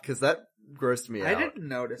flip-flop? Because that grossed me out. I didn't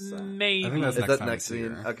notice that. Maybe. I think that's Is that next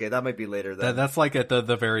scene? Okay, that might be later then. That's like at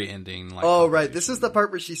the very ending. Like, oh, right. This is the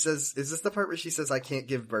part where she says, is this the part where she says, I can't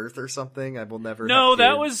give birth or something? I will never No, have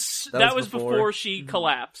that kids. was before she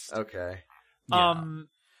collapsed. Okay. Yeah.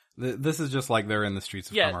 This is just like they're in the streets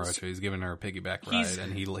of Kamurocho. He's giving her a piggyback ride,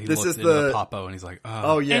 and he looks into Poppo, and he's like,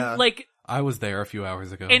 oh yeah. And, like, I was there a few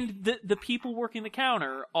hours ago. And the people working the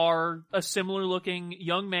counter are a similar looking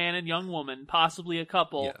young man and young woman, possibly a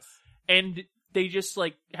couple. Yes. And they just,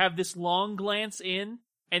 like, have this long glance in,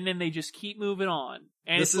 and then they just keep moving on.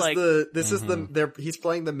 And he's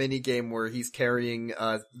playing the mini game where he's carrying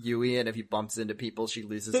Yui, and if he bumps into people, she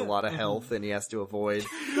loses a lot of health, and he has to avoid.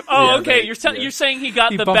 Okay. You're saying he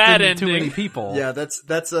got the bad ending. Too many people. Yeah, that's in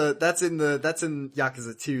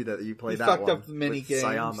Yakuza 2 that you play. He fucked up the mini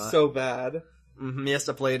game so bad. Mm-hmm, he has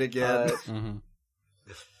to play it again.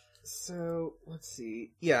 So let's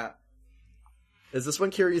see. Yeah. Is this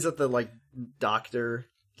when Kiryu's at the, like, doctor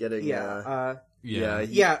getting, Yeah,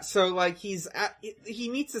 so, like, he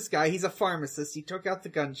meets this guy, he's a pharmacist, he took out the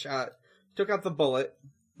gunshot, took out the bullet.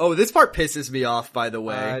 Oh, this part pisses me off, by the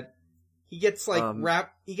way. He gets, like,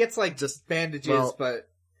 just bandages, but,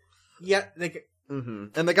 yeah,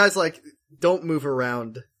 and the guy's like, don't move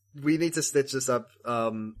around, we need to stitch this up,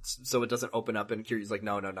 so it doesn't open up, and Kiryu's like,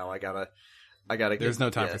 no, I gotta There's no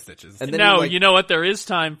time for stitches. And then you know what there is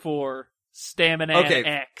time for? Stamina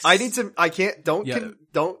X. Don't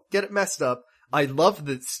get it messed up. I love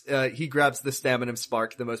this, he grabs the Stamina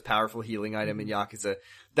Spark, the most powerful healing item in Yakuza.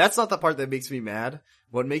 That's not the part that makes me mad.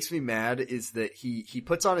 What makes me mad is that he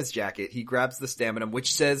puts on his jacket, he grabs the Stamina,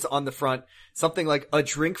 which says on the front something like, a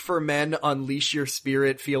drink for men, unleash your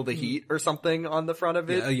spirit, feel the heat, or something on the front of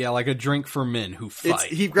it. Yeah, like a drink for men who fight.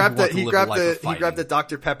 He grabbed the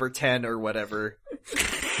Dr. Pepper 10 or whatever.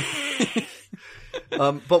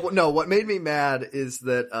 But no, what made me mad is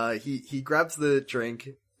that, he grabs the drink,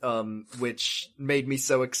 which made me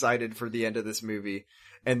so excited for the end of this movie.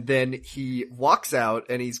 And then he walks out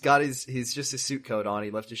and he's got his just his suit coat on.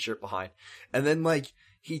 He left his shirt behind. And then, like,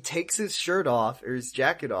 he takes his shirt off or his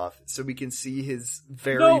jacket off so we can see his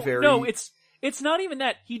No, it's not even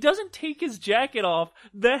that. He doesn't take his jacket off.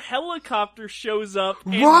 The helicopter shows up.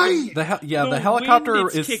 Right! The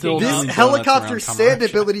helicopter is still This helicopter's stand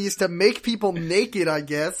ability is to make people naked, I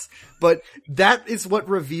guess. But that is what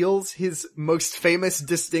reveals his most famous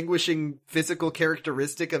distinguishing physical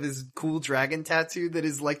characteristic of his cool dragon tattoo that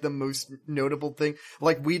is, like, the most notable thing.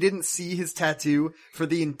 Like, we didn't see his tattoo for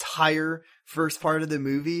the entire first part of the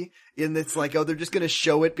movie, and it's like, they're just gonna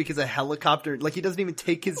show it because a helicopter, like, he doesn't even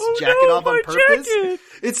take his jacket off on purpose.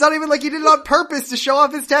 It's not even like he did it on purpose to show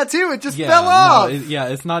off his tattau, it just fell off!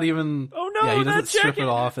 It's not even, he doesn't strip it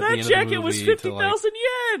off at the end of the movie. That jacket was 50,000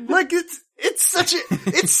 yen! Like, it's such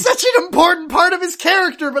an important part of his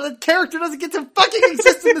character, but the character doesn't get to fucking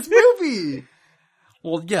exist in this movie!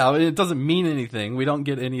 Well, yeah, it doesn't mean anything. We don't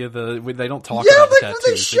get any of they don't talk about the tattoos.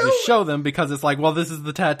 They just show them because it's like, well, this is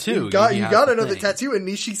the tattoo. You gotta know the tattoo, and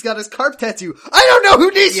Nishi's got his carp tattoo. I don't know who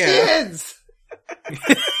Nishi is! Who is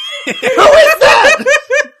that?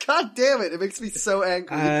 God damn it, it makes me so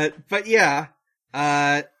angry. But yeah,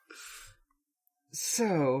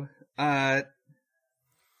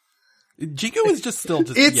 Jinko is just still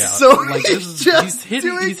he's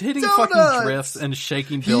hitting donuts. Fucking drifts and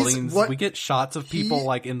shaking buildings. We get shots of people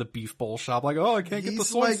like in the beef bowl shop, like, I can't get the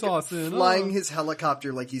soy sauce in. Flying his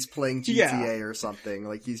helicopter like he's playing GTA or something.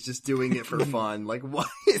 Like he's just doing it for fun. Like, why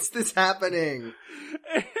is this happening?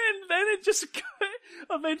 And then it just,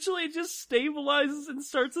 eventually it just stabilizes and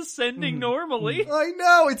starts ascending normally. I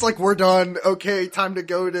know. It's like, we're done. Okay, time to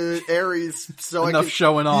go to Ares. So Enough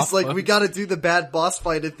showing off. He's like, we gotta do the bad boss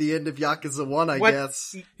fight at the end of Yakuza 1, I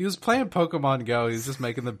guess. He was playing Pokemon Go. He was just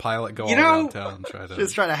making the pilot go You all know- around town and try to...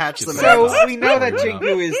 Just trying to hatch some So eggs. we know that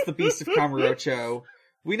Jingu is the Beast of Kamurocho.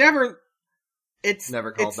 We never. It's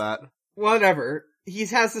Never called it's, that. Whatever. He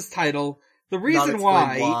has this title. The reason explained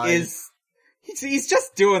why why. is he's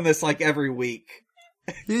just doing this like every week.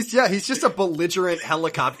 He's just a belligerent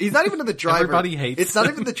helicopter. He's not even the driver. Everybody hates It's not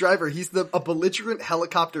him. even the driver. He's a belligerent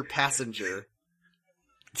helicopter passenger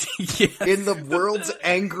Yes. in the world's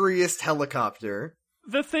angriest helicopter.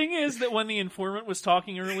 The thing is that when the informant was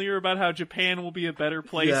talking earlier about how Japan will be a better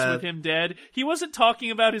place Yeah. with him dead, he wasn't talking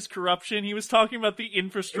about his corruption, he was talking about the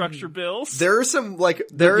infrastructure bills. There are some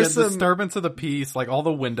disturbance of the peace, like all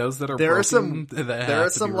the windows that are There are broken. some that there have are to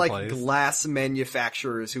some be like replaced. glass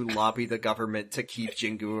manufacturers who lobby the government to keep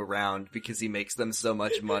Jingu around because he makes them so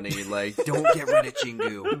much money. Like, don't get rid of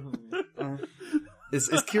Jingu. Is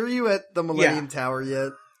Kiryu at the Millennium Tower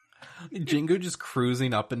yet? Jingu just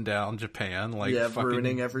cruising up and down Japan, like fucking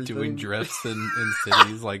ruining everything. doing drifts in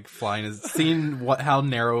cities, like seeing how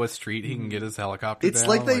narrow a street he can get his helicopter It's down.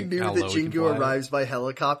 like they knew how that low he can Jingu fly. arrives by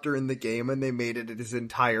helicopter in the game and they made it his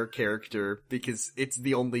entire character because it's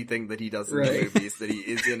the only thing that he does in the Right. movies that he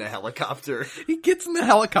is in a helicopter. He gets in the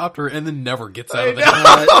helicopter and then never gets out of the No,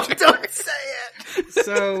 helicopter. don't say it!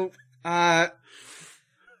 So,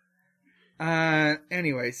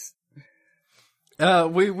 anyways.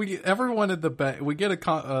 Everyone at the back, we get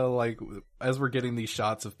like, as we're getting these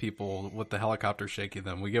shots of people with the helicopter shaking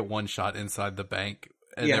them, we get one shot inside the bank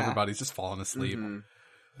and Yeah. everybody's just falling asleep. Mhm.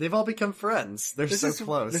 They've all become friends. They're so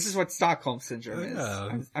close. This is what Stockholm Syndrome is.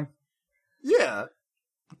 Yeah. I'm Yeah.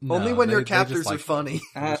 No, Only when your they just captors like are funny.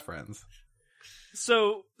 close friends.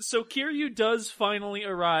 So Kiryu does finally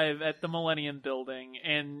arrive at the Millennium Building,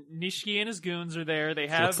 and Nishiki and his goons are there. They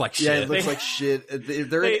have Looks like Yeah, shit. it looks like shit.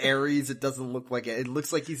 They're they- in Ares. It doesn't look like it. It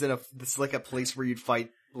looks like he's in it's like a place where you'd fight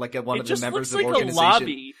like one it of the just members looks of like a organization.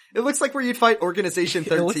 lobby. It looks like where you'd fight Organization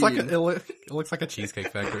 13. It looks like a cheesecake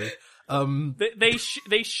factory.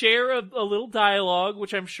 They share a little dialogue,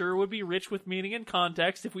 which I'm sure would be rich with meaning and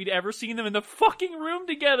context if we'd ever seen them in the fucking room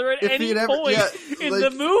together at If any we'd ever- point yeah, in like-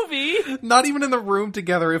 the movie. Not even in the room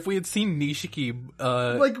together. If we had seen Nishiki,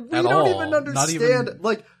 Like, we at don't all, even not understand. even-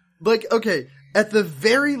 Like, okay, at the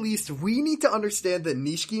very least, we need to understand that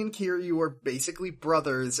Nishiki and Kiryu are basically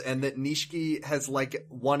brothers, and that Nishiki has, like,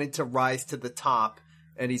 wanted to rise to the top,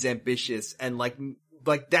 and he's ambitious, and, like,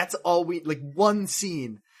 that's all one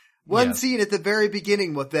scene. One Yes. scene at the very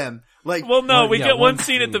beginning with them. Like, Well, no, Well, we yeah, get one one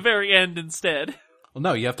scene at scene. the very end instead. Well,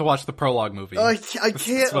 no, you have to watch the prologue movie. I can't,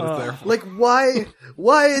 That's what it's there for. like, why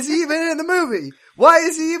is he even in the movie? Why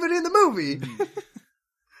is he even in the movie?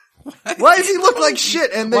 Why does he look like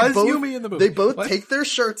shit? And Why is Yumi in the movie? They both What? take their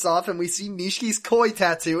shirts off, and we see Nishiki's koi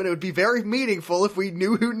tattoo, and it would be very meaningful if we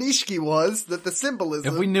knew who Nishiki was, that the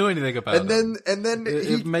symbolism. If we knew anything about and him. then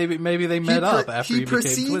If maybe they met he up pro- after he he became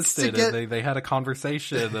proceeds to twisted get- and they had a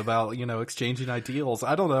conversation about, exchanging ideals.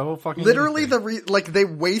 I don't know. Fucking literally anything. they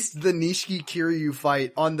waste the Nishiki Kiryu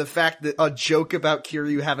fight on the fact that a joke about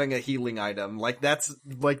Kiryu having a healing item. Like, that's,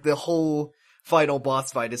 like, the whole final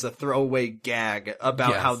boss fight is a throwaway gag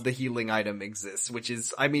about Yes. how the healing item exists, which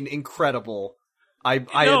is, I mean, incredible. I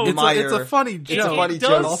No, admire. It's a funny joke. It's a funny It joke.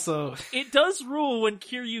 does- Also, It does rule when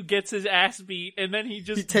Kiryu gets his ass beat, and then he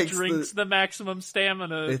just He takes drinks the maximum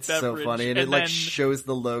stamina It's beverage. so funny, and it then, like shows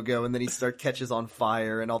the logo, and then he catches on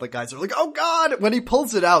fire, and all the guys are like, "Oh God!" When he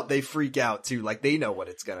pulls it out, they freak out too. Like, they know what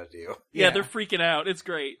it's gonna do. yeah, they're freaking out. It's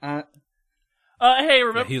great. Uh, Hey,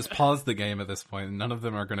 remember? he has paused the game at this point. None of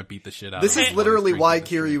them are going to beat the shit out This of him. is while literally he's why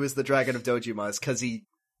drinking this Kiryu drink. is the Dragon of Dojima, is because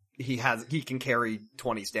he can carry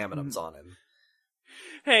 20 staminums on him.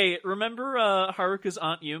 Hey, remember Haruka's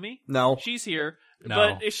Aunt Yumi? No. She's here,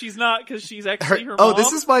 No. but she's not because she's actually her mom. Oh,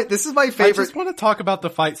 this is my I favorite. just want to talk about the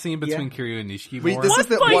fight scene between Kiryu and Nishiki more. This is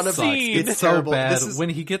the fight one of scene? it's It's so terrible. bad This is, when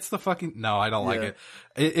he gets the fucking. No, I don't like Yeah. it.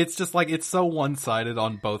 It's just like it's so one-sided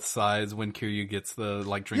on both sides when Kiryu gets the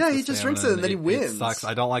drinks. Yeah, the he just stamina, drinks it and then he wins. It sucks.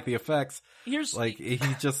 I don't like the effects. Here's Like he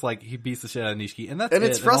just like he beats the shit out of Nishiki, and that's and it.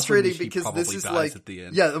 it's also frustrating Nishiki because this probably is dies like, at the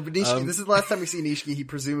end. yeah, Nishiki, this is the last time we see Nishiki. He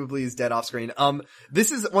presumably is dead off screen.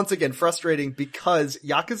 This is once again frustrating because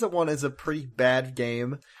Yakuza 1 is a pretty bad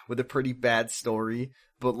game with a pretty bad story,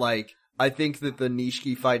 but like, I think that the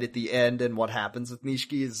Nishiki fight at the end and what happens with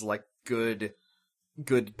Nishiki is like good,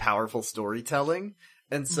 powerful storytelling.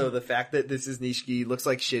 And so the fact that this is Nishiki, looks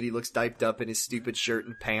like shit, he looks diped up in his stupid shirt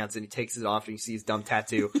and pants, and he takes it off and you see his dumb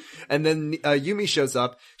tattoo. And then Yumi shows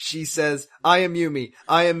up, she says, "I am Yumi,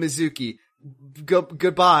 I am Mizuki,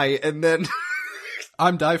 goodbye, and then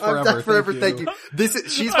I'm Die Forever. I'm Die Forever, thank you.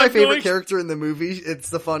 She's my favorite character in the movie. It's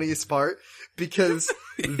the funniest part, because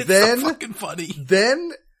then, so fucking funny.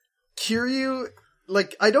 Then, Kiryu,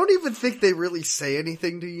 like, I don't even think they really say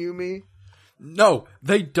anything to Yumi. No,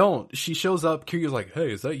 they don't. She shows up, Kiryu's like,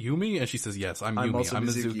 hey, is that Yumi? And she says, yes, I'm Yumi. Also I'm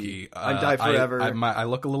Mizuki. Mizuki. I'm Die Forever. I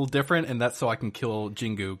look a little different, and that's so I can kill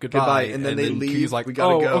Jingu. Goodbye. And then they leave. Kiryu's like, we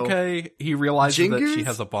gotta go. Okay. He realizes that she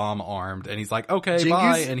has a bomb armed, and he's like, okay,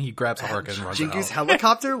 bye. And he grabs Haruka and runs out. Jingu's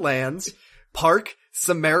helicopter lands. Park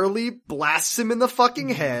summarily blasts him in the fucking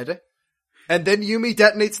head. And then Yumi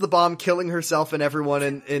detonates the bomb, killing herself and everyone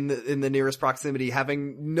in the nearest proximity,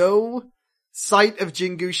 having no sight of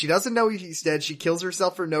Jingu. She doesn't know he's dead. She kills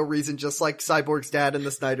herself for no reason, just like Cyborg's dad in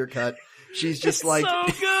the Snyder Cut. She's just like,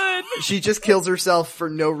 so good. She just kills herself for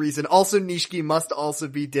no reason. Also, Nishiki must also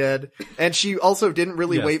be dead. And she also didn't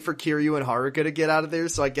really wait for Kiryu and Haruka to get out of there,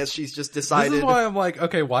 so I guess she's just decided. This is why I'm like,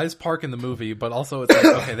 okay, why is Park in the movie? But also it's like,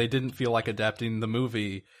 okay, they didn't feel like adapting the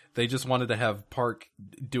movie. They just wanted to have Park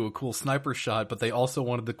do a cool sniper shot, but they also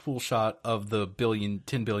wanted the cool shot of the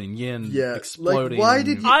 10 billion yen exploding. Like, why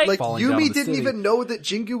did Yumi didn't city. even know that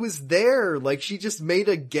Jingu was there? Like, she just made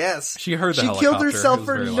a guess. She heard the She helicopter. killed herself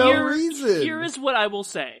for no reason. Here is what I will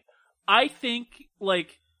say. I think,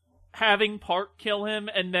 like, having Park kill him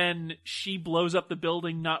and then she blows up the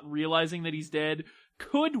building not realizing that he's dead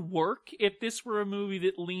could work if this were a movie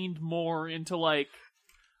that leaned more into, like,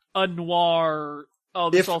 a noir...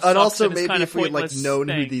 also maybe if we had like known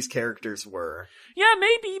who these characters were. Yeah,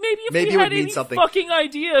 maybe if we had any fucking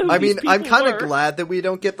idea who these people I'm kind of were. glad that we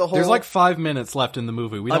don't get the whole... There's like 5 minutes left in the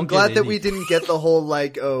movie. I'm glad that we didn't get the whole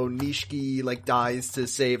like, oh, Nishiki like dies to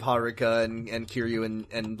save Haruka and Kiryu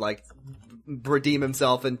and like redeem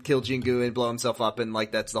himself and kill Jingu and blow himself up, and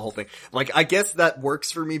like that's the whole thing. Like, I guess that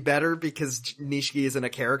works for me better because Nishiki isn't a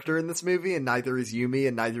character in this movie, and neither is Yumi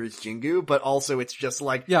and neither is Jingu, but also it's just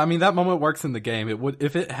like... Yeah, I mean, that moment works in the game. It would,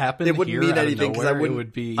 if it happened it wouldn't here mean anything because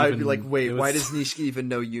I'd be like, wait, was... why does Nishiki even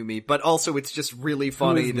know Yumi? But also it's just really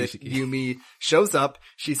funny that Yumi shows up,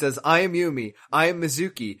 she says, I am Yumi, I am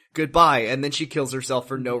Mizuki, goodbye, and then she kills herself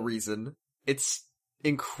for no reason. It's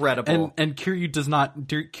incredible. And Kiryu does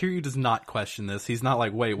not question this. He's not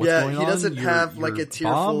like, wait, what's going on? He doesn't have like a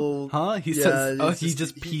tearful... Huh? He says, he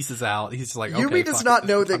just pieces out. He's like, okay, Yumi does not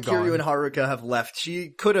know that Kiryu and Haruka have left. She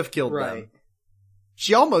could have killed them.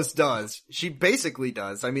 She almost does. She basically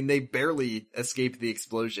does. I mean, they barely escaped the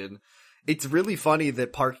explosion. It's really funny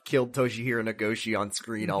that Park killed Toshihiro Nagoshi on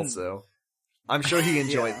screen also. I'm sure he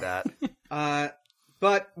enjoyed that.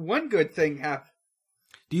 But one good thing happened.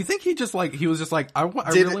 Do you think he was just like, I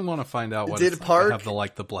really want to find out what it's like to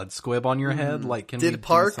have the blood squib on your head? Like, can we do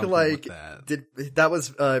something with that? That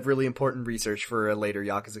was really important research for a later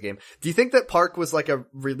Yakuza game. Do you think that Park was like a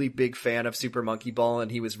really big fan of Super Monkey Ball and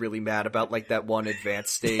he was really mad about like that one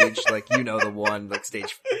advanced stage, like, you know, the one, like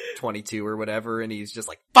stage 22 or whatever, and he's just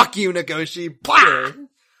like, fuck you, Nagoshi! Blah!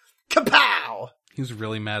 Kapow! He was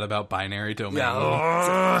really mad about binary domain.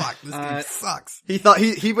 Yeah. Like, fuck, this game sucks. He thought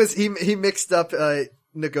he mixed up,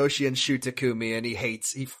 Nagoshi and Shutakumi, and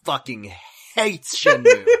he fucking hates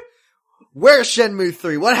Shenmue. Where's Shenmue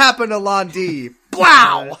 3? What happened to Lan-Di?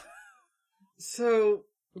 Wow! So,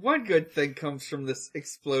 one good thing comes from this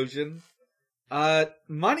explosion.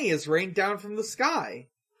 Money is rained down from the sky.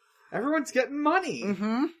 Everyone's getting money.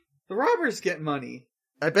 Mm-hmm. The robbers get money.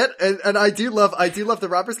 I bet, and I do love the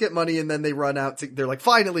robbers get money and then they run out they're like,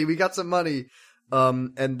 finally, we got some money.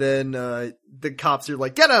 And then, the cops are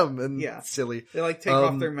like, get him! And it's silly. They like take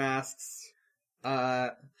off their masks.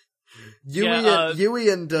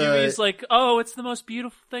 Yui's like, oh, it's the most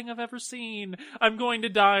beautiful thing I've ever seen. I'm going to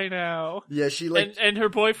die now. Yeah, she like, and her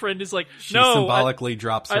boyfriend is like, she symbolically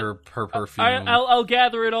drops her perfume. I'll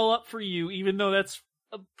gather it all up for you, even though that's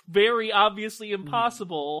very obviously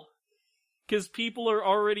impossible. Because people are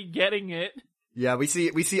already getting it. Yeah, we see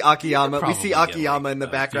Akiyama. We see Akiyama in the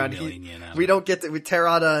background. We don't get with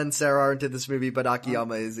Terada and Sarah aren't in this movie, but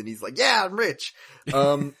Akiyama is, and he's like, "Yeah, I'm rich."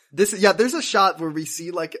 There's a shot where we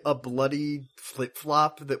see like a bloody flip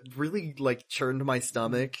flop that really like churned my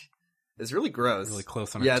stomach. It's really gross. Really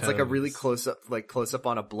close on. Yeah, it's toes. like a really close up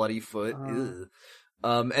on a bloody foot.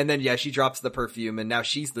 And then she drops the perfume, and now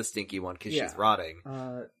she's the stinky one because she's rotting.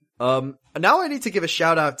 Now I need to give a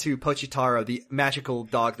shout out to Pochitaro, the magical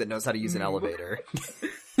dog that knows how to use an elevator.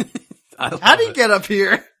 How do you get up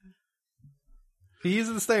here? He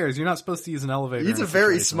uses the stairs. You're not supposed to use an elevator. He's a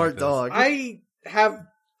very smart dog.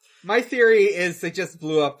 My theory is they just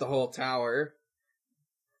blew up the whole tower.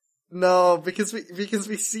 No, because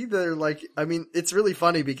we see they're like, I mean, it's really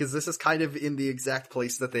funny because this is kind of in the exact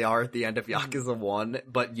place that they are at the end of Yakuza 1,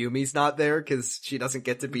 but Yumi's not there because she doesn't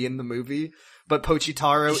get to be in the movie, but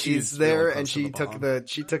Pochitaro is there and he took the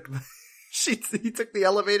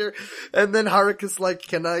elevator, and then Haruka's like,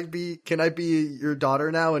 can I be your daughter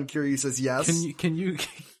now? And Kiryu says yes. Can you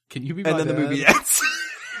be my And then dad? the movie ends.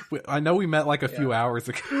 I know we met like a few hours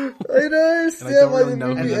ago. I don't understand And I don't why really the know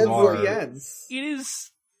movie who you ends are. where he ends. It is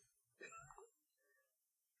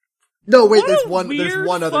No, wait, what there's a one weird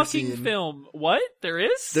other fucking scene. film. What? There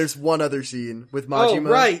is? There's one other scene with Majima.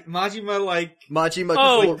 Oh, right. Majima, like,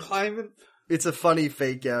 Oh. climbing. It's a funny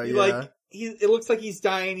fake out, He, yeah. like, it looks like he's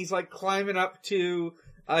dying. He's like climbing up to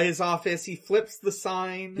his office. He flips the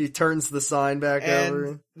sign. He turns the sign back and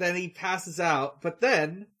over. then he passes out. But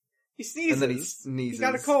then he sneezes. And then he sneezes. He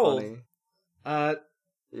got a cold. Funny.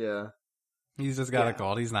 Yeah. He's just got a Yeah.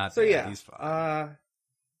 cold. He's not So dead. yeah, He's fine.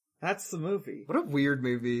 that's the movie. What a weird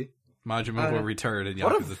movie. Majima will return in Yakuza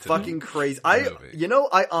What a 2. fucking crazy. movie.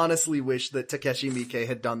 I honestly wish that Takeshi Miike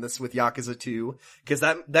had done this with Yakuza 2, because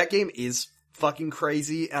that game is fucking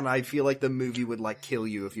crazy, and I feel like the movie would like kill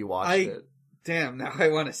you if you watched it. Damn, now I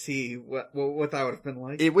want to see what that would have been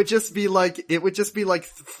like. It would just be like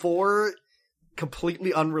 4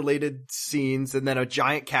 completely unrelated scenes, and then a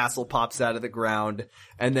giant castle pops out of the ground,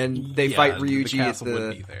 and then they fight the Ryuji at castle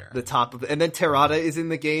would be there. the top of and then Terada is in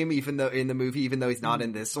the game, even though he's not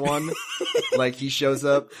in this one. Like, he shows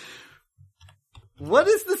up. What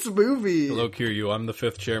is this movie? Hello, Kiryu. I'm the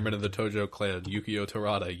 5th chairman of the Tojo clan, Yukio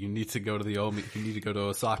Torada. You need to go to You need to go to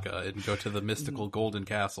Osaka and go to the mystical Golden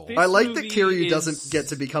Castle. I like that movie Kiryu is- doesn't get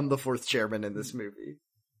to become the 4th chairman in this movie.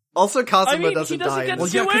 Also, Kazuma he doesn't doesn't die. get in to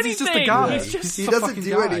this do movie. he's just a anything. guy. He's just- He a doesn't fucking do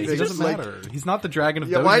guy. anything. He doesn't Like- matter. He's not the dragon of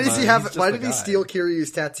Yeah, Dojima. why does he have? He's just Why a did he guy. steal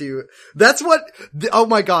Kiryu's tattoo? That's what. Oh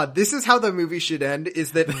my god! This is how the movie should end.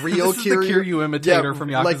 Is that real This is the Kiryu? Kiryu imitator from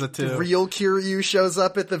Yakuza 2. Real Kiryu shows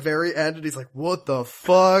up at the very end, and he's like, "What the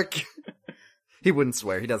fuck?" He wouldn't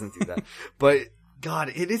swear. He doesn't do that. But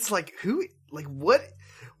God, it is like who? Like what?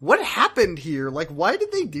 What happened here? Like, why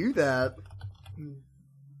did they do that?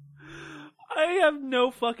 I have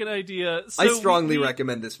no fucking idea. So I strongly we-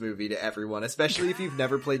 recommend this movie to everyone, especially if you've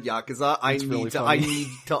never played Yakuza. I It's really need funny.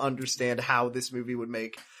 to understand how this movie would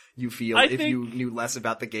make you feel I if think- you knew less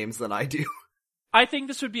about the games than I do. I think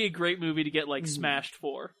this would be a great movie to get like smashed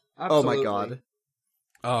for. Oh my Absolutely. god.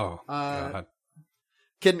 Oh, Uh, God.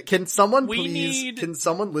 Can someone We please, need- can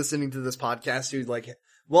someone listening to this podcast who like,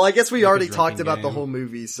 well, I guess we Like a already talked drinking about the game. whole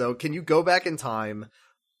movie, so can you go back in time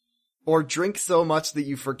or drink so much that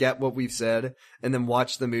you forget what we've said and then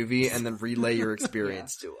watch the movie and then relay your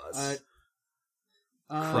experience to us?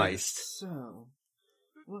 Christ. So,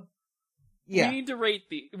 yeah. We need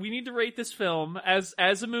to rate this film as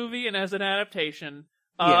a movie and as an adaptation.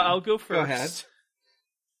 Yeah. I'll go first. Go ahead.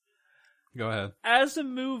 Go ahead. As a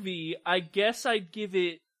movie, I guess I'd give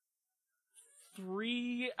it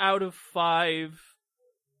 3 out of 5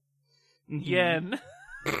 Mhm. yen.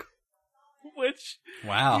 Which,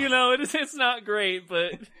 Wow. it's not great,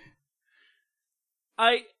 but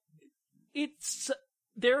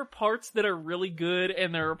there are parts that are really good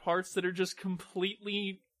and there are parts that are just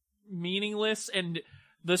completely meaningless, and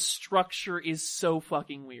the structure is so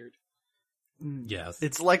fucking weird. Yes.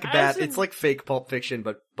 It's like As in- it's like fake Pulp Fiction,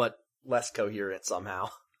 but less coherent somehow.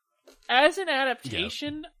 As an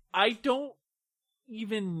adaptation, I don't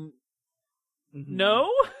even know,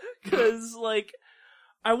 because, like,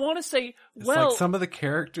 I want to say, It's well, like some of the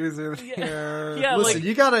characters are Yeah. there. Yeah, Listen, like-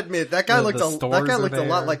 you gotta admit that guy The looked stores a are lot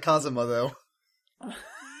there. like Kazuma though.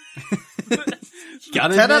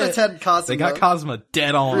 Gotta 10 out of admit, 10 Kazuma. They got Kazuma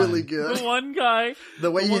dead on. really good. the one guy, The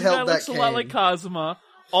way the he one guy held that looks a lot like cane. Kazuma.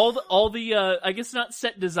 All the I guess not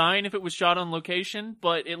set design if it was shot on location,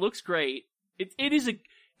 but it looks great. It is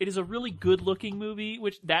a really good looking movie,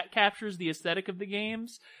 which that captures the aesthetic of the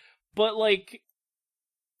games. But like,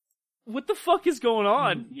 what the fuck is going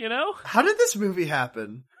on? You know? How did this movie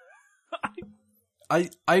happen?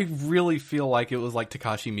 I really feel like it was like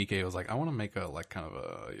Takashi Miike was like, I want to make a like kind of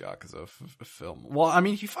a Yakuza film. Well, I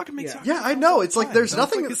mean, he fucking makes Yeah. Yakuza Yeah, I know. It's like films. there's That's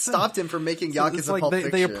nothing like that his thing. stopped him from making So Yakuza it's like Pulp they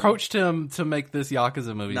Fiction. approached him to make this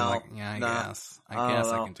Yakuza movie. No, He's like, yeah, I nah. guess I don't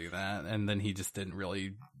I know. can do that. And then he just didn't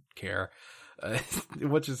really care.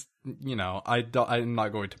 Which is, I'm not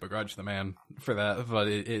going to begrudge the man for that, but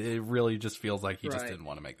it really just feels like he just Right. didn't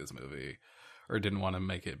want to make this movie, or didn't want to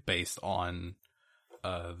make it based on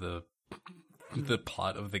the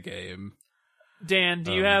plot of the game. Dan,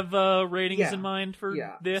 do you have ratings yeah. in mind for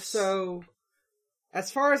Yeah. this? So,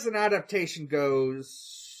 as far as an adaptation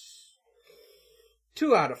goes,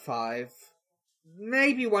 2 out of 5.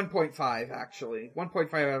 maybe 1.5 actually.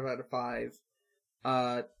 1.5 out of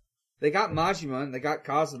 5. They got Majima and they got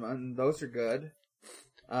Kazuma, and those are good.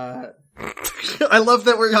 I love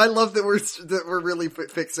that we're really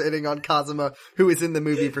fixating on Kazuma, who is in the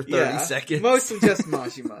movie for 30 seconds. Mostly just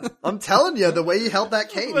Majima. I'm telling you, the way he held that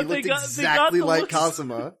cane, But he looked they got exactly the like looks.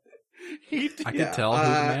 Kazuma. He did. I could tell who the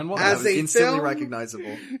man was. as a Instantly film-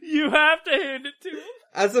 recognizable. You have to hand it to him.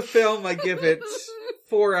 As a film, I give it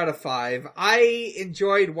 4 out of 5. I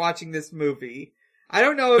enjoyed watching this movie. I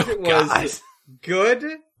don't know if it was God.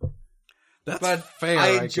 good, That's but fair.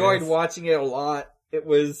 I enjoyed guess. watching it a lot. It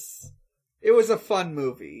was a fun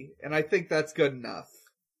movie, and I think that's good enough.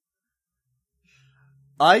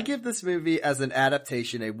 I give this movie as an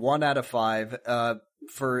adaptation a 1 out of 5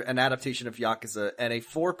 for an adaptation of Yakuza, and a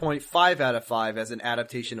 4.5 out of 5 as an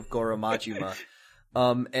adaptation of Goro Majima.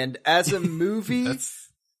 And as a movie,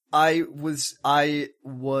 I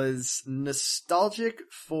was nostalgic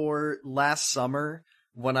for last summer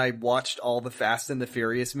when I watched all the Fast and the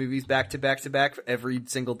Furious movies back to back to back every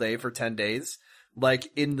single day for 10 days.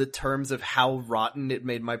 Like, in the terms of how rotten it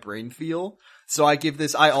made my brain feel. So I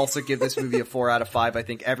also give this movie a 4 out of 5. I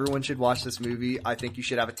think everyone should watch this movie. I think you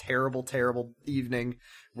should have a terrible, terrible evening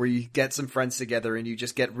where you get some friends together and you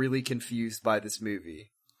just get really confused by this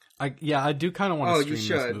movie. I do kind of want to you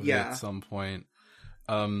stream this should, movie yeah. at some point.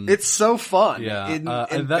 It's so fun. Yeah, and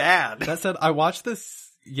bad. That said, I watched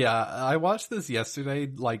this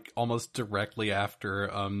yesterday, like almost directly after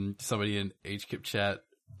somebody in HKIP chat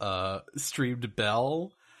streamed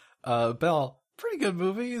Belle. Belle, pretty good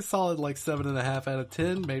movie, solid like 7.5 out of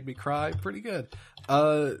 10, made me cry, pretty good.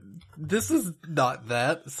 This is not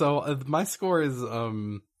that, so my score is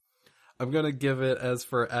I'm gonna give it, as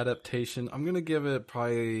for adaptation, I'm gonna give it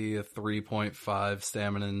probably a 3.5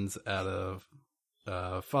 staminans out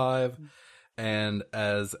of 5, and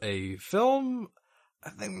as a film, I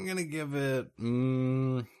think I'm gonna give it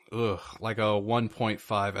like a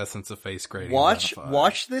 1.5 Essence of Face grading.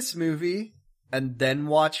 Watch this movie and then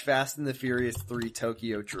watch Fast and the Furious 3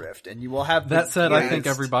 Tokyo Drift, and you will have that said, I think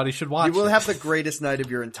everybody should watch. You will it. have the greatest night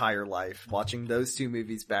of your entire life watching those two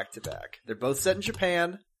movies back to back. They're both set in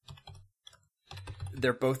Japan.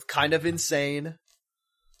 They're both kind of insane.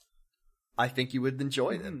 I think you would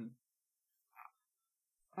enjoy them.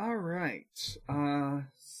 All right.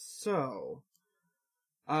 So,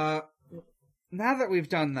 now that we've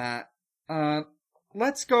done that,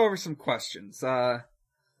 let's go over some questions. I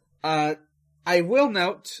will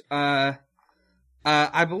note, I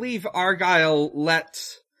believe Argyle let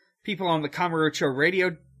people on the Kamurocho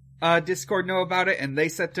Radio Discord know about it, and they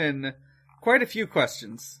sent in quite a few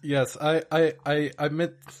questions. Yes, I've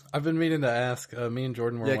been meaning to ask. Me and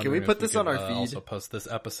Jordan were. Yeah, can we wondering put if this could, on our feed? Also post this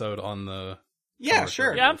episode on the. Yeah, Kamurocho sure.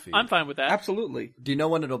 Radio Yeah, feed. I'm fine with that. Absolutely. Do you know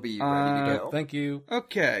when it'll be ready to go? Thank you.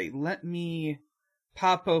 Okay, let me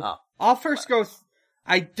pop open. Oh. I'll first go.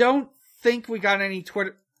 I don't think we got any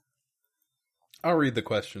Twitter. I'll read the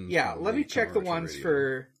questions. Yeah, from let me the check the Kamurocho ones Radio.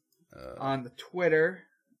 for on the Twitter.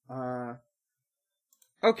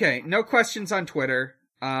 Okay, no questions on Twitter.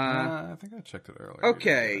 I think I checked it earlier.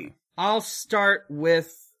 Okay, I'll start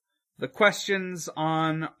with the questions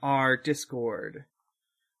on our Discord.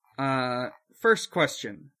 First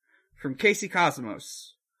question from Casey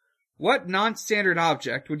Cosmos. What non-standard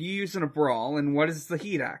object would you use in a brawl, and what is the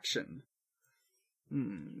heat action?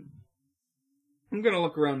 I'm gonna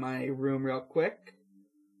look around my room real quick.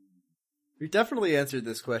 We definitely answered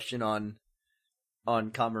this question on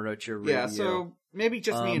Kamurocho Radio. Yeah, so maybe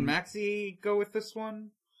just me and Maxie go with this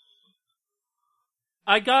one.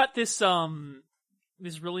 I got this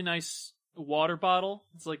really nice water bottle.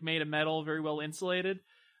 It's like made of metal, very well insulated.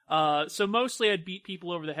 So mostly I'd beat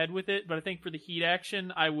people over the head with it, but I think for the heat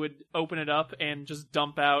action, I would open it up and just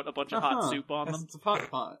dump out a bunch of hot soup on them. It's a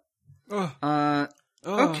pot. Ugh.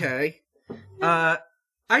 Okay.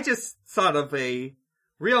 I just thought of a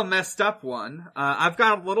real messed up one. I've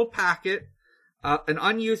got a little packet, an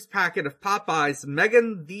unused packet of Popeye's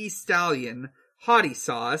Megan Thee Stallion Hottie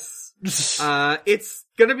Sauce. It's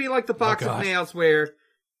gonna be like the box of nails where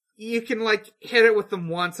you can like hit it with them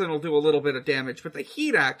once and it'll do a little bit of damage, but the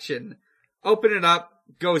heat action, open it up,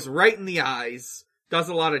 goes right in the eyes, does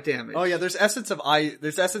a lot of damage. Oh yeah, there's essence of eye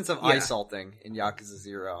Yeah. salting in Yakuza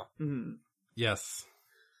 0. Mhm. Yes.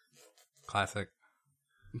 Classic.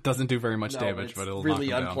 It doesn't do very much No, damage, it's but it'll really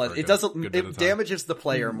knock them down unpleasant. for a It good doesn't. bit of It time. damages the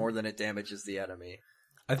player more than it damages the enemy.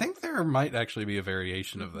 I think there might actually be a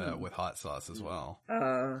variation of that with hot sauce as well.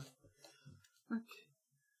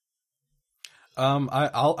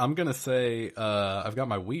 I'm gonna say I've got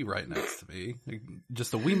my Wii right next to me,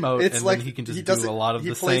 just a Wiimote, and then he can just do a lot of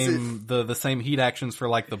the same heat actions for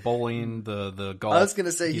like the bowling, the golf. I was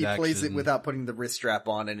gonna say he plays action. it without putting the wrist strap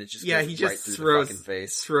on, and it just Yeah, goes he right just through throws the fucking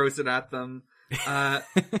face. throws it at them.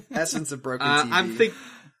 Essence of broken TV.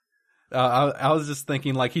 I was just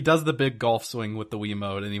thinking, like, he does the big golf swing with the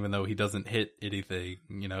Wiimote, and even though he doesn't hit anything,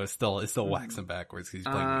 it's still waxing backwards because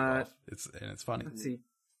he's playing Wii golf. It's funny. Let's see.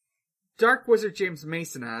 Dark Wizard James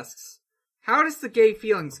Mason asks, how does the gay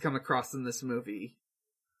feelings come across in this movie?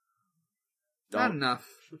 Not enough.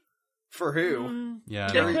 For who? Yeah,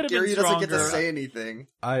 Kiryu doesn't get to say anything.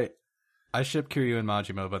 I ship Kiryu and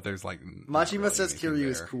Majima, but there's like Majima says Kiryu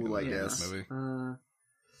is cool, I guess. Movie.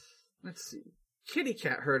 Let's see. Kitty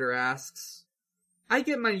Cat Herder asks, I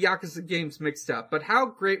get my Yakuza games mixed up, but how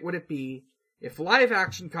great would it be if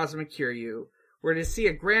live-action Kazuma Kiryu were to see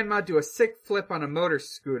a grandma do a sick flip on a motor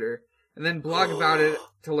scooter and then blog about it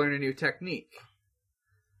to learn a new technique?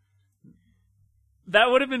 That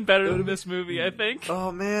would have been better than this movie, I think.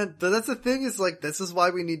 Oh man, that's the thing is like this is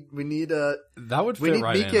why we need that would fit we need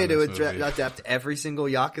right Mike to adapt every single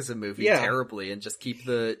Yakuza movie terribly and just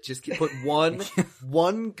put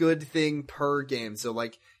one good thing per game. So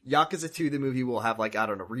like Yakuza 2 the movie will have like I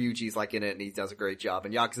don't know, Ryuji's like in it and he does a great job,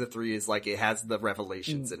 and Yakuza 3 is like it has the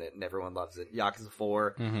revelations in it and everyone loves it. Yakuza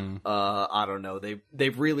 4 I don't know, they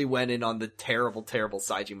really went in on the terrible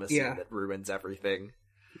Saejima scene that ruins everything.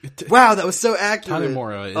 Wow, that was so accurate.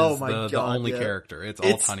 Tanimura is the only character. It's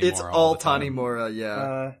all Tanimura. It's all Tanimura,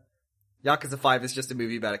 yeah. Yakuza 5 is just a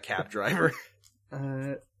movie about a cab driver.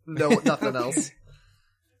 No, nothing else.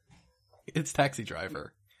 It's Taxi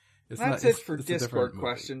Driver. That's it for Discord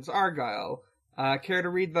questions. Argyle, care to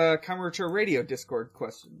read the Kamurocho Radio Discord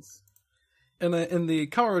questions? In the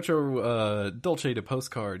Kamurocho Dolce de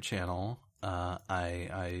Postcard channel,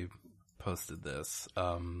 I posted this.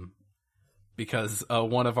 Because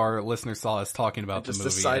one of our listeners saw us talking about the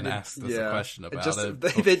movie and asked us a question about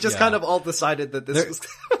it. They just kind of all decided that this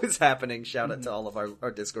was happening. Shout out to all of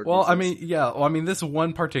our Discord users. I mean, this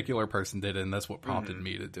one particular person did it, and that's what prompted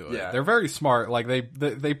me to do it. Yeah. They're very smart. Like,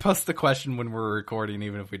 they post the question when we're recording,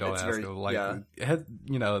 even if we don't ask them.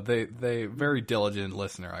 They very diligent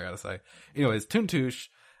listener, I gotta say. Anyways, Toontush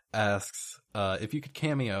asks, if you could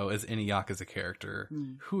cameo as any Yakuza character,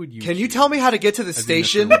 who would you Can choose you tell me how to get to the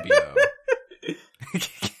station?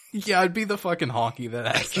 Yeah, I'd be the fucking honky that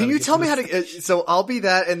asks. Can you tell me how to? So I'll be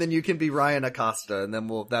that, and then you can be Ryan Acosta, and then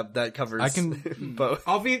that covers. I can both.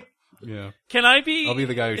 I'll be. Yeah. Can I be? I'll be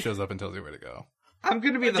the guy who shows up and tells you where to go. I'm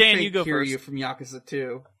gonna be the Dan, fake you go Kiryu first. from Yakuza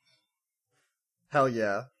 2. Hell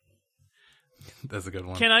yeah. That's a good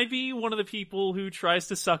one. Can I be one of the people who tries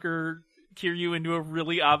to sucker Kiryu into a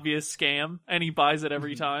really obvious scam, and he buys it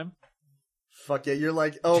every time? Fuck yeah, you're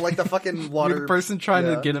like, like the fucking water. You're the person trying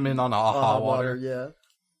to get him in on hot water. Yeah.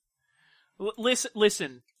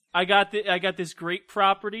 Listen. I got this great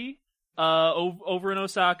property, over in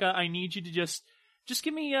Osaka. I need you to just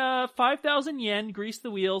give me 5,000 yen, grease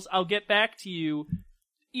the wheels. I'll get back to you.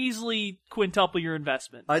 Easily quintuple your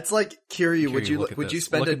investment. It's like Kiryu. Would you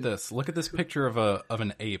spend Look at this? Look at this picture of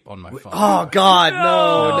an ape on my phone. Oh God,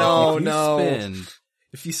 no.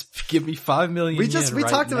 If you give me 5 million, we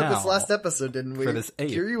talked about this last episode, didn't we? For this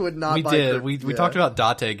ape, Kiryu would not. We did. We talked about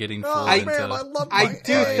Date getting full into. I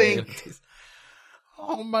do think.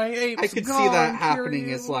 Oh my ape! I could see that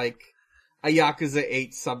happening as like a Yakuza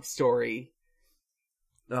 8 sub story.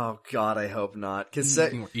 Oh God, I hope not. Because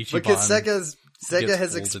Sega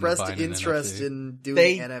has expressed interest in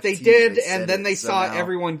doing NFTs. They did, and then they saw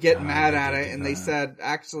everyone get mad at it, and they said,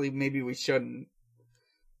 actually, maybe we shouldn't.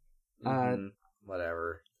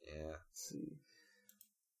 Whatever. Yeah.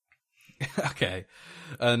 Okay.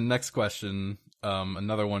 Next question.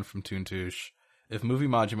 Another one from Toontush. If Movie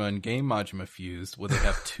Majima and Game Majima fused, would they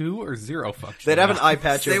have 2 or 0 functions? They'd have an eye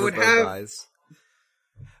patch over both eyes.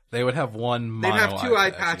 They would have one They'd mono have 2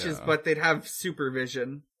 eye patches, yeah. but they'd have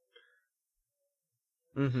supervision.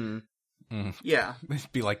 Yeah.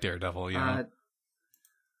 It'd be like Daredevil, you know?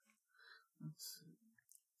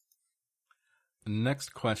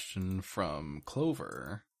 Next question from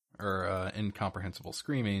Clover, or Incomprehensible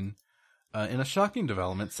Screaming. In a shocking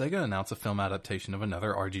development, Sega announced a film adaptation of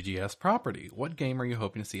another RGGS property. What game are you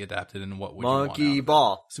hoping to see adapted, and what would you want? Monkey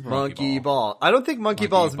Ball. Super Monkey Ball. I don't think Monkey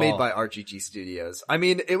Ball is made by RGG Studios. I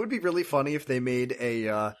mean, it would be really funny if they made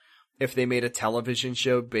a television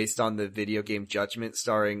show based on the video game Judgment,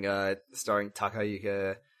 starring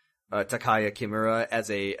Takaya Kimura as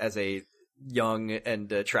a young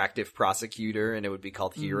and attractive prosecutor, and it would be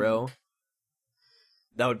called Hero.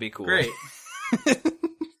 That would be cool. Great.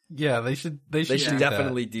 Yeah, they should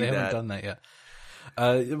definitely do that. They haven't done that yet.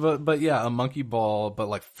 But yeah, a monkey ball, but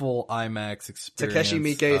like full IMAX experience. Takeshi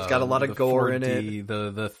Miike, it's got a lot of gore 4D, in it.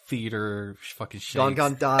 The theater fucking shakes.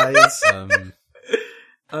 Gon dies.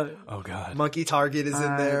 Oh god. Monkey Target is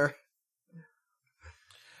in there.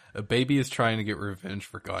 A baby is trying to get revenge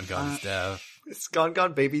for Gon's death. It's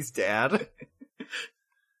Gon Baby's dad.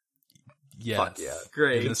 Yes. Fuck yeah.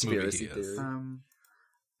 Great. In this movie, Conspiracy he is.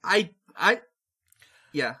 theory.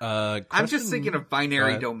 Yeah. I'm just thinking of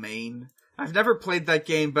Binary Domain. I've never played that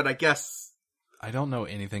game, but I guess... I don't know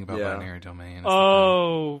anything about Yeah. Binary Domain.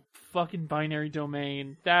 Oh, fucking Binary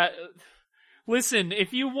Domain. Listen,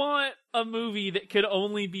 if you want a movie that could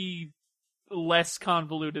only be less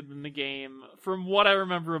convoluted than the game, from what I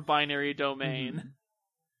remember of Binary Domain,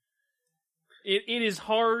 it is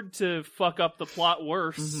hard to fuck up the plot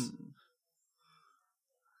worse. Mm-hmm.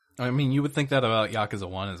 I mean, you would think that about Yakuza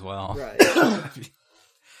 1 as well. Right.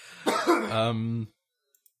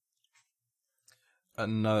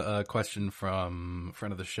 A question from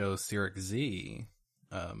friend of the show, Cyric Z,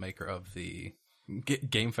 maker of the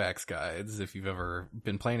Game Facts guides. If you've ever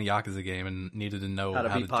been playing a Yakuza game and needed to know how to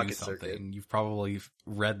do something, Circuit. you've probably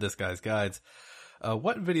read this guy's guides.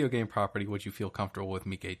 What video game property would you feel comfortable with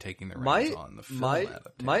Miike taking the reins on the film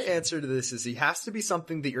adaptation? My answer to this is he has to be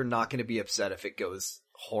something that you're not going to be upset if it goes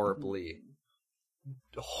horribly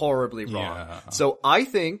wrong. Yeah. So I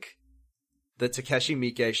think that Takeshi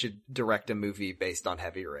Miike should direct a movie based on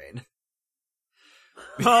Heavy Rain.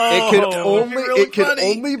 It could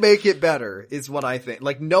only make it better, is what I think.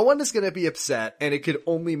 Like, no one is going to be upset, and it could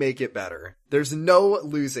only make it better. There's no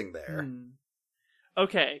losing there.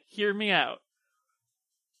 Okay, hear me out.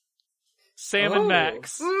 Sam and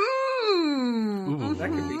Max. Ooh.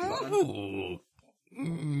 That could be fun. Ooh.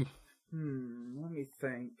 Let me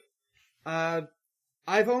think. I've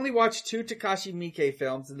only watched 2 Takashi Miike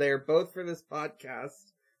films, and they are both for this podcast.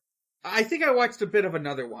 I think I watched a bit of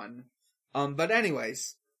another one. But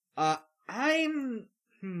anyways, I'm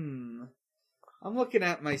looking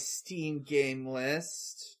at my Steam game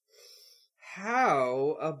list.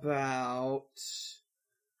 How about,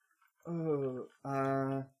 I'm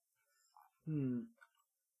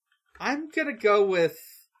gonna go with,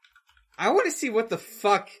 I want to see what the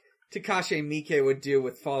fuck Takashi Miike would do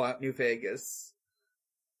with Fallout New Vegas.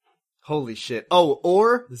 Holy shit. Oh,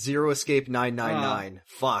 or Zero Escape 999.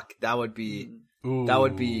 Fuck, that would be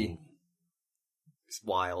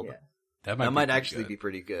wild. Yeah. That might actually be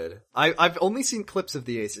pretty good. I've only seen clips of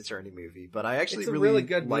the Ace Attorney movie, but I actually It's a really really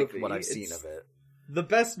good like movie. what I've seen It's of it. the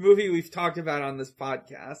best movie we've talked about on this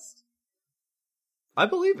podcast. I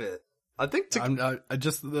believe it. I think I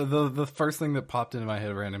just the first thing that popped into my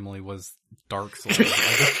head randomly was Dark Souls.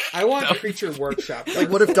 I want Creature Workshop. like,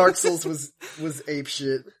 what if Dark Souls was ape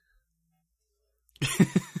shit?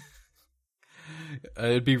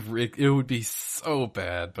 It would be so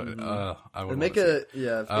bad, but I would Make if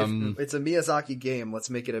it's a Miyazaki game,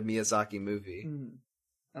 let's make it a Miyazaki movie.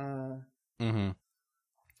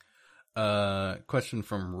 Question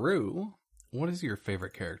from Rue. What is your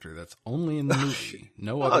favorite character that's only in the movie?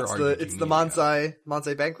 No other RPG it's the media?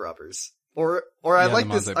 Manzai bank robbers. Or I like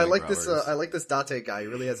the this Manzai I like bank this robbers. I like this Date guy. He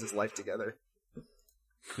really has his life together.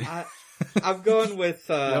 I'm going with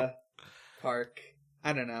Yep. Park.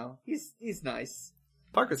 I don't know. He's nice.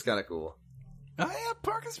 Parker's kind of cool. Oh yeah,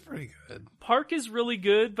 Park is pretty good. Park is really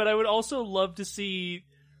good, but I would also love to see,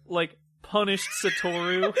 like, punished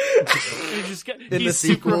Satoru. He's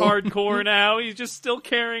super sequel. hardcore now. He's just still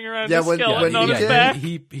carrying around Yeah, the when skeleton on his Mike- back.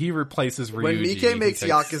 He replaces Ryuji. When Mike he makes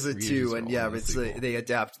takes Yakuza Ryuji's 2, role and in the sequel. they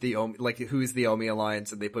adapt the who's the Omi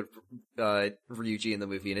Alliance, and they put Ryuji in the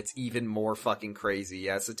movie, and it's even more fucking crazy.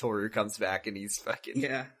 Yeah, Satoru comes back, and he's fucking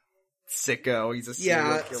Yeah. sicko. He's a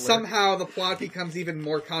serial killer. Somehow the plot becomes even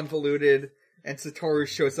more convoluted, and Satoru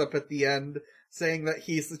shows up at the end saying that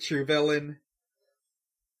he's the true villain.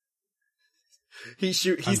 He's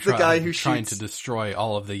the guy who trying shoots. to destroy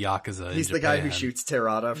all of the Yakuza. He's in the guy who Japan. shoots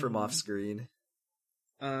Terada from off screen.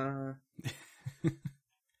 Yeah,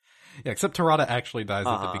 except Terada actually dies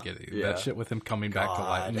at the beginning. yeah. That shit with him coming back to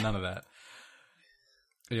life. God. None of that.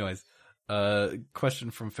 Anyways,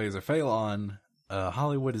 question from Phaser Phalon.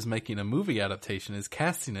 Hollywood is making a movie adaptation, is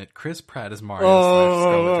casting it Chris Pratt as Mario /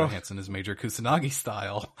 Scarlett Johansson as Major Kusanagi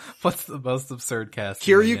style. What's the most absurd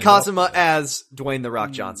casting? Kiryu Kazuma as Dwayne The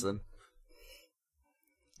Rock Johnson.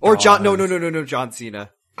 Or John Cena.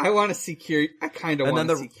 I want to see Kiryu. I kind of And want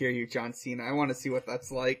then to see Kiryu John Cena. I want to see what that's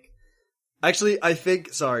like. Actually, I think,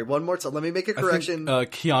 one more time. Let me make a correction.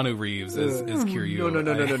 Keanu Reeves is Kiryu.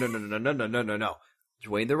 No.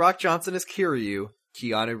 Dwayne The Rock Johnson as Kiryu.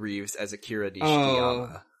 Keanu Reeves as Akira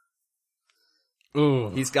Nishiyama. Ooh,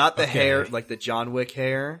 He's got the hair, like the John Wick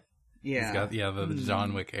hair. Yeah. He's got the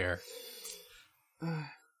John Wick hair.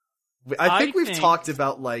 I think we've talked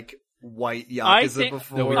about like white Yakuza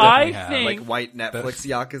before. No, we I have. think like white Netflix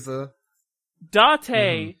Yakuza.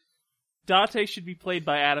 Date should be played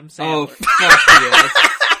by Adam Oh, Sandler. fuck yes.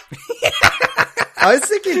 I was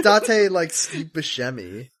thinking Date like Steve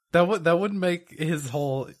Buscemi. That would make his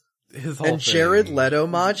whole And thing, Jared Leto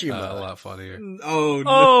Majima. a lot funnier. Oh, no.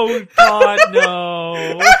 Oh God,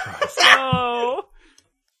 no! No.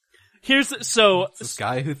 This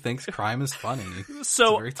guy who thinks crime is funny.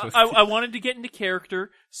 So It's very I wanted to get into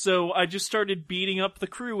character, so I just started beating up the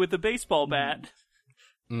crew with a baseball bat.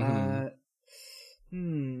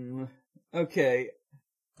 Okay.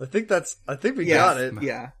 I think we got it.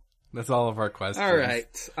 Yeah. That's all of our questions. All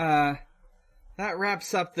right. That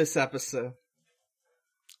wraps up this episode.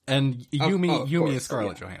 And Yumi of and course,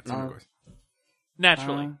 Scarlett yeah. Johansson, of course.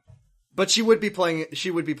 Naturally. But she would be playing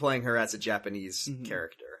her as a Japanese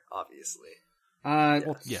character, obviously.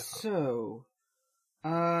 yeah. So,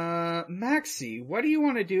 Maxie, what do you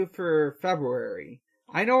want to do for February?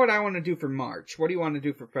 I know what I want to do for March. What do you want to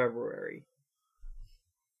do for February?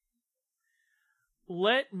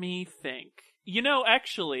 Let me think.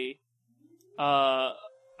 Actually,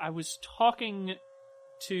 I was talking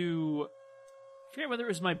to, I forget whether it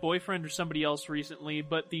was my boyfriend or somebody else recently,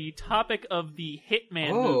 but the topic of the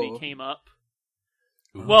Hitman movie came up.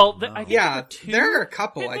 Ooh, Well, no. I think Yeah, two there are a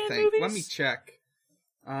couple, I Hitman think. movies? Let me check.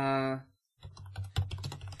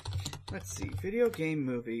 Let's see. Video game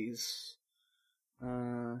movies.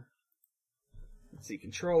 Let's see.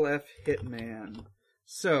 Control F, Hitman.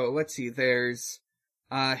 So, let's see. There's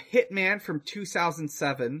Hitman from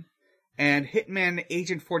 2007 and Hitman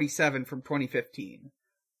Agent 47 from 2015.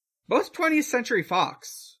 Both 20th Century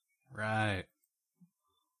Fox. Right.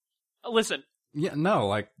 Listen, Yeah, no,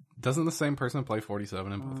 like, doesn't the same person play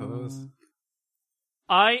 47 in both of those?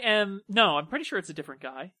 I'm pretty sure it's a different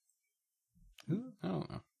guy. I don't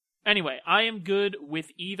know. Anyway, I am good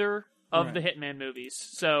with either of the Hitman movies.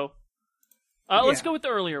 So, let's go with the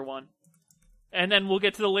earlier one. And then we'll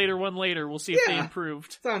get to the later one later. We'll see if they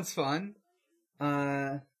improved. Sounds fun.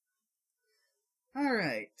 Alright.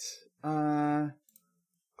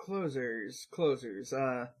 Closers.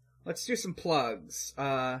 Let's do some plugs.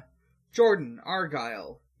 Jordan,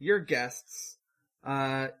 Argyle, your guests.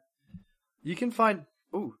 You can find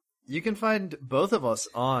both of us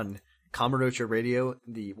on Kamurocho Radio,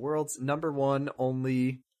 the world's #1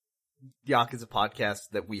 only Yakuza podcast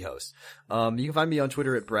that we host. You can find me on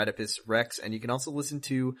Twitter at BradipusRex, and you can also listen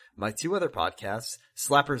to my two other podcasts,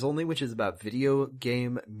 Slappers Only, which is about video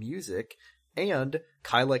game music, and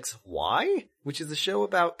Kylex Y, which is a show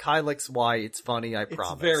about Kylex Y. It's funny, I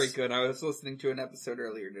promise. It's very good. I was listening to an episode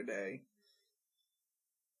earlier today.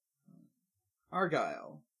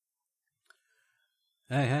 Argyle.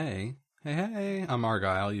 Hey, I'm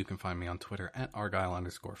Argyle. You can find me on Twitter at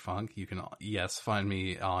Argyle_funk. You can, find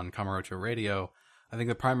me on Kamurocho Radio. I think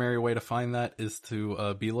the primary way to find that is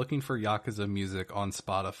to be looking for Yakuza music on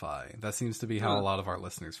Spotify. That seems to be how a lot of our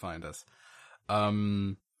listeners find us.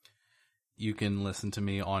 You can listen to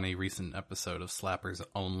me on a recent episode of Slappers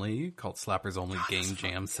Only, called Slappers Only Game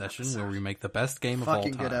Jam Session, where we make the best game of all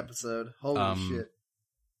time. Fucking good episode. Holy shit.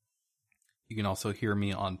 You can also hear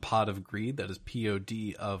me on Pod of Greed. That is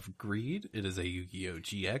POD of Greed. It is a Yu-Gi-Oh!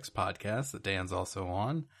 GX podcast that Dan's also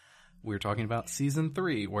on. We're talking about Season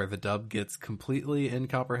 3, where the dub gets completely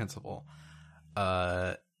incomprehensible.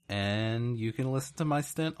 And you can listen to my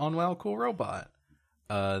stint on Wow Cool Robot.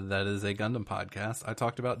 That is a Gundam podcast. I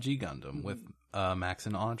talked about G Gundam with Max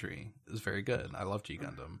and Audrey. It was very good. I love G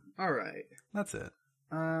Gundam. All right. That's it.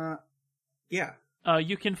 Yeah.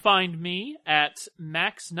 You can find me at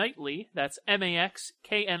Max Knightley, that's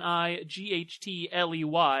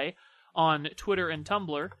MaxKnightley, on Twitter and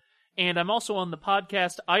Tumblr. And I'm also on the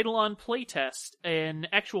podcast Eidolon Playtest, an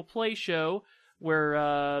actual play show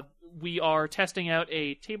where we are testing out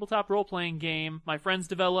a tabletop role-playing game my friends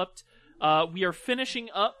developed. We are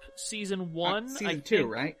finishing up Season 1. Season 2,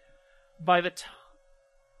 right? By the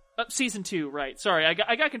Season 2, right. Sorry,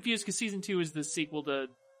 I got confused because Season 2 is the sequel to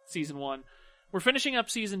Season 1. We're finishing up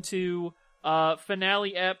Season 2.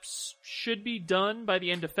 Finale eps should be done by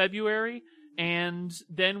the end of February, and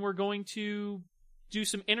then we're going to do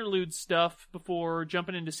some interlude stuff before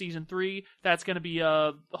jumping into Season 3. That's going to be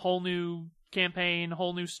a whole new campaign,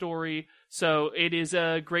 whole new story, so it is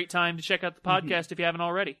a great time to check out the podcast if you haven't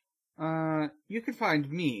already. You can find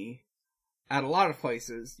me at a lot of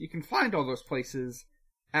places. You can find all those places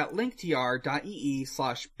at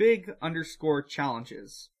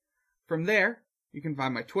linktr.ee/big_challenges. From there, you can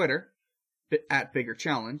find my Twitter, at Bigger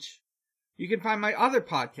Challenge. You can find my other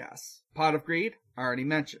podcasts, Pod of Greed, I already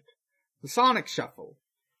mentioned. The Sonic Shuffle.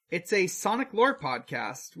 It's a Sonic lore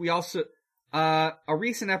podcast. We also, a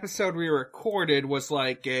recent episode we recorded was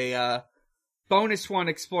like a, bonus one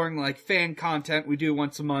exploring like fan content we do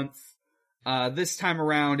once a month. This time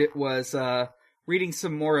around it was, reading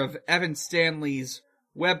some more of Evan Stanley's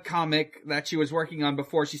webcomic that she was working on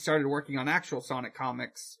before she started working on actual Sonic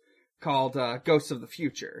comics called, Ghosts of the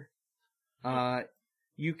Future.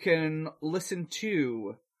 You can listen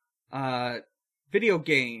to, video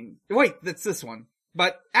game. Wait, that's this one.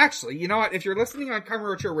 But actually, you know what? If you're listening on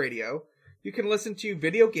Kamurocho Radio, you can listen to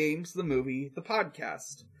Video Games, the Movie, the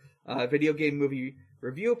podcast. Video game movie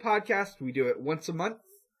review podcast. We do it once a month.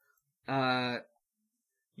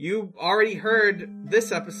 You already heard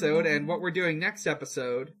this episode and what we're doing next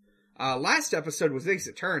episode. Last episode was Ace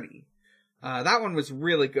Attorney. That one was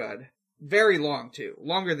really good. Very long too.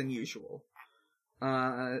 Longer than usual.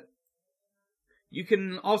 You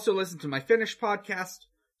can also listen to my Finnish podcast,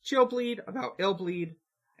 Chill Bleed, about Ill Bleed,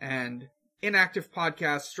 and inactive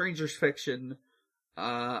podcast, Strangers Fiction,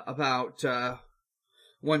 about,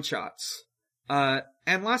 one-shots.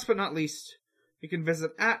 And last but not least, you can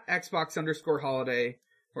visit at Xbox_holiday,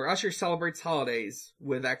 where Usher celebrates holidays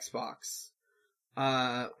with Xbox.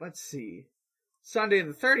 Let's see. Sunday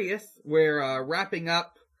the 30th, we're, wrapping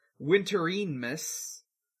up Winterine Miss.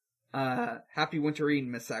 Happy Winterine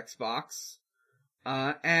Miss Xbox.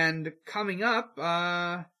 And coming up,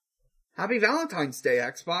 Happy Valentine's Day,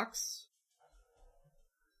 Xbox.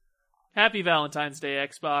 Happy Valentine's Day,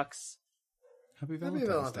 Xbox. Happy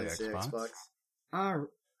Valentine's Day, Xbox. I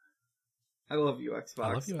love you, Xbox.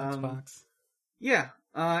 I love you, Xbox. Yeah,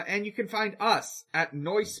 and you can find us at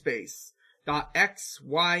Noisepace.xyz.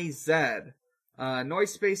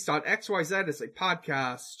 Noisepace.xyz is a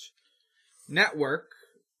podcast network,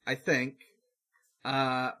 I think,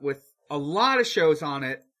 with a lot of shows on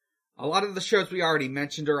it. A lot of the shows we already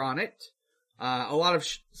mentioned are on it.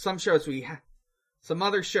 Some shows some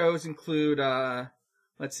other shows include,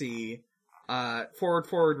 let's see, Forward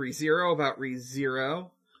ReZero about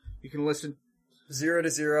ReZero. You can listen 0 to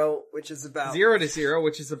 0, which is about 0 to 0,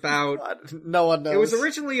 which is about no one knows. It was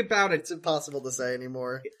originally about It's impossible to say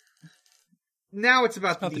anymore. Now it's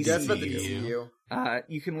about the DCU. That's about the DCU.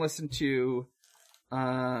 You can listen to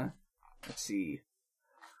let's see,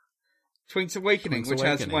 Twink's Awakening, which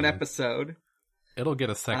has one episode. It'll get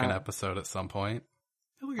a second episode at some point.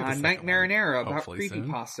 Night Marinara about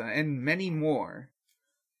creepypasta and many more.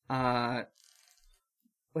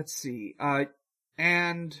 Let's see. You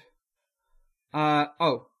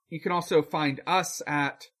can also find us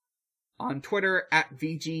on Twitter at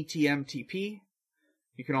VGTMTP.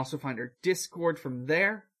 You can also find our Discord from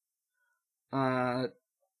there. Yeah,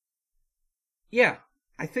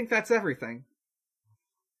 I think that's everything.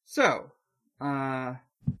 So, I'm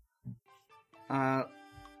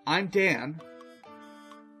Dan.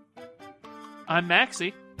 I'm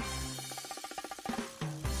Maxie.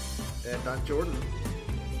 And I'm Jordan.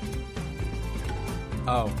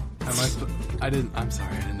 Oh, I'm sorry, I didn't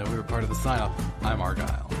know we were part of the sign-off. I'm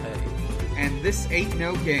Argyle. Hey. And this ain't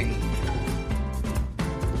no game.